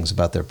good things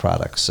about their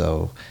products.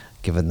 So,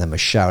 giving them a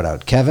shout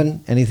out.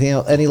 Kevin, anything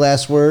else, any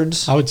last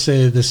words? I would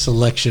say this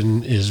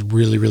election is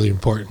really, really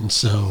important.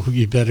 So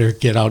you better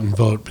get out and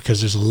vote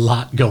because there's a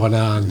lot going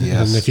on.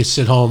 Yes. And if you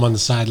sit home on the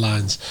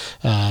sidelines,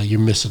 you're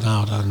missing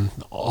out on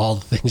all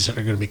the things that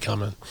are going to be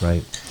coming.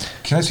 Right.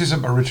 Can I say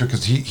something about Richard?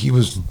 Because he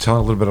was telling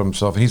a little bit of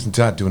himself, and he's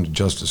not doing it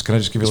justice. Can I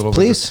just give you a little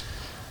Please. bit?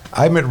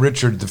 I met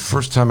Richard the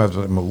first time.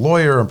 I'm a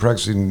lawyer. I'm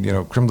practicing,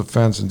 criminal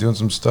defense and doing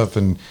some stuff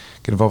and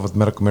get involved with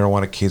medical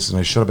marijuana cases. And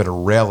I showed up at a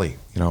rally.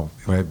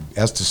 I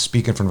asked to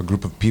speak in front of a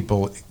group of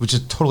people, which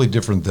is totally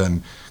different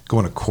than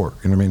going to court.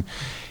 You know what I mean?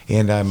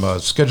 And I'm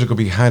scheduled to go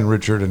behind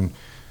Richard, and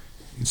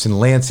it's in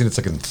Lansing. It's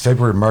like in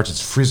February, March.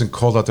 It's freezing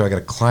cold out there. I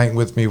got a client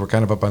with me. We're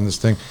kind of up on this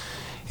thing.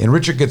 And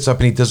Richard gets up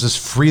and he does this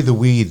free the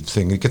weed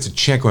thing. He gets a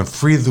chant going,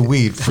 free the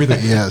weed, free the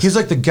Yes. He's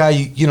like the guy,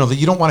 that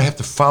you don't want to have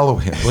to follow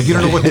him. Like, you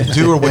don't know what to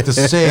do or what to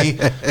say.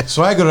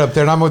 So I go up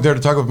there and I'm there to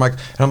talk with Mike.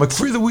 And I'm like,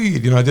 free the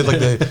weed. I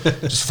did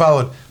just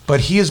follow it. But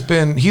he has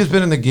been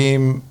in the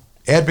game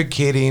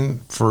advocating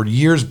for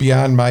years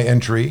beyond my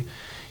entry.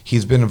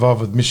 He's been involved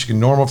with Michigan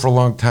NORML for a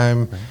long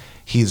time.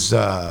 He's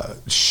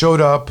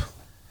showed up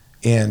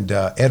and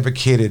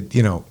advocated,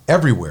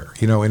 everywhere,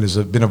 and has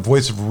been a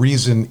voice of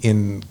reason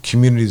in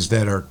communities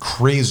that are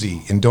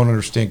crazy and don't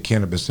understand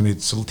cannabis. And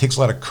it takes a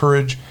lot of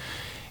courage,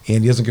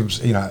 and he doesn't give,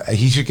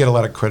 he should get a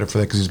lot of credit for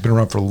that because he's been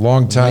around for a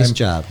long time. Nice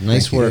job.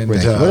 Nice work, And,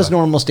 Richard. What does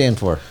NORML stand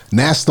for?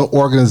 National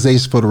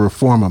Organization for the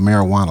Reform of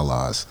Marijuana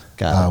Laws.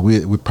 Got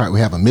it. We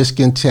have a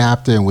Michigan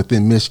chapter, and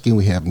within Michigan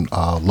we have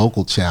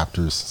local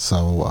chapters.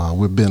 So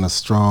we've been a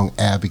strong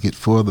advocate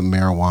for the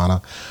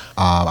marijuana.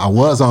 I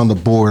was on the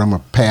board. I'm a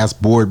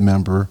past board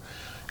member,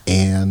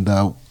 and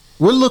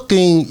we're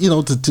looking,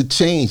 to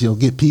change.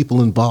 Get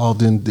people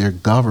involved in their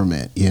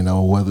government.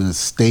 Whether it's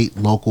state,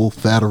 local,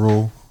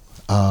 federal.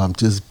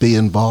 Just be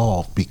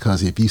involved,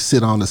 because if you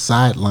sit on the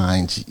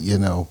sidelines, you're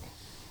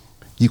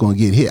going to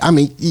get hit. I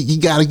mean, you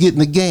got to get in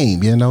the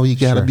game, you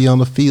got to be on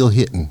the field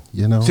hitting,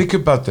 Think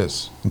about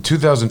this. In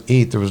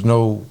 2008, there was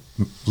no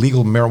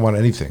legal marijuana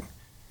anything.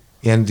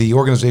 And the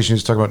organization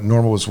he's talking about,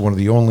 NORML, was one of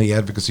the only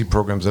advocacy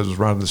programs that was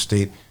around in the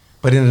state.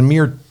 But in a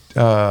mere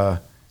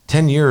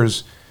 10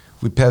 years,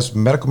 we passed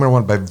medical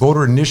marijuana by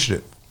voter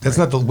initiative. That's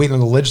not waiting on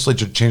the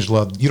legislature to change the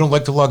law. You don't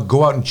like the law,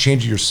 go out and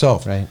change it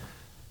yourself. Right.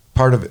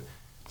 Part of it.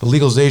 The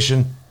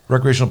legalization,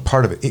 recreational,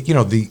 part of it.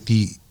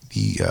 The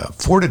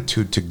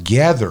fortitude to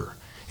gather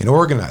and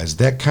organize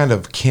that kind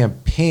of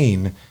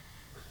campaign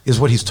is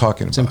what he's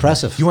talking about. It's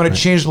impressive. You want to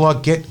change the law,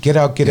 get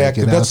out, get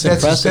active. get out.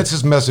 That's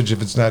his message. If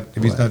he's not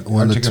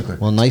articulating.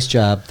 Well, nice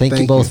job. Thank you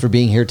Thank both you. for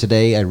being here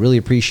today. I really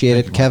appreciate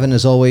it. Kevin,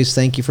 as always,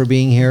 thank you for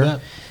being here. Yeah.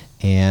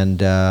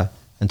 And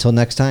until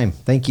next time,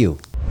 thank you.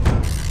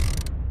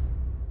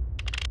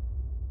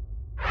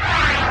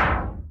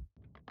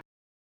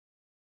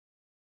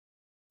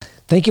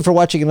 Thank you for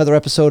watching another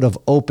episode of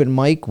Open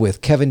Mic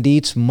with Kevin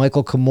Dietz,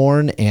 Michael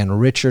Comorn,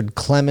 and Richard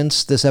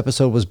Clements. This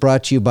episode was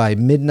brought to you by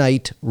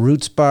Midnight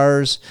Roots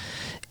Bars,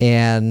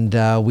 and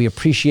we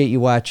appreciate you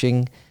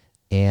watching.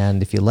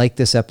 And if you like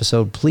this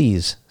episode,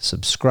 please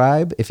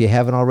subscribe if you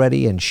haven't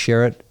already and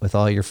share it with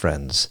all your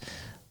friends.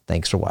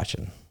 Thanks for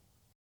watching.